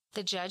them.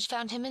 The judge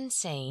found him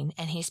insane,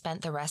 and he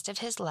spent the rest of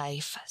his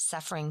life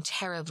suffering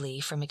terribly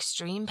from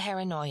extreme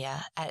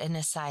paranoia at an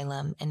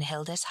asylum in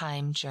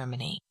Hildesheim,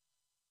 Germany.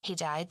 He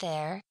died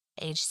there,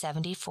 aged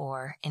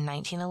 74, in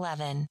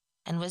 1911,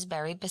 and was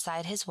buried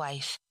beside his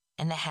wife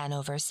in the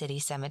Hanover City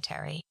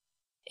Cemetery.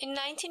 In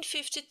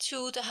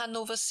 1952, the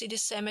Hanover City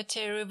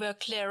Cemetery, where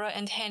Clara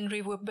and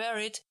Henry were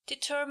buried,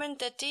 determined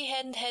that they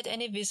hadn't had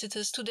any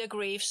visitors to their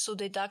graves, so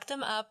they dug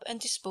them up and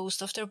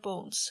disposed of their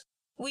bones.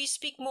 We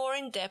speak more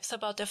in depth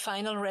about their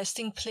final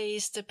resting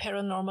place, the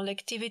paranormal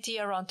activity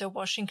around their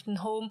Washington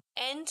home,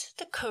 and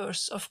the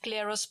curse of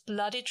Clara's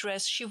bloody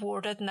dress she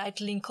wore that night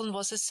Lincoln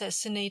was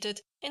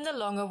assassinated in the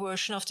longer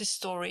version of this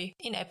story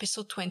in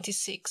episode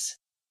 26.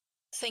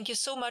 Thank you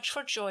so much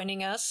for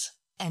joining us.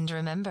 And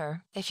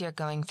remember, if you're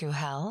going through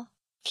hell,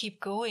 keep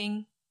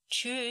going.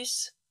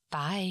 Tschüss.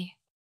 Bye.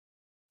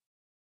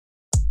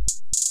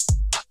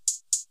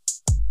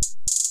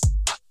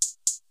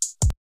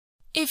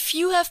 If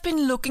you have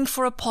been looking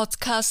for a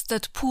podcast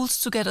that pulls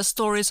together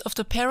stories of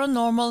the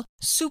paranormal,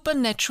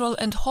 supernatural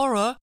and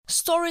horror,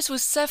 Stories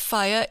with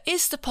Sapphire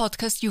is the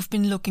podcast you've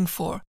been looking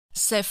for.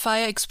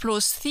 Sapphire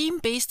explores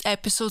theme-based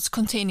episodes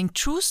containing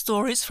true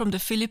stories from the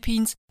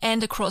Philippines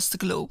and across the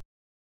globe.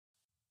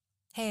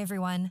 Hey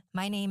everyone,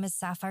 my name is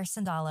Sapphire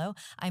Sandalo.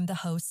 I'm the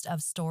host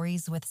of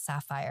Stories with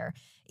Sapphire.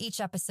 Each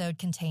episode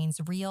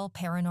contains real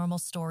paranormal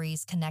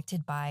stories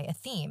connected by a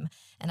theme,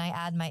 and I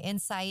add my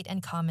insight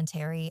and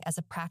commentary as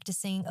a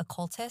practicing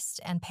occultist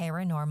and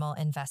paranormal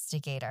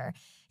investigator.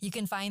 You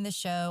can find the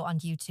show on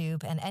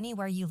YouTube and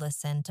anywhere you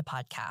listen to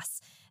podcasts.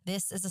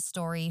 This is a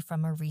story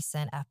from a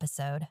recent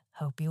episode.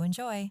 Hope you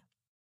enjoy.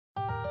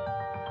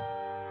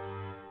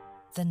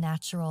 The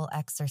Natural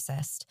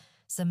Exorcist,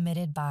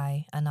 submitted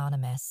by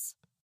Anonymous.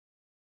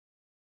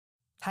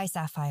 Hi,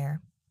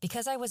 Sapphire.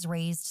 Because I was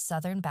raised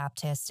Southern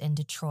Baptist in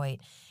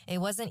Detroit,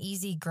 it wasn't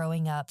easy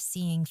growing up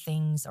seeing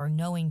things or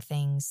knowing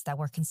things that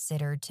were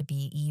considered to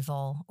be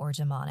evil or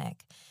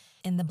demonic.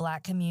 In the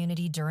Black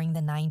community during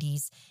the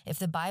 90s, if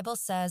the Bible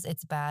says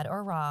it's bad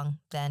or wrong,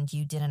 then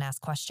you didn't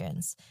ask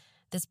questions.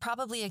 This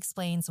probably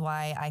explains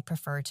why I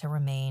prefer to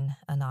remain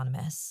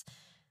anonymous.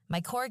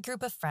 My core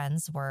group of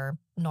friends were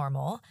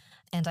normal,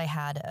 and I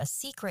had a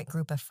secret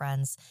group of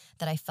friends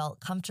that I felt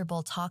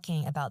comfortable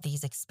talking about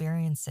these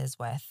experiences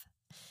with.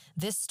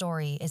 This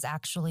story is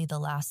actually the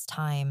last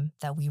time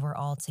that we were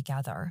all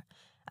together.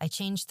 I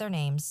changed their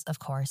names, of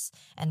course,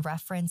 and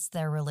referenced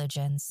their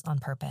religions on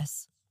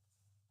purpose.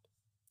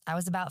 I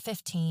was about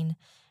 15,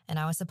 and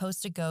I was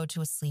supposed to go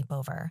to a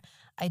sleepover.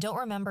 I don't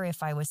remember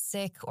if I was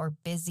sick or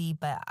busy,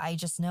 but I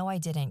just know I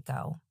didn't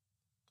go.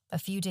 A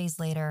few days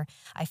later,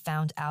 I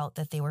found out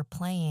that they were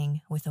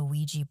playing with a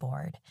Ouija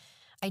board.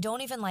 I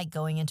don't even like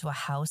going into a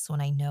house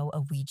when I know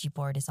a Ouija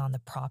board is on the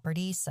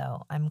property,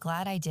 so I'm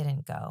glad I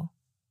didn't go.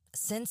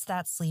 Since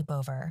that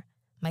sleepover,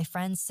 my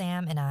friend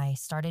Sam and I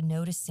started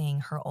noticing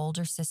her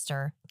older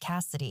sister,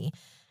 Cassidy,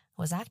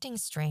 was acting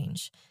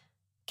strange.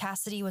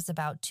 Cassidy was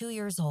about 2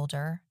 years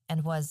older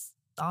and was,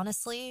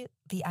 honestly,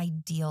 the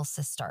ideal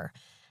sister.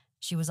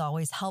 She was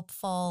always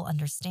helpful,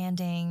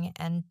 understanding,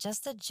 and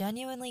just a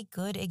genuinely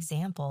good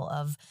example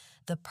of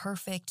the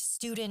perfect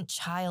student,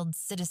 child,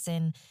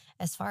 citizen,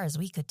 as far as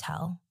we could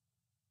tell.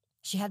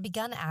 She had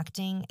begun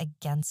acting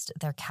against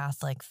their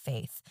Catholic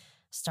faith,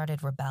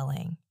 started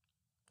rebelling.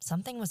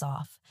 Something was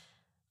off.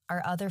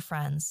 Our other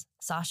friends,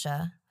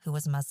 Sasha, who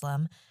was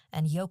Muslim,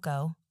 and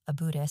Yoko, a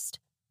Buddhist,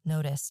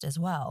 noticed as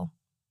well.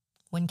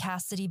 When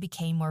Cassidy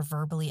became more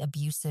verbally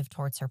abusive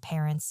towards her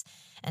parents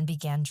and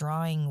began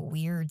drawing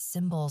weird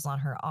symbols on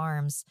her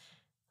arms,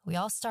 we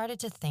all started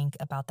to think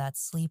about that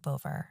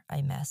sleepover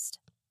I missed.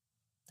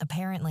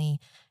 Apparently,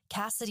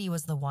 Cassidy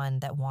was the one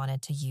that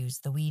wanted to use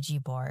the Ouija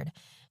board.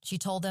 She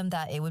told them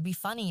that it would be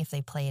funny if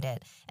they played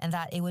it and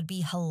that it would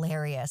be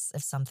hilarious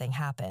if something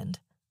happened.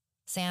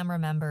 Sam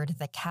remembered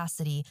that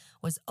Cassidy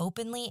was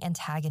openly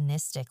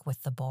antagonistic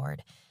with the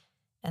board,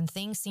 and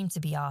things seemed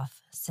to be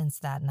off since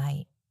that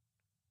night.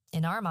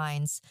 In our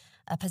minds,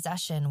 a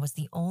possession was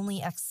the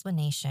only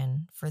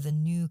explanation for the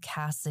new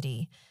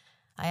Cassidy.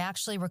 I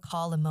actually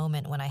recall a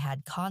moment when I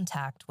had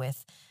contact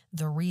with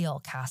the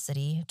real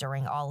Cassidy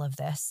during all of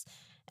this,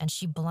 and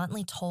she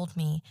bluntly told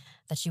me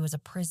that she was a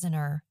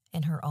prisoner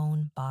in her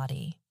own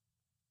body.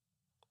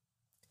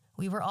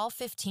 We were all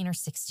 15 or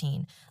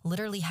 16,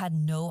 literally had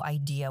no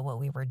idea what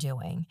we were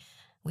doing.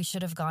 We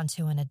should have gone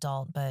to an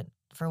adult, but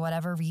for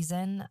whatever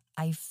reason,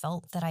 I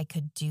felt that I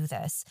could do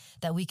this,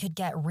 that we could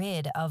get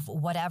rid of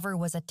whatever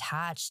was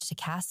attached to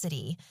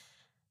Cassidy.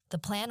 The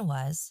plan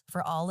was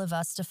for all of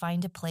us to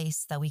find a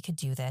place that we could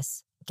do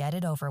this, get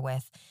it over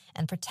with,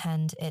 and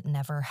pretend it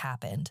never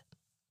happened.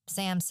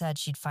 Sam said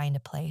she'd find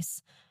a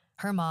place.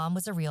 Her mom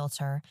was a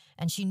realtor,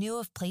 and she knew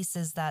of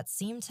places that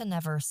seemed to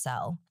never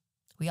sell.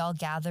 We all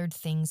gathered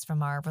things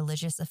from our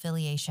religious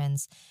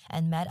affiliations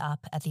and met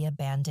up at the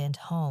abandoned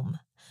home.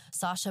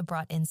 Sasha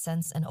brought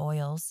incense and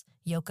oils.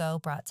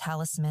 Yoko brought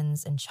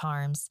talismans and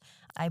charms.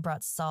 I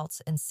brought salt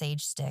and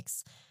sage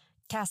sticks.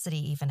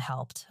 Cassidy even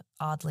helped,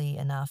 oddly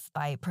enough,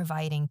 by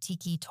providing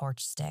tiki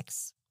torch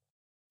sticks.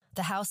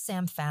 The house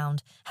Sam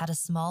found had a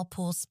small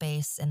pool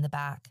space in the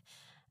back.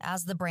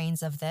 As the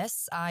brains of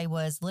this, I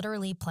was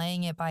literally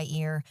playing it by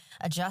ear,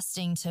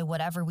 adjusting to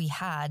whatever we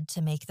had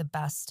to make the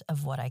best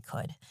of what I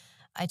could.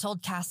 I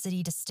told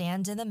Cassidy to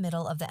stand in the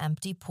middle of the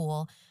empty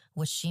pool,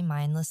 which she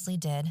mindlessly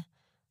did.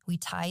 We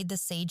tied the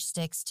sage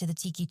sticks to the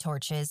tiki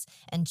torches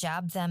and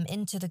jabbed them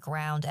into the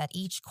ground at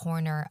each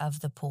corner of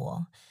the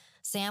pool.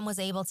 Sam was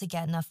able to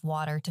get enough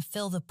water to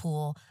fill the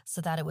pool so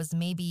that it was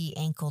maybe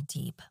ankle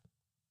deep.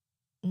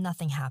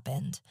 Nothing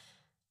happened.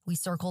 We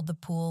circled the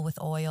pool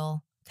with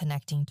oil,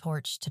 connecting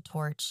torch to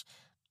torch.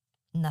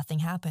 Nothing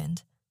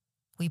happened.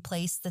 We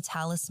placed the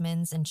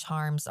talismans and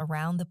charms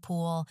around the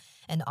pool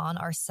and on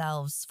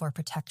ourselves for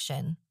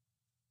protection.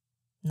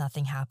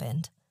 Nothing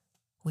happened.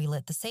 We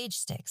lit the sage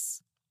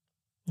sticks.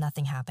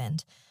 Nothing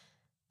happened.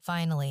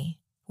 Finally,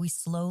 we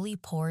slowly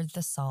poured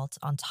the salt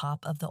on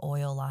top of the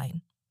oil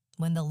line.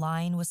 When the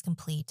line was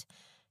complete,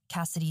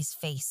 Cassidy's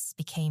face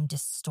became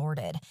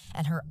distorted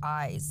and her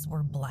eyes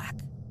were black.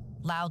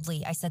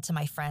 Loudly, I said to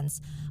my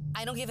friends,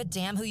 "I don't give a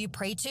damn who you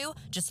pray to.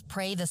 Just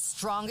pray the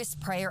strongest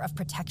prayer of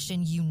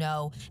protection you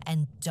know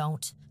and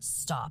don't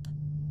stop."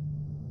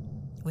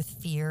 With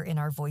fear in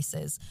our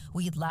voices,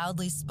 we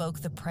loudly spoke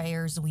the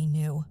prayers we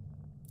knew.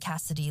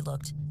 Cassidy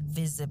looked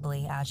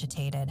visibly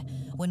agitated.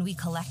 When we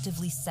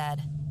collectively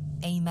said,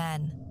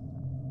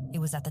 "Amen," it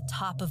was at the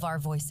top of our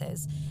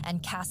voices,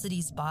 and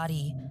Cassidy's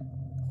body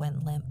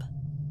went limp.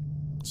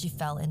 She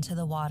fell into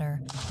the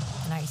water,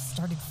 and I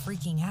started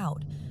freaking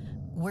out.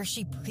 Where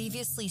she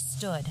previously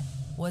stood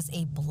was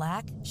a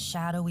black,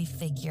 shadowy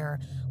figure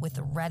with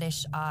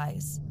reddish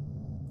eyes,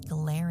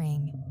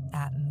 glaring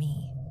at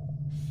me.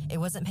 It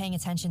wasn't paying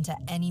attention to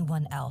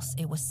anyone else.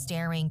 It was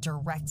staring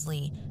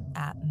directly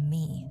at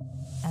me,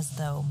 as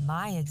though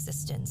my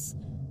existence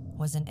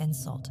was an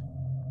insult.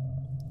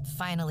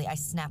 Finally, I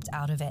snapped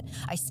out of it.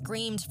 I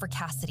screamed for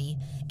Cassidy,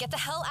 "Get the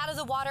hell out of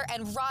the water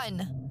and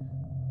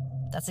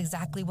run!" That's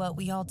exactly what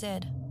we all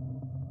did.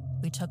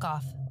 We took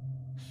off.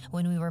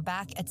 When we were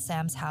back at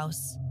Sam's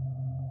house,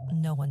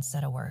 no one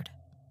said a word.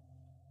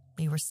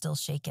 We were still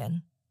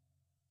shaken.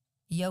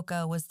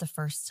 Yoko was the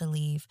first to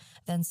leave,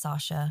 then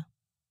Sasha.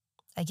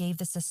 I gave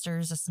the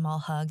sisters a small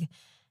hug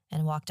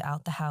and walked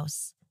out the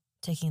house,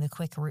 taking the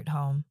quick route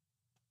home.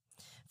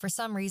 For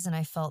some reason,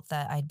 I felt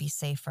that I'd be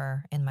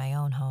safer in my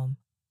own home.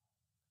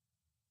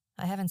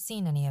 I haven't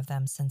seen any of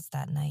them since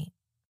that night.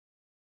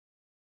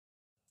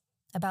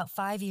 About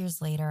 5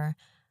 years later,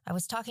 I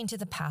was talking to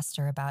the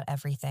pastor about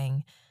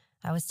everything.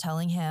 I was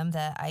telling him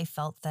that I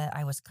felt that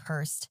I was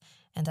cursed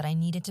and that I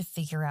needed to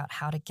figure out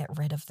how to get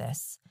rid of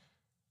this.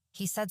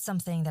 He said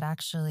something that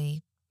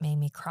actually made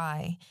me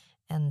cry,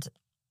 and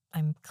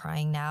I'm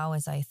crying now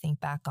as I think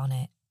back on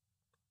it.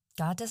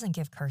 God doesn't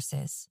give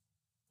curses.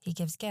 He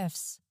gives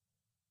gifts.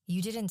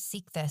 You didn't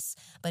seek this,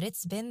 but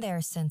it's been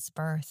there since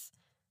birth,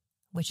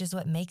 which is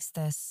what makes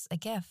this a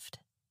gift.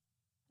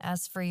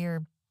 As for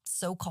your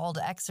so-called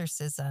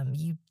exorcism,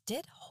 you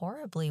did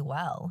horribly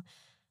well.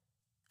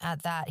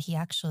 At that, he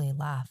actually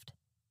laughed.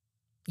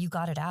 You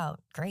got it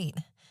out. Great.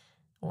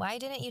 Why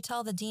didn't you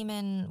tell the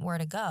demon where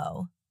to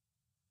go?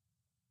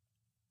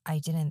 I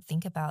didn't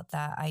think about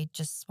that. I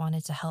just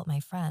wanted to help my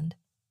friend.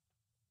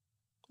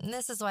 And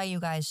this is why you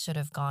guys should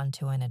have gone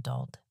to an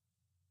adult.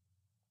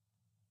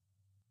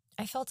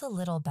 I felt a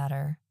little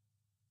better,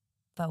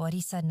 but what he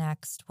said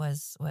next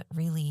was what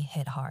really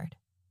hit hard.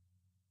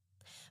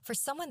 For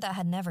someone that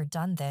had never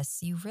done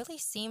this, you really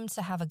seemed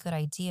to have a good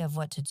idea of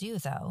what to do,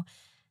 though.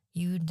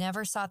 You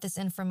never sought this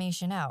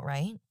information out,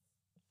 right?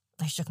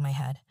 I shook my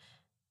head.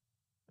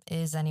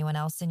 Is anyone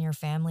else in your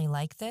family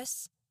like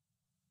this?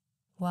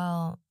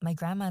 Well, my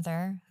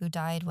grandmother, who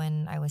died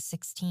when I was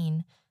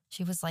 16,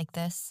 she was like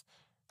this.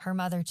 Her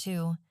mother,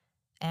 too.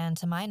 And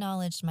to my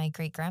knowledge, my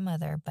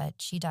great-grandmother,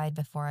 but she died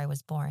before I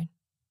was born.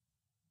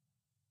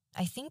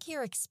 I think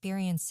you're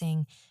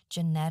experiencing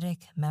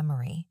genetic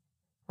memory.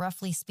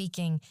 Roughly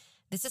speaking,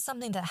 this is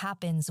something that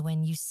happens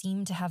when you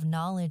seem to have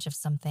knowledge of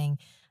something,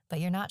 but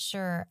you're not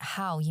sure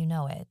how you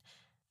know it.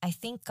 I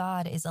think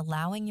God is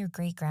allowing your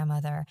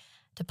great-grandmother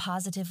to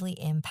positively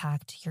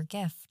impact your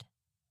gift.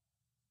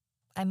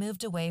 I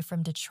moved away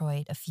from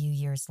Detroit a few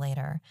years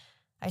later.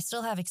 I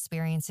still have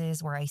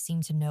experiences where I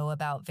seem to know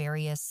about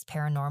various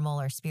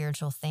paranormal or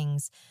spiritual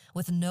things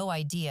with no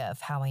idea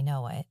of how I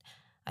know it.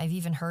 I've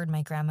even heard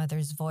my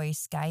grandmother's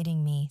voice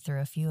guiding me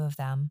through a few of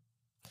them.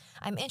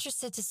 I'm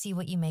interested to see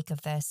what you make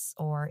of this,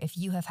 or if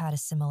you have had a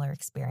similar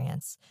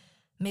experience.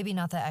 Maybe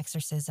not the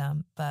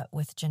exorcism, but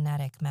with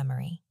genetic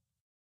memory.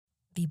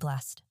 Be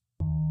blessed.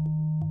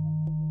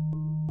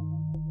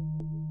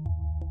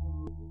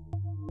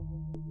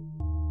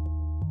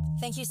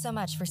 Thank you so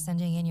much for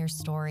sending in your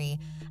story.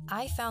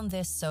 I found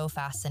this so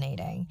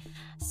fascinating.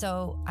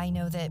 So I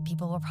know that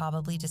people will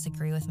probably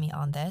disagree with me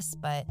on this,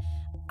 but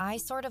I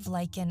sort of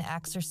liken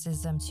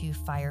exorcism to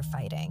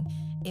firefighting.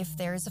 If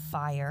there's a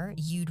fire,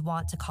 you'd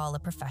want to call a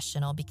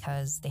professional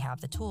because they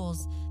have the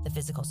tools, the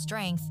physical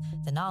strength,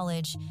 the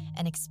knowledge,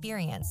 and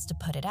experience to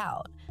put it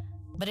out.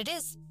 But it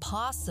is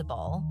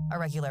possible a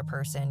regular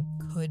person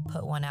could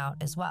put one out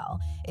as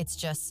well. It's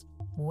just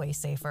way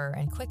safer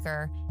and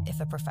quicker if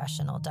a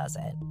professional does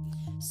it.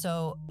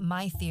 So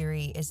my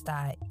theory is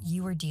that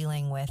you were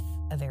dealing with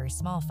a very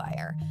small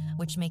fire,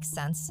 which makes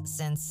sense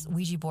since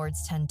Ouija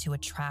boards tend to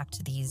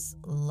attract these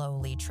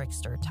lowly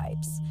trickster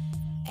types.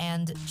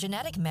 And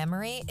genetic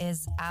memory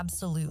is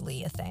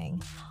absolutely a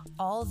thing.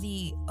 All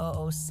the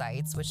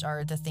oocytes, which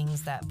are the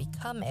things that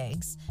become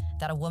eggs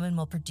that a woman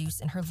will produce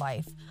in her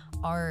life,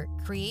 are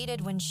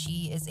created when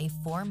she is a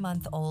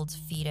 4-month-old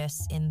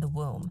fetus in the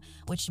womb,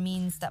 which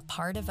means that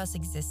part of us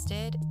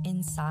existed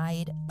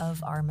inside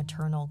of our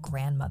maternal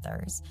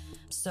grandmothers.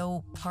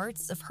 So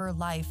parts of her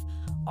life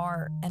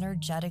are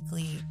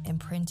energetically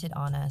imprinted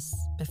on us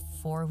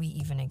before we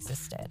even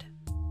existed.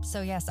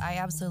 So yes, I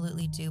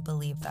absolutely do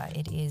believe that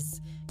it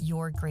is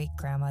your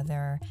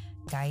great-grandmother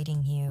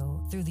guiding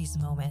you through these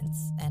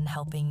moments and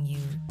helping you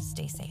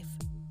stay safe.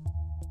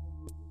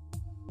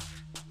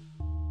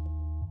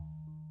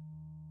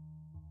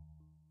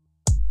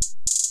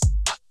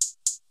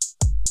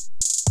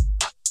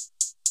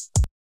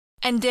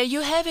 And there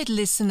you have it,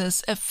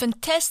 listeners, a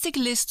fantastic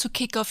list to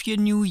kick off your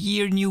new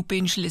year, new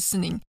binge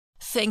listening.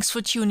 Thanks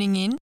for tuning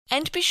in,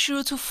 and be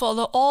sure to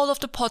follow all of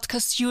the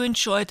podcasts you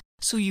enjoyed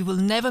so you will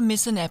never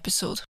miss an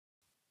episode.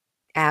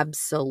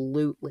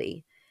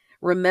 Absolutely.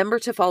 Remember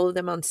to follow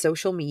them on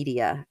social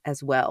media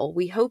as well.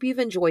 We hope you've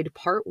enjoyed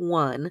part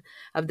 1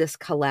 of this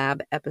collab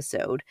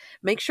episode.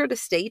 Make sure to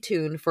stay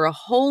tuned for a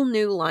whole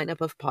new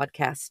lineup of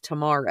podcasts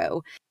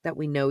tomorrow that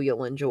we know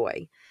you'll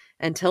enjoy.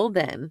 Until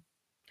then,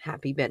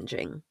 happy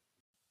binging.